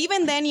 yeah. But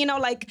even then,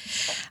 like,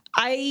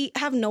 I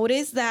have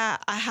noticed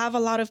that I have a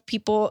lot of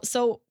people.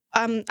 So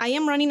I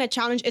am running a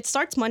challenge. It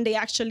starts Monday,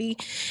 actually.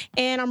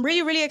 And I'm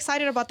really, really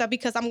excited about that,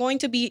 because I'm going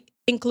to be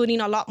including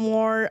a lot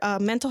more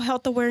mental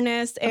health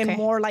awareness and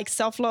more like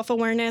self-love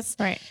awareness.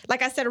 Right.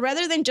 Like I said,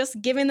 rather than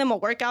just giving them a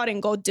workout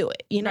and go do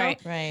it, Right.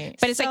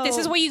 But it's like, this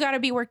is what you got to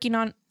be working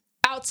on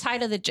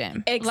outside of the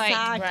gym.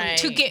 Exactly.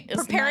 Like, to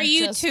prepare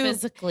you to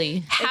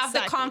physically have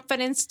the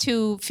confidence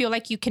to feel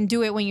like you can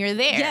do it when you're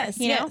there. Yes,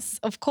 yes,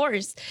 of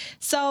course.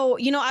 So,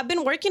 I've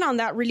been working on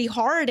that really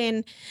hard,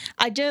 and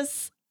I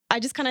just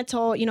kind of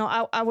told,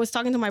 I was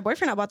talking to my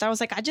boyfriend about that. I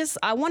was like,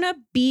 I want to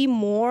be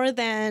more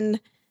than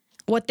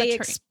what they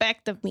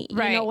expect of me.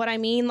 Right. You know what I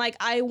mean? Like,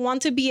 I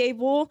want to be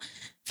able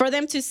for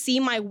them to see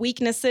my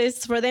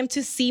weaknesses, for them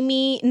to see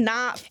me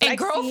not flexing. And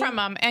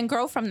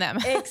grow from them.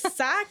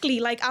 Exactly.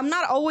 Like, I'm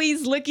not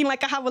always looking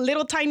like I have a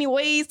little tiny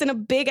waist and a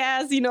big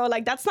ass,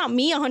 like, that's not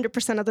me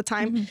 100% of the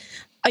time.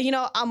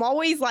 Mm-hmm. I'm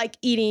always like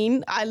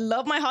eating. I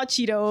love my hot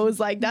Cheetos.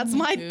 Like, that's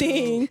my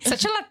thing.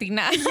 Such a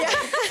Latina. Yeah.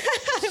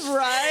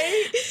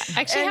 Right?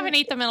 Actually, I haven't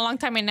eaten them in a long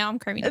time, and now I'm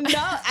craving them. No,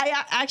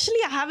 I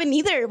haven't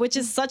either, which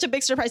is such a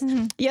big surprise.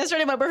 Mm-hmm.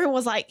 Yesterday, my boyfriend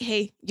was like,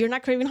 hey, you're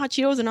not craving hot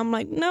Cheetos? And I'm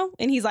like, no.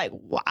 And he's like,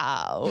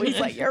 wow. He's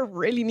like, you're a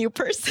really new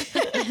person.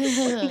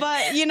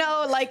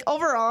 But, like,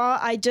 overall,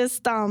 I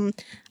just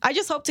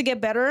hope to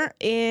get better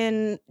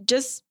in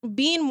just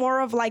being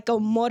more of like a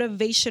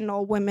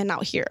motivational woman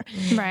out here.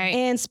 Right.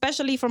 And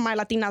especially for my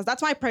Latinas,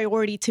 that's my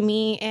priority to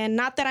me. And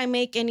not that I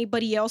make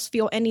anybody else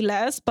feel any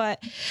less,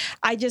 but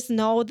I just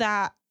know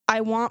that I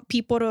want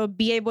people to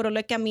be able to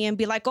look at me and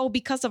be like, oh,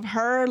 because of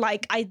her,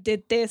 like, I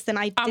did this and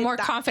I'm more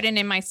confident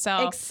in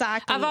myself.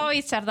 Exactly. I've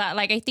always said that.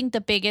 Like, I think the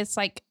biggest,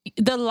 like,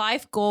 the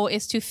life goal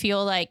is to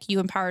feel like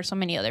you empower so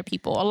many other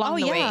people along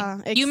the way.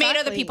 Exactly. You made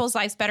other people's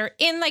lives better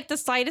in, like, the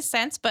slightest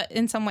sense, but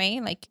in some way,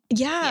 like.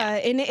 Yeah.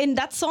 And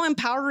that's so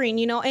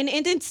empowering, and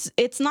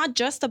it's not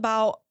just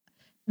about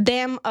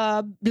them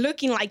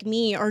looking like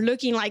me or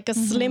looking like a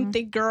slim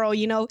thick girl,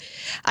 you know.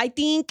 I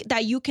think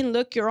that you can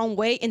look your own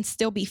way and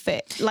still be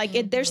fit.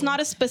 Like there's not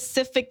a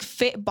specific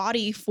fit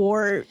body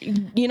for,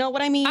 you know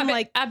what I mean?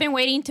 I've been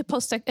waiting to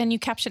post a new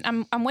caption.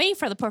 I'm waiting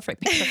for the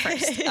perfect picture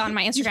first on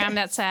my Instagram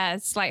that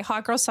says like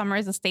hot girl summer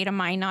is a state of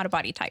mind, not a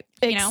body type.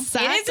 You know, it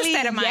is a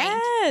state of mind.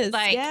 Yes,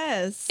 like,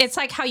 yes. It's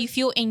like how you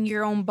feel in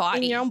your own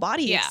body. In your own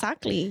body,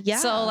 exactly. Yeah.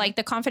 So like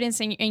the confidence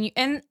in you,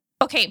 and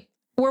okay,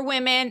 we're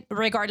women,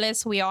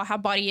 regardless. We all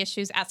have body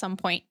issues at some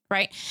point,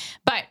 right?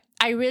 But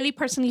I really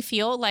personally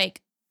feel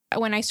like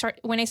when I sit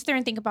there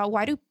and think about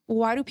why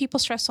do people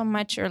stress so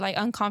much or like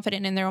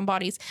unconfident in their own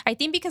bodies? I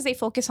think because they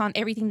focus on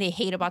everything they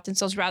hate about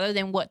themselves rather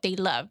than what they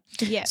love.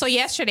 Yes. So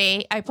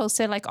yesterday I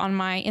posted like on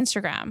my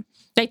Instagram,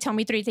 like tell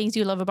me 3 things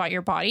you love about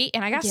your body,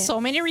 and I got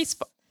so many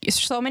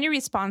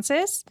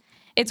responses.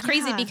 It's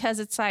crazy because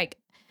it's like,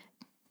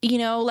 you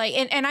know, like,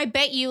 and I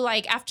bet you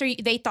like after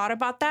they thought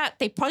about that,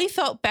 they probably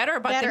felt better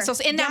about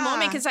themselves in that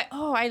moment. Cause like,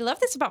 oh, I love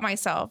this about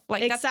myself.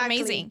 Like that's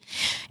amazing.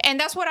 And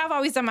that's what I've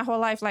always done my whole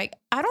life. Like,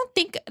 I don't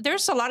think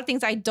there's a lot of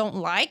things I don't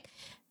like.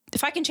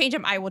 If I can change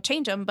them, I will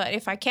change them. But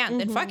if I can't,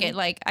 then fuck it.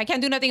 Like I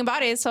can't do nothing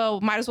about it. So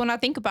might as well not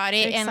think about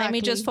it. And let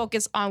me just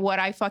focus on what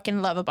I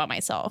fucking love about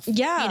myself.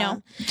 Yeah. You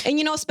know? And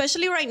you know,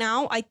 especially right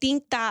now, I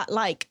think that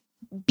like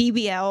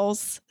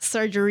BBLs,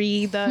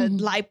 surgery, the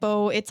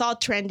lipo, it's all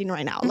trending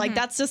right now. Like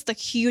that's just a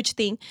huge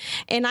thing.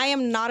 And I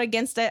am not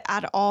against it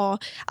at all.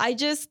 I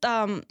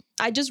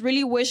just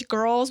really wish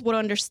girls would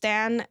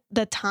understand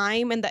the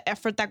time and the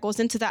effort that goes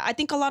into that. I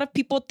think a lot of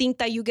people think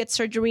that you get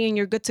surgery and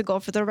you're good to go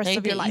for the rest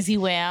of your life. Easy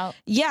way out.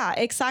 Yeah,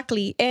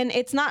 exactly. And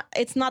it's not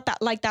that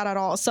like that at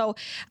all. So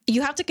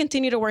you have to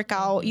continue to work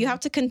out. You have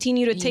to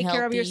continue to take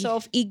care of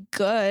yourself, eat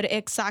good.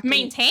 Exactly.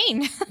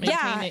 Maintain.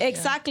 Yeah,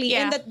 exactly.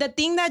 Yeah. And the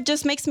thing that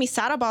just makes me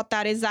sad about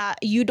that is that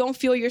you don't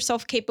feel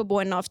yourself capable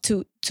enough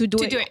to do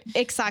it.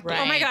 Exactly.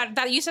 Right. Oh my God,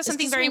 that you said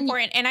something very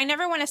important, and I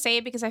never want to say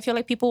it because I feel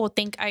like people will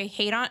think I will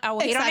hate on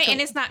it,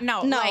 and it's not.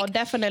 No, like,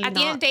 definitely at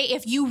the end of the day,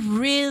 if you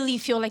really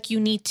feel like you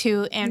need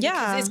to, and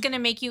because it's gonna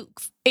make you,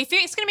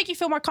 it's gonna make you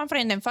feel more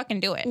confident, then fucking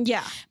do it.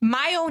 Yeah.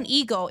 My own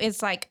ego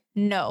is like,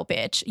 no,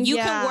 bitch. You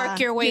can work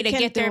your way to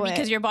get there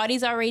because your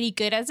body's already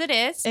good as it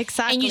is.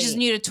 Exactly. And you just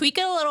need to tweak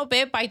it a little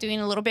bit by doing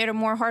a little bit of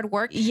more hard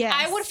work. Yes.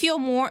 I would feel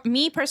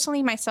me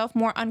personally, myself,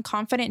 more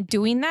unconfident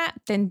doing that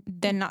than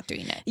not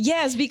doing it.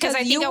 Yes, because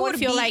I think I would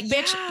feel like,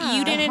 bitch,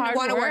 you didn't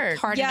want to work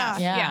hard enough.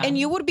 Yeah. And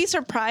you would be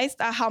surprised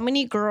at how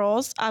many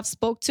girls I've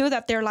spoke to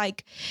that they're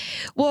like,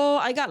 well,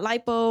 I got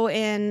lipo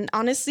and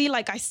honestly,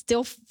 like I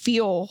still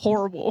feel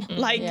horrible.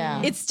 Like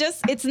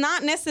it's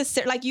not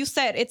necessary. Like you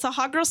said, it's a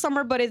hot girl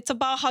summer, but it's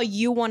about how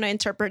you want to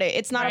interpret it.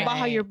 It's not about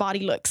how your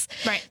body looks.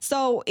 Right.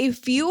 So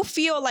if you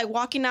feel like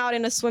walking out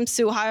in a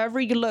swimsuit, however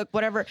you look,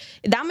 whatever,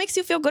 that makes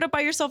you feel good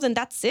about yourself, then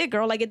that's it,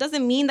 girl. Like it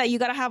doesn't mean that you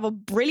got to have a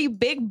really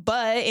big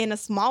butt and a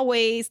small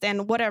waist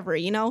and whatever,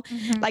 you know?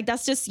 Like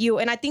that's just you.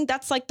 And I think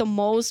that's like the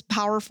most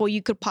powerful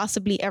you could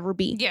possibly ever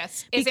be.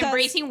 Yes. It's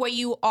embracing what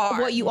you are.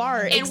 What you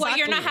are. And what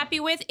you're not happy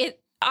with,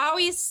 I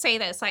always say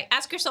this, like,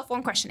 ask yourself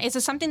one question. Is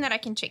it something that I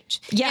can change?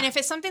 Yeah. And if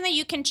it's something that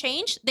you can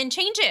change, then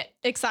change it.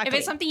 Exactly. If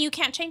it's something you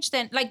can't change,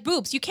 then like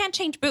boobs, you can't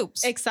change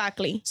boobs.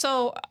 Exactly.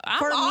 So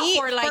I'm all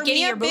for like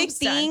getting your boobs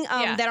done. Big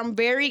thing that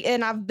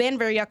I'm I've been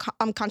very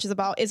conscious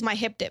about is my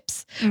hip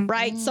dips,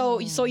 right? So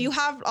you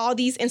have all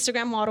these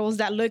Instagram models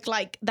that look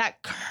like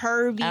that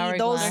curvy,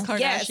 Hourglass.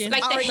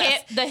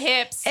 like the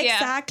hips.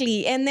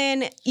 Exactly. And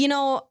then, you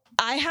know,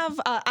 I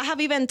have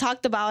even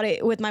talked about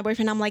it with my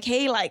boyfriend. I'm like,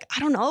 hey, like,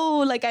 I don't know,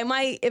 like I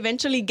might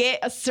eventually get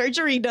a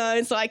surgery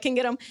done so I can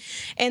get them.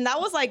 And that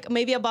was like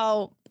maybe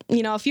about,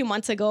 you know, a few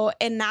months ago.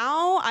 And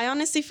now I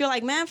honestly feel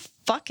like, man,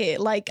 fuck it.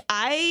 Like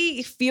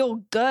I feel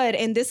good.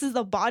 And this is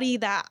the body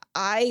that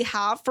I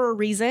have for a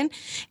reason.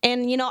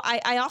 And, you know,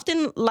 I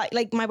often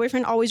like my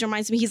boyfriend always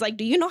reminds me, he's like,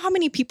 do you know how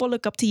many people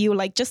look up to you?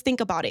 Like, just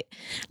think about it.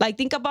 Like,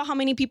 think about how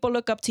many people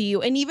look up to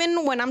you. And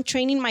even when I'm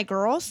training my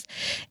girls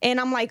and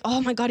I'm like,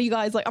 oh my God, you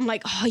guys, like, I'm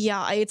like, oh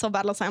yeah, I ate so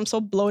bad last night. I'm so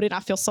bloated.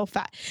 I feel so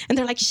fat. And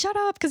they're like, shut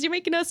up. Cause you're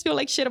making us feel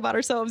like shit about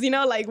ourselves. You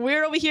know, like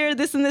we're over here,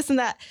 this and this and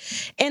that.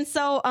 And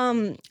so,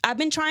 I've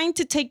been trying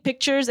to take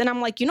pictures and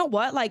I'm like, you know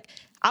what? Like,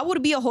 I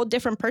would be a whole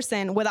different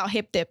person without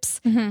hip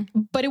dips,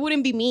 but it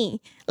wouldn't be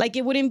me. Like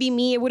it wouldn't be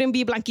me. It wouldn't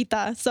be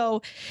Blanquita.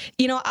 So,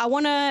 you know,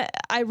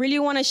 I really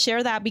want to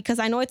share that because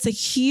I know it's a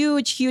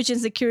huge, huge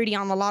insecurity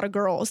on a lot of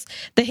girls,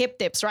 the hip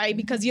dips, right?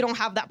 Because you don't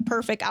have that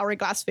perfect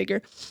hourglass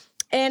figure.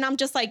 And I'm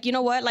just like, you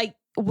know what? Like,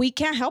 we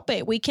can't help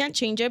it. We can't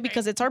change it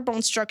because it's our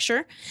bone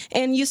structure.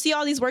 And you see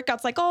all these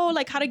workouts like, oh,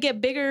 like how to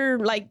get bigger,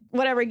 like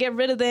whatever, get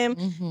rid of them.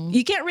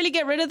 You can't really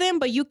get rid of them,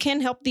 but you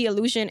can help the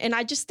illusion. And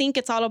I just think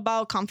it's all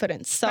about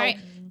confidence. So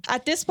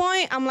at this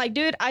point, I'm like,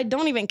 dude, I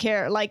don't even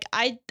care. Like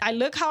I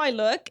look how I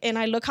look and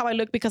I look how I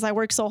look because I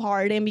work so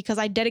hard and because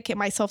I dedicate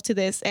myself to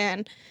this.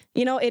 And,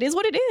 you know, it is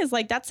what it is.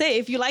 Like, that's it.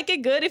 If you like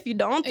it, good. If you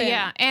don't, then...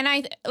 Yeah. And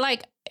I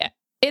like,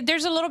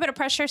 there's a little bit of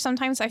pressure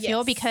sometimes I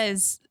feel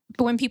because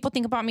when people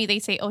think about me, they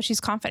say, "Oh, she's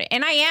confident,"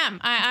 and I am.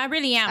 I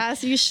really am.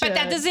 As you should. But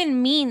that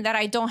doesn't mean that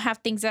I don't have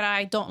things that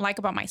I don't like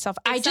about myself.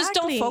 I just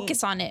don't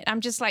focus on it.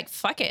 I'm just like,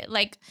 fuck it.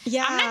 Like,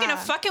 I'm not gonna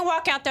fucking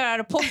walk out there at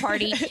a pool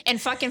party and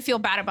fucking feel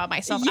bad about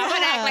myself. I'm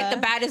gonna act like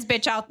the baddest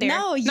bitch out there,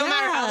 no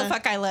matter how the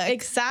fuck I look.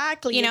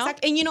 Exactly. You know,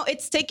 and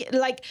it's taken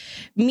like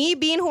me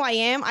being who I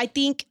am. I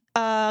think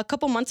a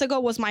couple months ago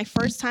was my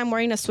first time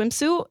wearing a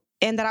swimsuit.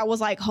 And that I was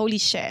like, holy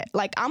shit,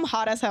 like I'm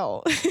hot as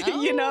hell,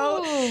 you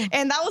know?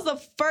 And that was the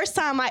first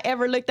time I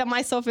ever looked at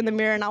myself in the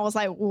mirror and I was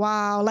like,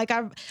 wow, like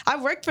I've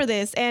worked for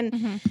this.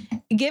 And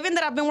given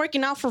that I've been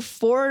working out for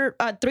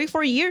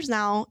 3-4 years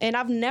now, and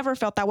I've never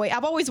felt that way.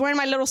 I've always wearing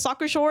my little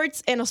soccer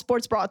shorts and a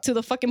sports bra to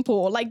the fucking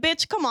pool. Like,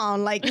 bitch, come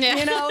on. Like,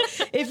 you know,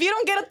 if you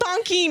don't get a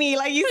thonkini,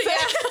 like you said.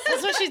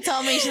 That's what she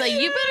told me. She's like,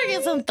 you better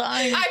get some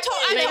thongs. I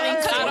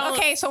told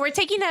okay, so we're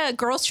taking a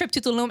girls trip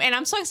to Tulum and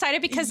I'm so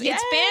excited because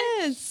it's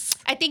been,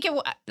 I think it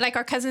like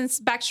our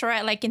cousin's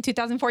bachelorette like in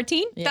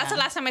 2014. Yeah. That's the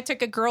last time I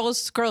took a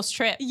girls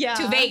trip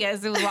to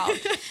Vegas. It was wild.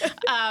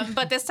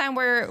 But this time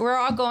we're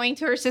all going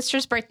to her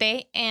sister's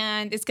birthday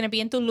and it's gonna be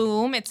in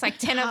Tulum. It's like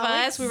 10 of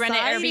us. We rent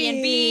an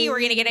Airbnb.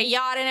 We're gonna get a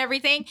yacht and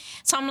everything.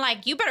 So I'm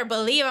like, you better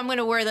believe I'm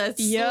gonna wear the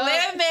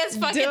slimmest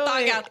fucking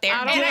thong out there.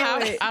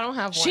 I don't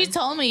have one. She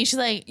told me, she's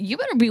like, you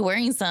better be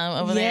wearing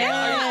some over there.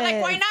 Yeah,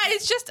 like why not?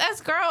 It's just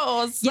us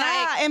girls. Yeah,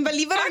 like, and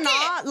believe it or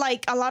not,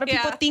 like a lot of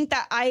people think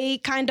that I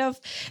kind of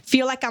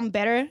feel like I'm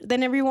better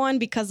than everyone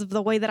because of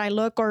the way that I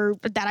look or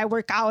that I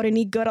work out and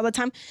eat good all the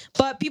time.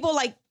 But people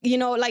like, you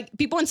know, like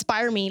people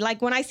inspire me.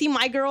 Like when I see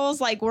my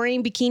girls like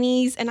wearing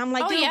bikinis and I'm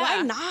like, dude,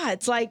 why not?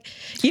 It's like,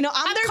 you know,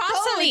 I'm their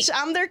coach.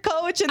 I'm their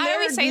coach and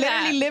they're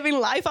literally living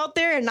life out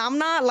there and I'm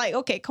not like,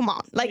 okay, come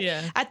on. Like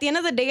at the end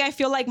of the day, I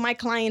feel like my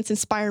clients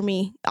inspire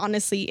me,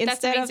 honestly.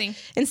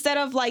 Instead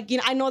of like, you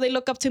know, I know they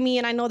look up to me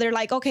and I know they're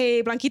like,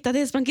 okay, Blanquita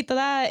this, Blanquita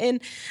that. And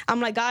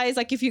I'm like, guys,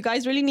 like if you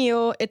guys really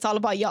knew, it's all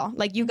about y'all.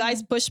 Like you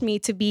guys push me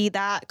to be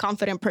that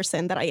confident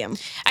person that I am.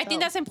 I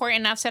think that's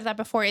important. I've said that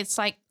before. It's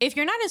like, if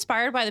you're not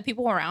inspired by the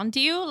people around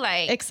you,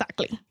 like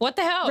exactly, what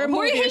the hell? Who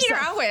are you hanging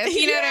around with?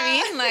 You know what I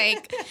mean?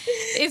 Like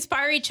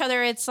inspire each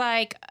other. It's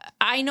like,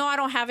 I know I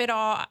don't have it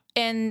all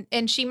and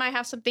she might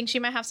have something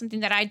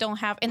that I don't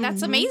have. And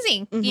that's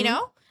amazing. You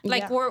know?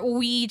 Like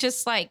we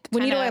just like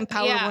we need to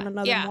empower one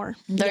another more.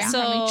 Learn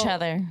from each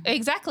other.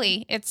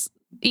 Exactly. It's,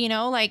 you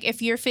know, like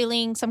if you're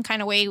feeling some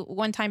kind of way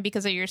one time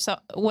because of yourself,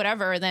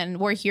 whatever, then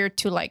we're here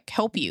to like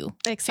help you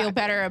feel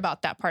better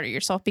about that part of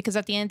yourself, because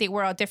at the end of the day,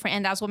 we're all different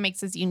and that's what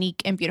makes us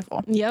unique and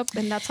beautiful. Yep.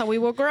 And that's how we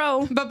will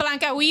grow. But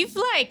Blanca, we've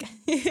like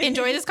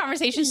enjoyed this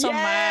conversation so much.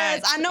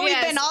 I know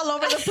we've been all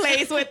over the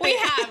place with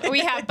it. We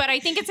have, but I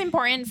think it's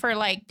important for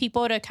like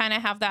people to kind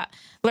of have that,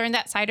 learn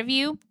that side of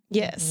you.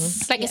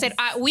 Yes. Like I said,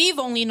 we've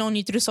only known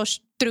you through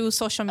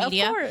social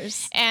media. Of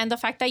course. And the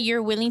fact that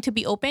you're willing to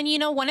be open. You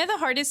know, one of the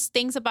hardest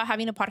things about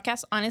having a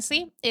podcast,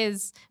 honestly,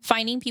 is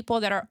finding people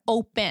that are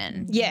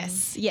open.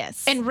 Yes.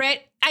 And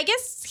I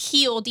guess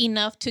healed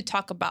enough to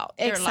talk about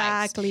their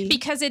lives.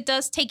 Because it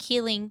does take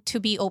healing to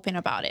be open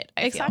about it.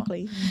 I feel.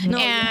 No,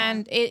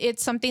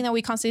 it's something that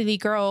we constantly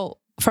grow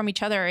from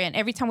each other, and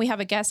every time we have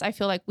a guest, I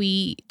feel like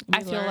we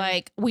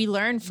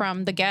learn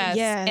from the guest,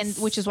 and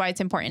which is why it's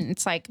important.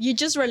 It's like you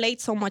just relate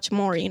so much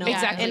more, you know.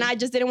 Exactly. And I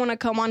just didn't want to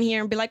come on here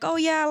and be like, oh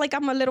yeah, like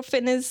I'm a little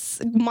fitness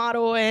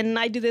model and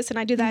I do this and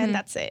I do that and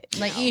that's it.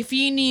 Like if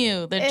you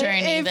knew the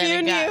journey,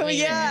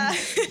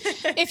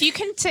 If you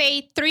can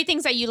say 3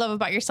 things that you love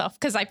about yourself,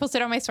 because I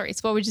posted on my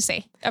stories, what would you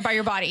say about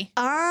your body?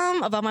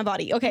 About my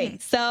body. Okay,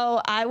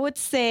 so I would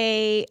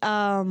say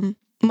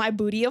my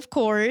booty, of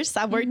course.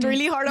 I've worked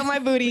really hard on my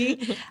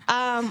booty.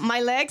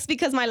 My legs,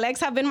 because my legs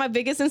have been my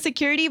biggest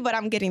insecurity, but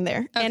I'm getting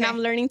there. And I'm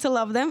learning to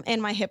love them.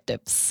 And my hip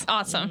dips.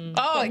 What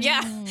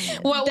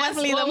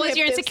was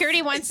your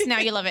insecurity once? Now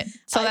you love it.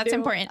 So that's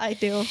important. I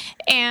do.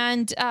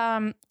 And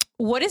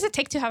what does it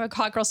take to have a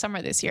hot girl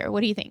summer this year?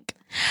 What do you think?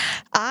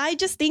 I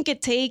just think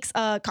it takes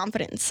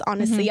confidence,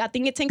 honestly. I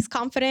think it takes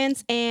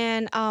confidence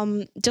and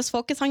just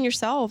focus on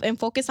yourself and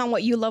focus on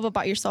what you love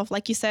about yourself.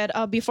 Like you said,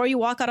 before you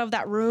walk out of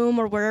that room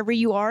or wherever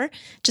you are,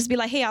 just be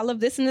like, hey, I love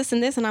this and this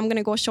and this, and I'm going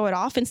to go show it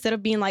off, instead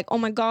of being like, oh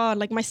my God,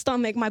 like my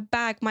stomach, my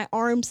back, my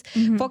arms.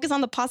 Focus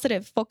on the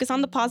positive. Focus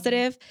on the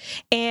positive.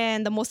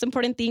 And the most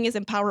important thing is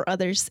empower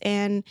others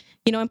and,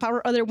 you know,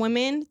 empower other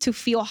women to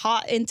feel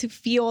hot and to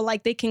feel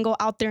like they can go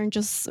out there and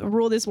just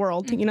rule this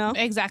world, you know?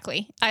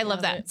 Exactly. I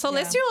love that. So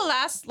let's do a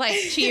last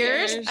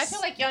cheers. I feel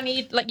like y'all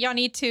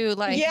need to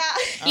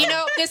you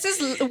know,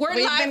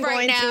 we're live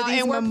right now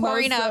and we're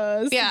pouring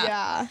up.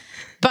 Yeah.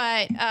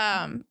 But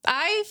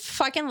I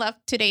fucking love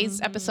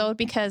today's episode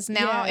because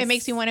now it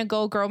makes me want to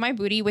go grow my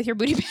booty with your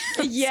booty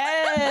pants.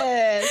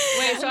 Yes.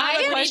 Wait, so I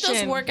have a question.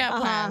 Those workout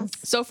plans.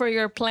 So for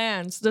your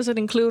plans, does it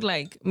include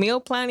like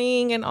meal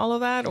planning and all of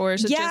that, or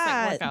is it just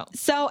like workout?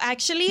 So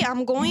actually,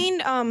 I'm going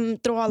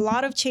through a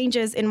lot of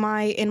changes in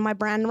my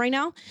brand right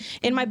now,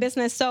 in my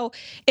business. So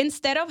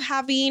instead of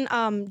having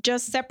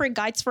just separate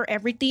guides for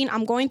everything,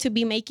 I'm going to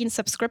be making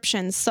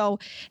subscriptions. So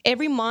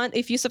every month,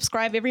 if you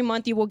subscribe every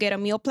month, you will get a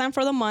meal plan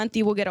for the month.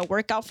 You will will get a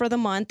workout for the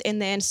month,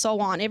 and then so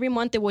on. Every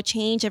month it will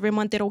change. Every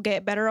month it'll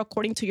get better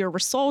according to your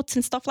results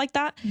and stuff like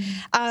that.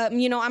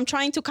 You know, I'm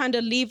trying to kind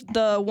of leave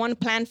the one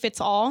plan fits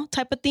all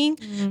type of thing.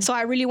 So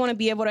I really want to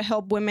be able to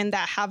help women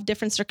that have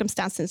different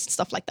circumstances and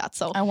stuff like that.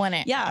 So I want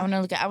it. Yeah. I want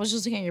to look at. I was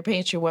just looking at your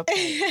page, your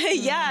website.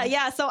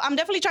 yeah. So I'm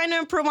definitely trying to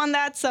improve on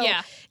that. So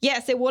Yeah.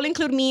 yes, it will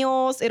include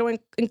meals. It'll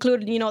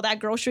include, you know, that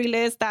grocery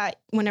list that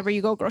whenever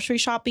you go grocery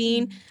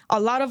shopping, a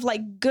lot of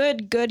like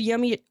good,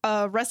 yummy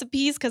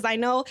recipes. Cause I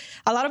know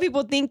a lot of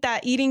people think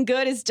that eating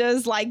good is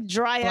just like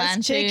dry ass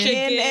Bland chicken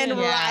food. and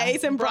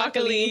rice and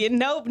broccoli.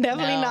 Nope,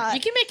 definitely No. not.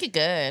 You can make it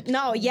good.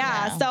 No,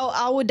 yeah. No. So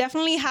I will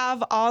definitely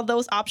have all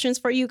those options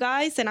for you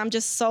guys. And I'm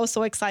just so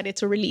excited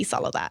to release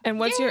all of that. And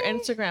what's your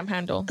Instagram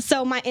handle?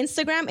 So my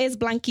Instagram is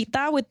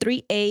Blanquita with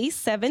 3 A's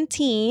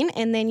 17.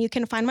 And then you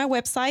can find my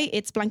website.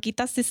 It's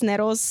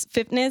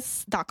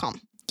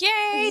BlanquitaCisnerosFitness.com.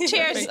 Yay!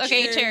 Cheers.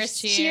 Okay, cheers.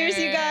 Cheers,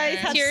 you guys.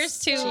 Have Cheers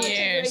to such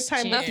a great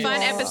time a with you fun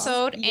all.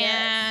 episode.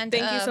 And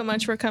Thank you so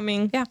much for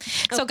coming. Yeah.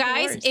 So, Of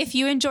guys, course. if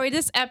you enjoyed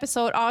this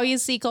episode,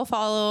 obviously go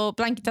follow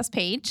Blanquita's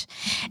page,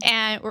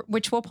 and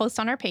which we'll post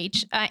on our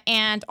page.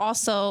 And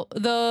also,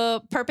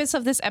 the purpose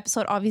of this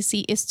episode,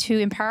 obviously, is to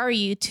empower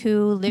you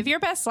to live your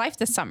best life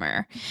this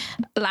summer.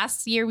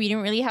 Last year, we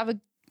didn't really have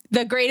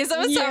the greatest of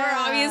a summer, Yeah.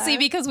 obviously,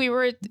 because we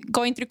were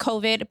going through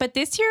COVID. But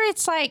this year,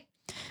 it's like,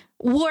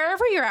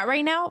 wherever you're at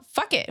right now,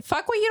 fuck it.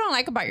 Fuck what you don't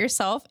like about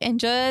yourself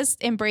and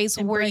just embrace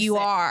where Embrace you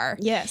it. are.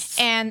 Yes.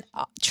 And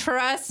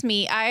trust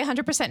me, I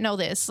 100% know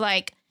this.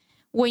 Like,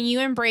 when you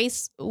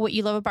embrace what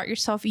you love about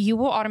yourself, you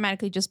will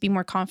automatically just be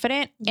more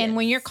confident. And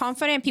when you're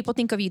confident, people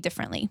think of you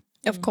differently.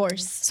 Of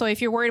course. So if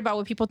you're worried about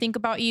what people think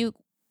about you,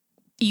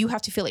 you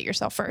have to feel it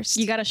yourself first.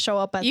 You got to show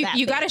up as that.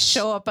 You got to bitch.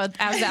 show up as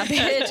that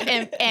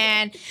bitch,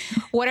 and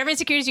whatever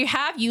insecurities you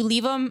have, you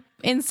leave them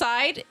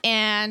inside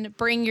and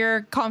bring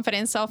your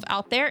confident self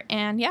out there.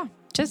 And yeah,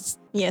 just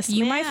Yes,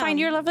 you might ma'am. find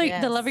your love,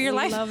 the love of your We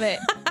life. love it.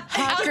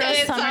 Hot girl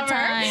Okay,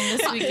 summertime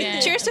this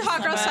weekend. Cheers to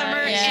hot girl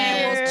summer,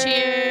 Yes. and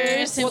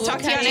Cheers. we'll talk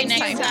to you catch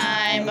next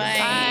time. Bye.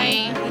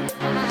 Bye.